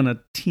 I've done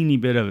a teeny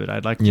bit of it.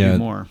 I'd like to do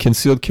more.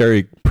 Concealed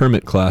carry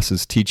permit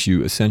classes teach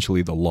you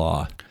essentially the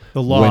law.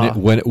 The law.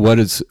 What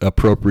is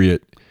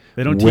appropriate.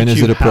 They don't teach when is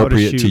you it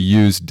appropriate to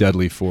use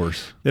deadly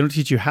force? They don't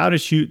teach you how to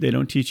shoot. They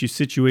don't teach you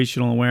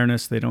situational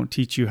awareness. They don't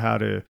teach you how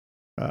to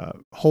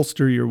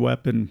holster your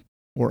weapon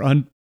or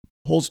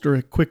unholster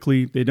it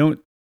quickly. They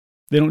don't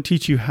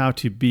teach you how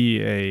to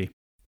be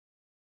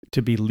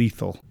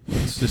lethal.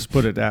 Let's just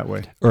put it that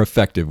way. Or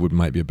effective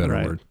might be a better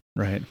word.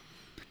 Right.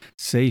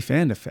 Safe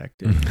and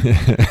effective.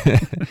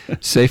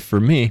 Safe for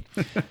me.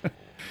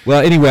 Well,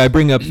 anyway, I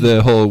bring up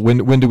the whole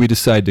when do we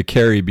decide to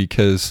carry,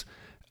 because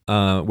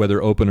whether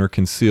open or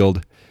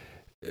concealed,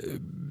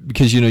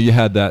 because you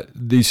had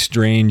these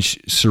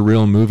strange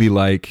surreal movie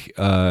like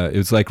it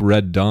was like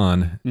Red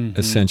Dawn,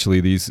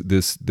 essentially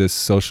this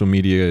social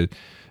media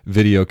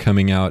video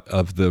coming out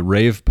of the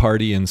rave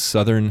party in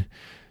southern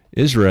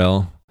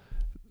Israel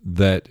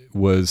that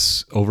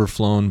was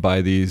overflown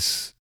by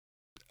these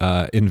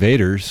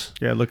invaders.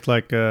 Yeah, it looked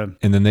like and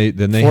then they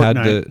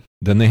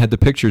Fortnite. had the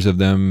pictures of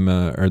them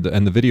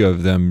and the video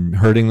of them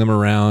herding them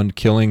around,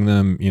 killing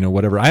them,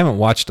 whatever. I haven't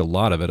watched a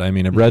lot of it. I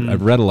mean,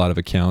 I've read a lot of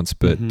accounts,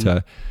 but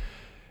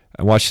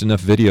I watched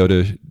enough video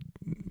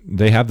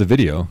they have the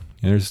video.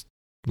 There's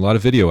a lot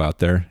of video out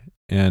there.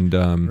 And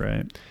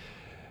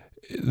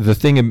the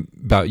thing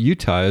about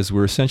Utah is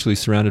we're essentially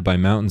surrounded by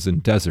mountains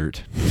and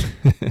desert.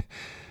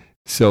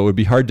 So it would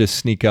be hard to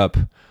sneak up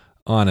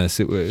on us.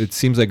 It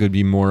seems like it would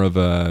be more of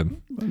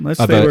an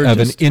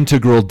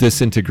integral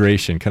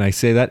disintegration. Can I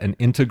say that? An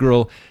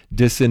integral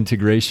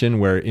disintegration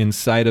where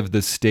inside of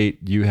the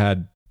state you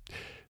had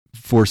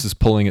forces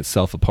pulling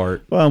itself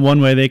apart. Well,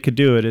 one way they could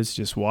do it is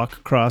just walk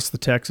across the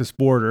Texas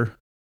border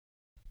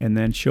and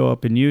then show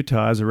up in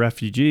Utah as a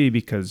refugee,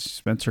 because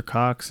Spencer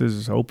Cox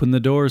has opened the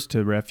doors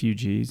to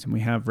refugees, and we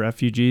have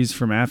refugees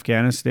from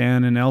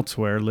Afghanistan and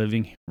elsewhere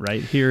living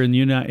right here in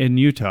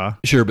Utah.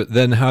 Sure, but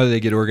then how do they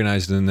get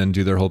organized and then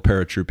do their whole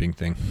paratrooping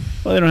thing?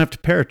 Well, they don't have to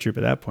paratroop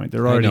at that point.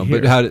 They're already here.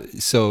 But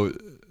so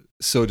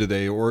do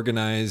they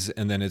organize,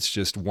 and then it's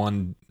just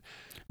one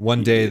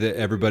day that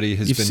everybody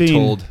has been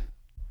told?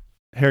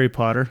 Harry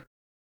Potter.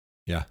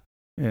 Yeah.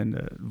 And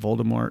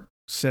Voldemort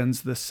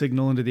sends the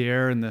signal into the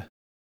air, and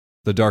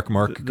the dark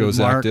mark goes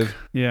active.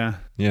 Yeah.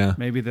 Yeah.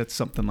 Maybe that's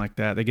something like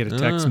that. They get a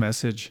text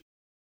message.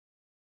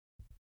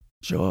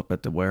 Show up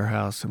at the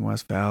warehouse in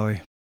West Valley,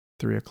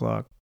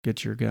 3:00.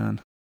 Get your gun.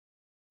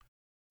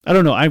 I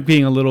don't know. I'm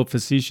being a little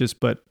facetious,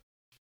 but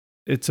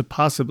it's a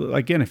possible.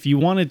 Again, if you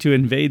wanted to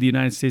invade the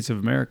United States of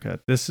America,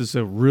 this is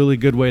a really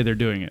good way they're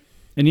doing it.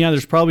 And yeah,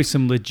 there's probably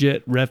some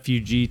legit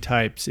refugee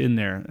types in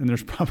there. And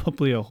there's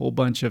probably a whole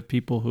bunch of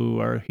people who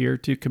are here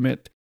to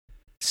commit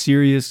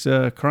serious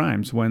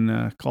crimes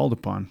when called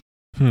upon.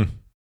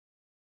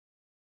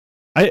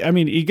 I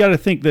mean, you got to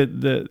think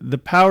that the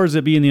powers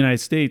that be in the United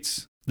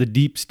States, the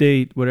deep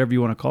state, whatever you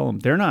want to call them,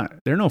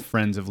 they're no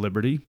friends of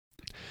liberty.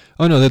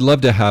 Oh no, they'd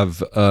love to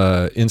have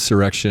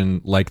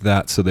insurrection like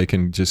that so they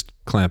can just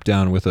clamp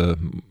down with a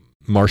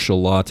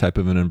martial law type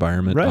of an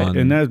environment. Right,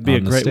 and that'd be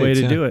a great way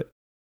to do it.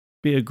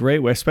 Be a great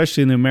way,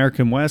 especially in the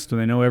American West when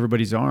they know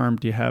everybody's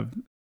armed.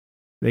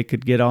 They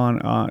could get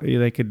on.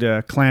 They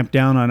could clamp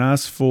down on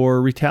us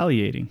for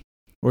retaliating,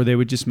 or they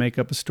would just make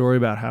up a story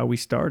about how we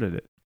started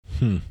it.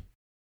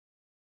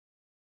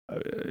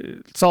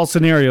 It's all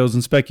scenarios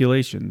and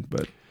speculation,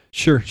 but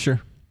sure.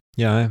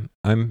 Yeah,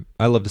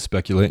 I love to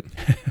speculate.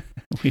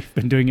 We've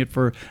been doing it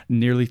for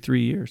nearly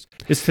 3 years.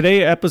 Is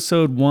today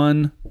episode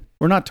 1?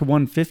 We're not to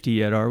 150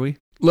 yet, are we?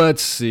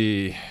 Let's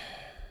see.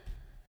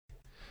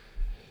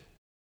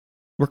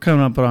 We're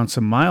coming up on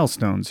some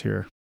milestones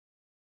here.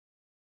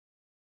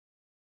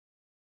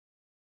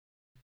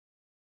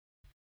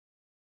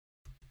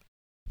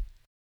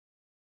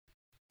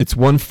 It's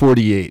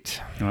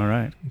 148. All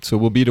right. So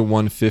we'll be to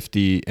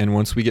 150. And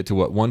once we get to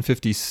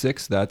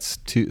 156, that's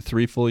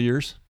 3 full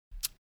years.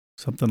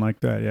 Something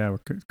like that. Yeah, we're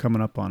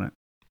coming up on it.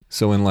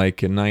 So in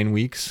 9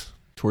 weeks,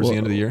 towards the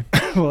end of the year?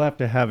 We'll have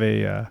to have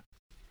a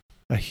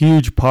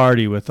huge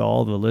party with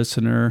all the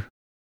listener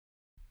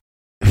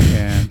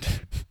and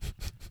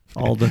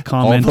all the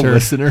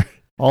commenter.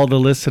 All the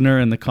listener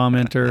and the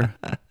commenter.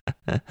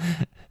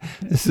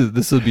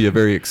 This will be a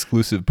very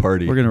exclusive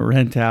party. We're going to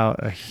rent out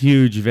a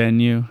huge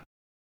venue.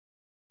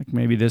 Like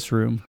maybe this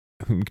room.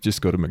 We could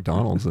just go to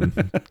McDonald's and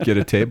get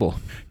a table.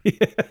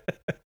 Yeah.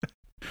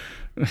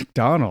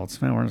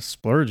 McDonald's, man, we're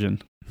splurging.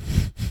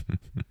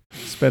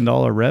 Spend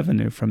all our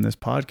revenue from this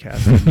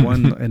podcast in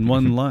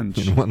one lunch.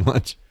 In one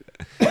lunch.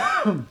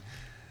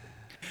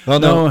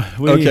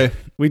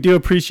 We do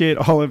appreciate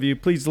all of you.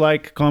 Please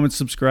like, comment,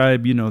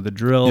 subscribe. You know the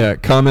drill. Yeah,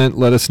 comment.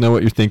 Let us know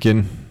what you're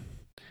thinking.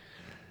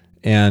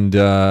 And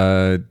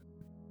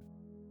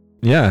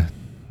yeah.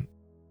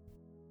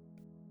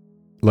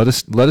 Let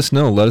us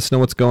know. Let us know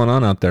what's going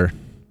on out there.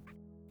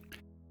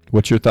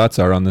 What your thoughts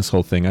are on this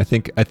whole thing. I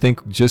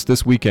think just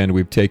this weekend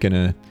we've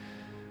taken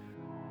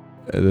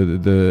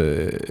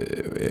the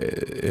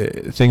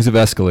things have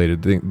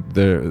escalated.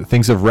 The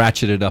things have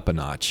ratcheted up a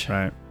notch.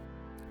 Right.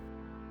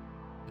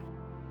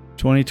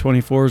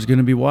 2024 is going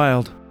to be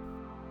wild.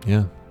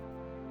 Yeah.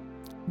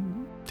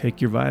 Take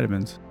your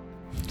vitamins.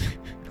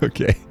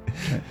 Okay.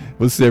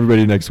 We'll see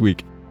everybody next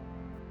week.